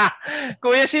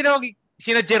 Kuya, sino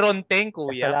Geronteng,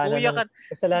 Kuya?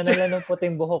 Kasalanan lang ng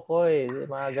puting buhok ko eh.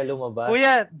 Maaga lumabas.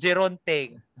 Kuya,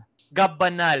 Geronteng. Gab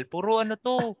Banal. Puro ano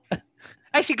to.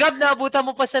 Ay, si Gab, naabutan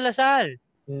mo pa sa Lasal.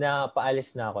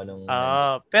 Paalis na ako nung...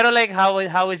 pero like,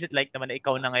 how is it like naman na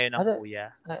ikaw na ngayon ang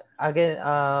Kuya? Again,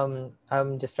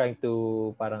 I'm just trying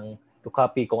to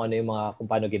copy kung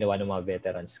paano ginawa ng mga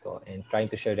veterans ko, and trying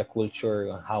to share the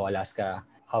culture on how Alaska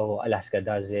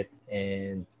does it.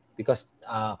 And because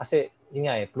kasi yun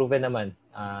nga proven naman,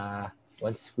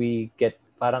 once we get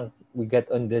on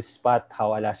this spot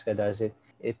how Alaska does it,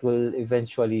 it will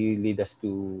eventually lead us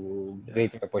to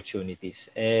greater opportunities.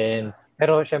 And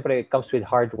pero syempre it comes with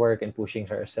hard work and pushing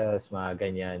ourselves, mga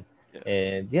ganyan.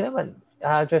 And yun naman,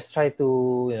 just try to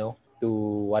do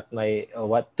what my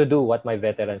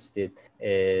veterans did,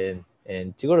 and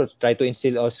siguro try to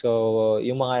instill also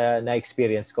yung mga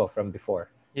na-experience ko from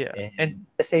before. And at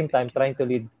the same time trying to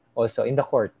lead also in the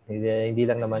court, hindi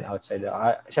lang naman outside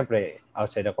syempre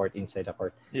outside the court, inside the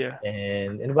court.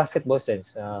 And in basketball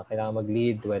sense, kailangan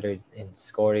mag-lead whether in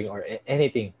scoring or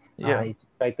anything.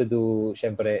 Try to do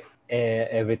syempre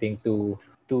everything to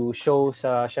show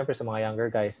sa mga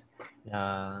younger guys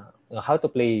na how to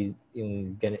play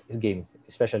yung game,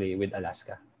 especially with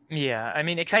Alaska. Yeah, I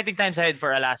mean, exciting times ahead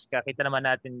for Alaska. Kita naman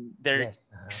natin they're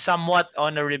somewhat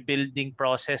on a rebuilding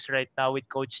process right now with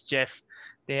Coach Jeff.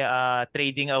 They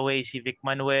trading away si Vic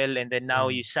Manuel, and then now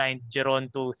you signed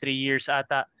Jeron to 3 years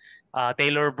ata.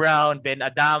 Taylor Brown, Ben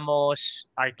Adamos,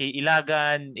 RK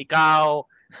Ilagan, ikaw,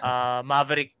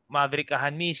 Maverick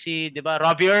Ahanmisi, 'di ba?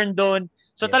 Robbie Herndon.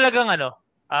 So talagang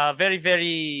very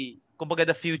very kumbaga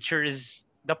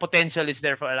the potential is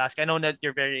there for Alaska. I know that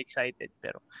you're very excited,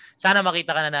 pero sana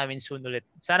makita ka na namin soon ulit.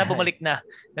 Sana bumalik na.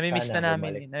 Namimiss na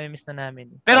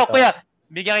namin. Pero kuya,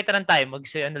 bigyan kita ng time,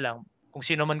 kung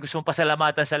sino man gusto mong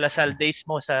pasalamatan sa Lasal days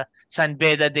mo, sa San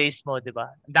Beda days mo, di ba?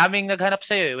 Ang daming naghanap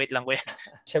sa'yo eh. Wait lang, kuya.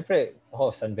 Siyempre,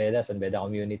 San Beda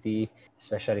community,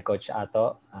 especially Coach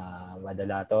Ato,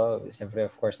 Madalato. Siyempre,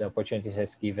 of course, the opportunities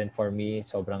has given for me,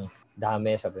 sobrang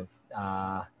dami,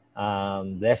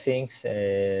 blessings,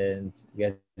 and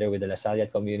together with the Lasalle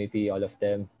community, all of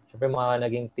them. Siyempre mga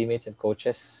naging teammates and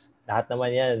coaches, lahat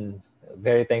naman yan,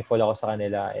 very thankful ako sa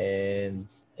kanila. And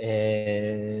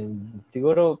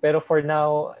siguro, pero for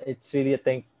now, it's really a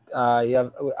thank.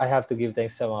 I have to give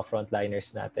thanks sa mga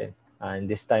frontliners natin. In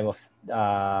this time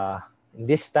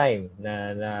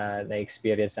na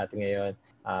experience natin ngayon,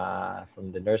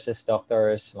 from the nurses,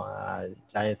 doctors, mga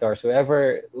janitors,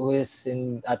 whoever who is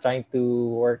trying to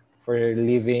work for a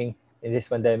living in this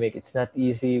pandemic. It's not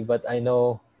easy, but I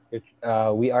know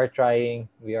we are trying,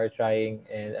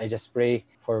 and I just pray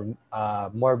for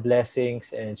more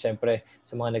blessings, and syempre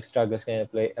sa mga nag-struggles ngayon,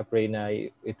 I pray na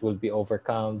it will be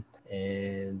overcome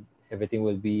and everything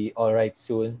will be all right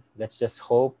soon. Let's just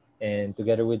hope, and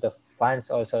together with the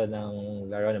fans also ng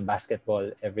laro ng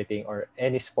basketball, everything or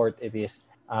any sport it is,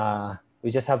 we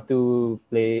just have to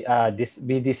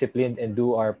be disciplined and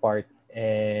do our part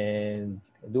and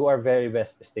do our very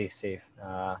best to stay safe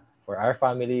for our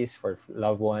families, for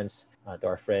loved ones, to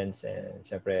our friends, and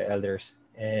syempre elders.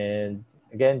 And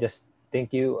again, just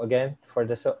thank you again for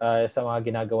sa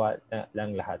mga ginagawa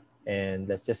lang lahat. And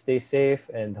let's just stay safe,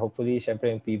 and hopefully syempre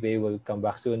yung PBA will come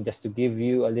back soon just to give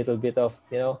you a little bit of,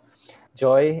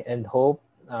 joy and hope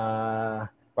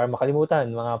para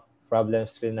makalimutan mga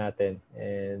problems rin natin,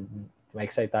 and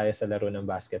ma-excite tayo sa laro ng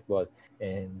basketball.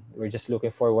 And we're just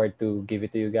looking forward to give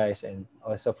it to you guys, and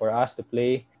also for us to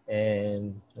play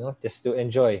and just to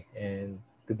enjoy and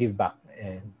to give back.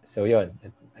 And so yun,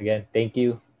 again, thank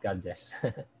you. God bless.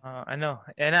 Yan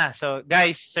na. So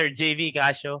guys, Sir JVee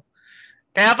Casio.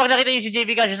 Kaya pag nakita niyo si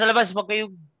JVee Casio sa labas, wag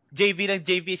kayong JV ng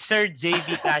JV, Sir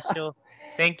JVee Casio.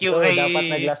 Thank you. Bro, dapat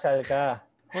naglasal ka.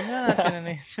 Wala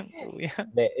natin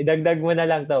idagdag mo na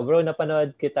lang to. Bro,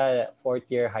 napanood kita 4th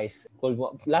year high school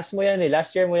mo. Last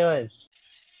year mo yun.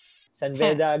 San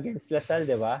Beda against Lasal,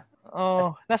 di ba?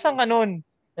 Nasaan ka nun?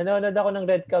 Nanonood ako ng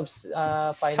Red Cubs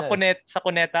finals. Sa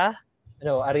Cuneta?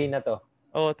 Arena to.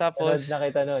 Tapos? Nanood na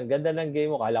kita nun. Ganda ng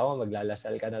game mo. Kala ko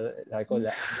maglalasal ka na. Sabi ko,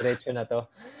 diretso na to.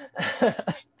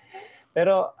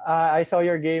 Pero I saw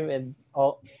your game and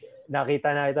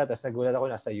nakita na kita. Tapos nagulat ako,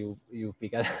 nasa UP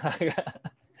ka na.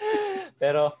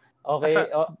 Pero okay,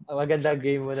 magandang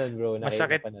game mo nun, bro.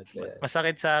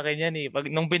 Masakit sa akin yan eh.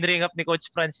 Nung binring up ni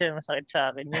Coach Franz yan, masakit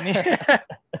sa akin yan eh.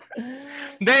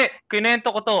 Hindi,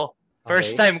 kinento ko to.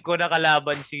 First time ko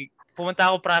nakalaban pumunta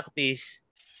ako practice.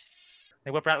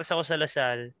 Nagpa-practice ako sa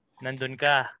Lasal, nandun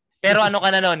ka. Pero ano ka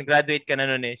na nun, graduate ka na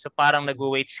nun eh. So parang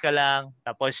nag-weights ka lang,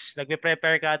 tapos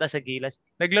nagpe-prepare ka ata sa Gilas.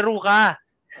 Naglaro ka.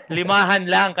 5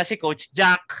 lang kasi Coach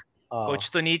Jack,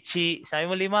 Coach Tonichi, sabi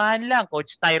mo 5 lang,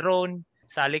 Coach Tyrone,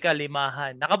 Salle ka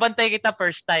 5. Nakabantay kita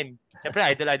first time. Siyempre,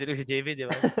 idol ko si JVee, di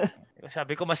ba?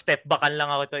 Sabi ko, mas step backan lang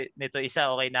ako nito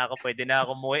isa, okay na ako, pwede na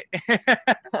ako umuwi.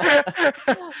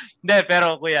 Hindi,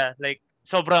 pero kuya, like,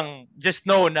 sobrang, just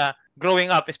know na,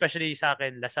 growing up, especially sa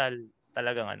akin, Lasal,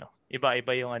 talagang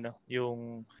iba-iba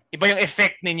yung iba yung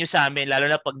effect ninyo sa amin,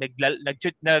 lalo na pag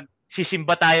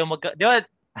nagsisimba tayo, di ba,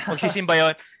 magsisimba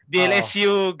yun,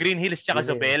 DLSU, Green Hills, tsaka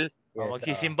Zobel. Yes,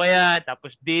 magsisimba yan,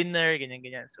 tapos dinner,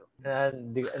 ganyan-ganyan. So,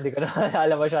 hindi ko na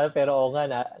alam masyado, pero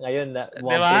ngayon na.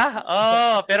 Diba?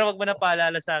 Pero wag mo na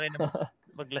paalala sa akin na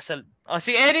maglasal.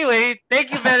 Anyway, thank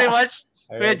you very much,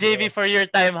 Kuya JVee, for your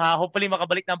time ha. Hopefully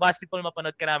makabalik ng basketball,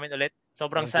 mapanood ka namin ulit.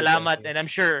 Sobrang salamat, and I'm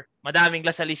sure madaming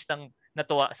lasalistang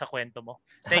natuwa sa kwento mo.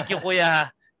 Thank you,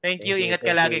 Kuya. Thank you. Ingat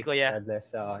ka lagi, Kuya. God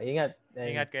bless. Ingat.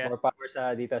 Ingat, Kuya. More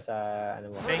power dito sa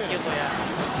mo. Thank you, Kuya.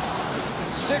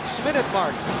 6-minute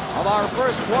mark of our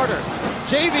first quarter.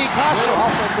 JVee Casio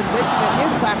offensive making an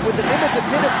impact with the limited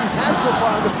minutes he's had so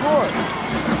far on the floor.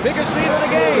 Biggest lead of the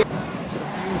game. It's a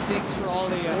few things for all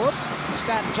the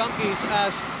stat junkies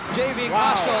as JVee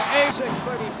Casio,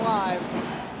 6:35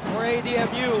 for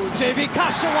ADMU. JVee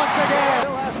Casio once again.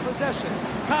 Still has possession.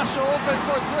 Casio open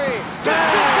for 3.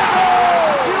 Gets it to go!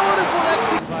 Beautiful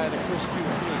execution by the Christian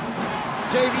fleet.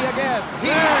 JVee again. He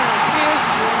is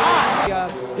hot.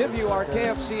 Give you our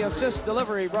KFC assist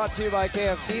delivery brought to you by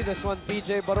KFC. This one,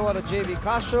 BJ Barua to JVee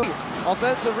Casio.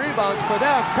 Offensive rebounds for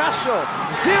them. Casio,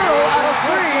 0 out of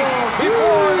 3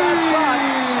 before that shot.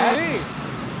 And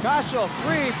Casio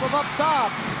free from up top.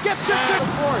 Gets it to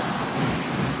the fourth.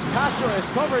 Casio is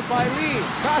covered by Lee.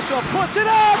 Casio puts it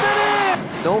up and in!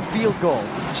 No field goal.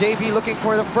 JVee looking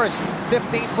for the first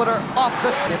 15-footer off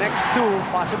the next 2,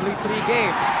 possibly 3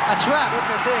 games. A trap. Look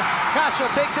at this. Casio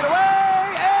takes it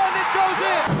away and it goes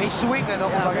in. May swing, may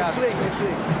swing.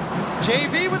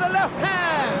 JVee with the left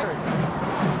hand.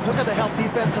 Look at the help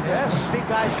defense of the big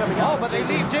guys coming out. But they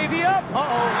leave JVee up.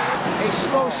 A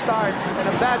slow start and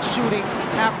a bad shooting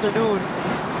afternoon.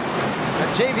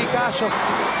 And JVee Casio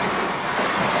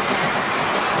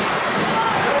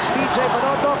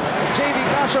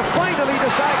Casio finally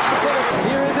decides to put it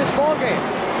here in this ballgame.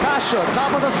 Casio,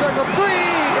 top of the circle, three!